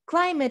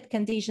climate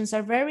conditions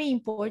are very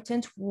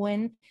important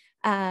when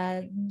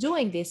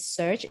doing this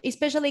search,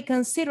 especially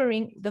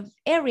considering the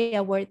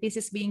area where this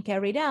is being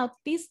carried out.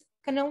 This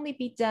can only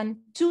be done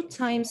 2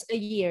 times a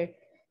year,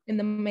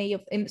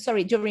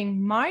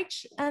 during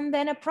March and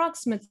then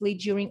approximately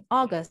during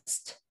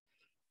August.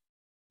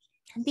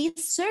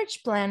 This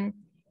search plan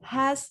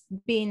has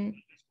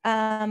been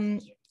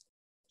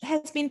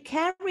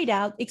carried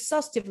out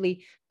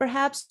exhaustively,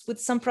 perhaps with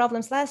some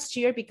problems last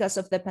year because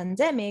of the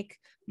pandemic.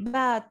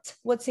 But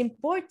what's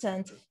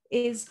important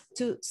is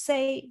to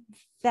say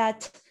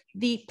that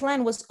the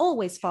plan was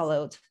always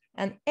followed.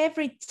 And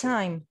every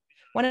time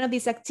one of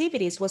these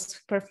activities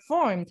was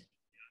performed,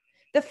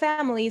 the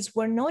families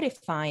were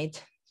notified.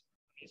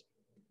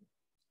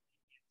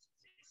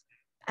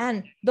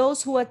 And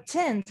those who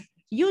attend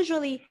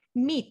usually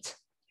meet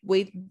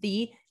with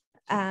the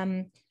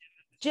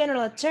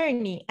general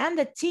attorney and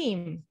the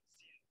team.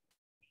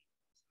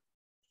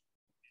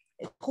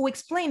 who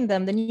explained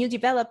them the new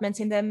developments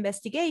in the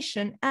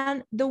investigation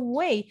and the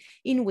way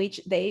in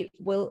which they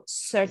will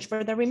search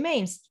for the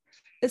remains.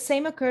 The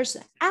same occurs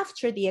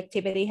after the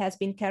activity has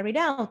been carried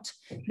out.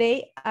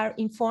 They are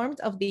informed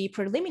of the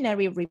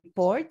preliminary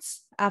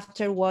reports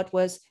after what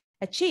was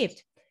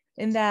achieved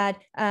in that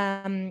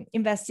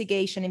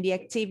investigation, in the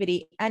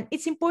activity. And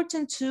it's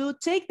important to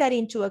take that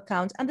into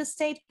account, and the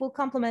state will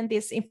complement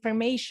this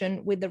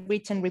information with the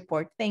written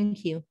report.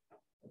 Thank you.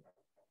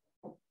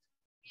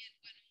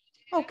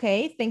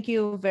 Okay, thank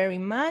you very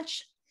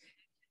much.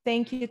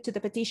 Thank you to the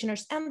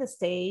petitioners and the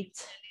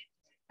state.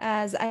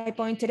 As I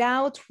pointed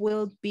out,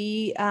 we'll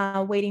be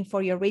waiting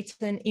for your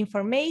written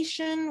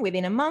information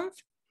within a month.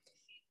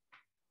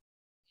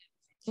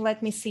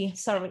 Let me see,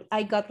 sorry,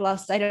 I got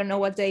lost. I don't know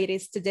what day it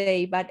is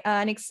today, but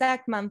an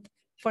exact month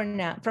from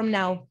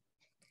now.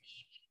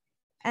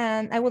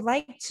 And I would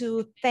like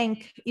to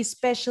thank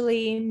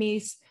especially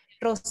Ms.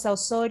 Rosa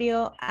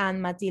Osorio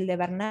and Matilde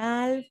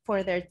Bernal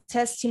for their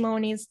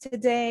testimonies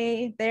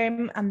today,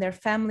 them and their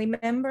family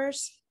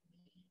members.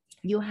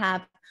 You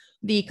have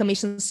the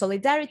Commission's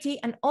solidarity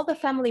and all the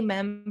family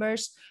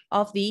members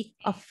of the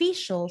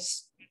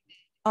officials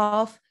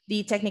of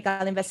the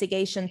technical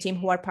investigation team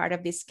who are part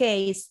of this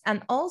case.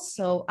 And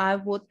also I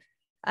will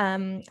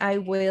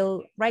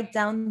write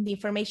down the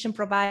information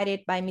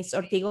provided by Ms.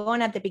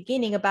 Ortigon at the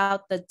beginning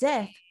about the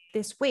death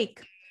this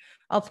week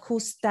of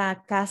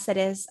Justa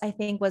Cáceres, I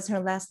think was her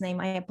last name,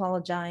 I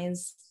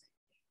apologize.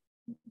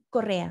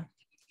 Correa,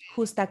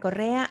 Justa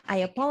Correa, I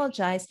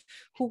apologize,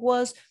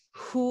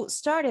 who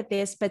started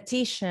this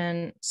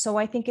petition. So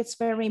I think it's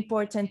very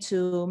important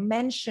to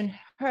mention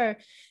her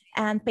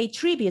and pay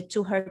tribute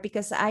to her,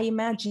 because I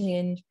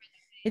imagine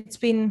it's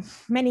been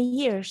many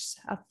years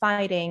of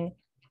fighting,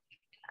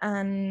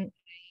 and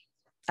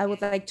I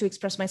would like to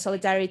express my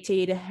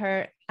solidarity to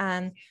her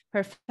and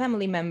her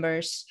family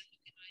members.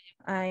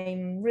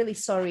 I'm really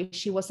sorry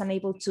she was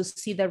unable to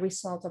see the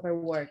result of her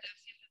work.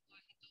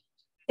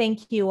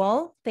 Thank you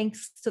all.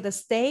 Thanks to the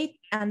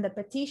state and the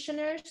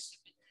petitioners,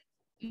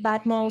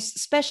 but most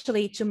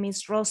especially to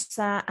Ms.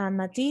 Rosa and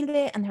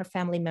Matilde and her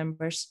family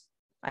members.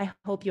 I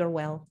hope you're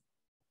well.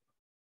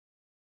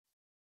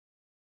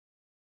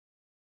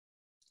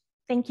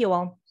 Thank you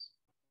all.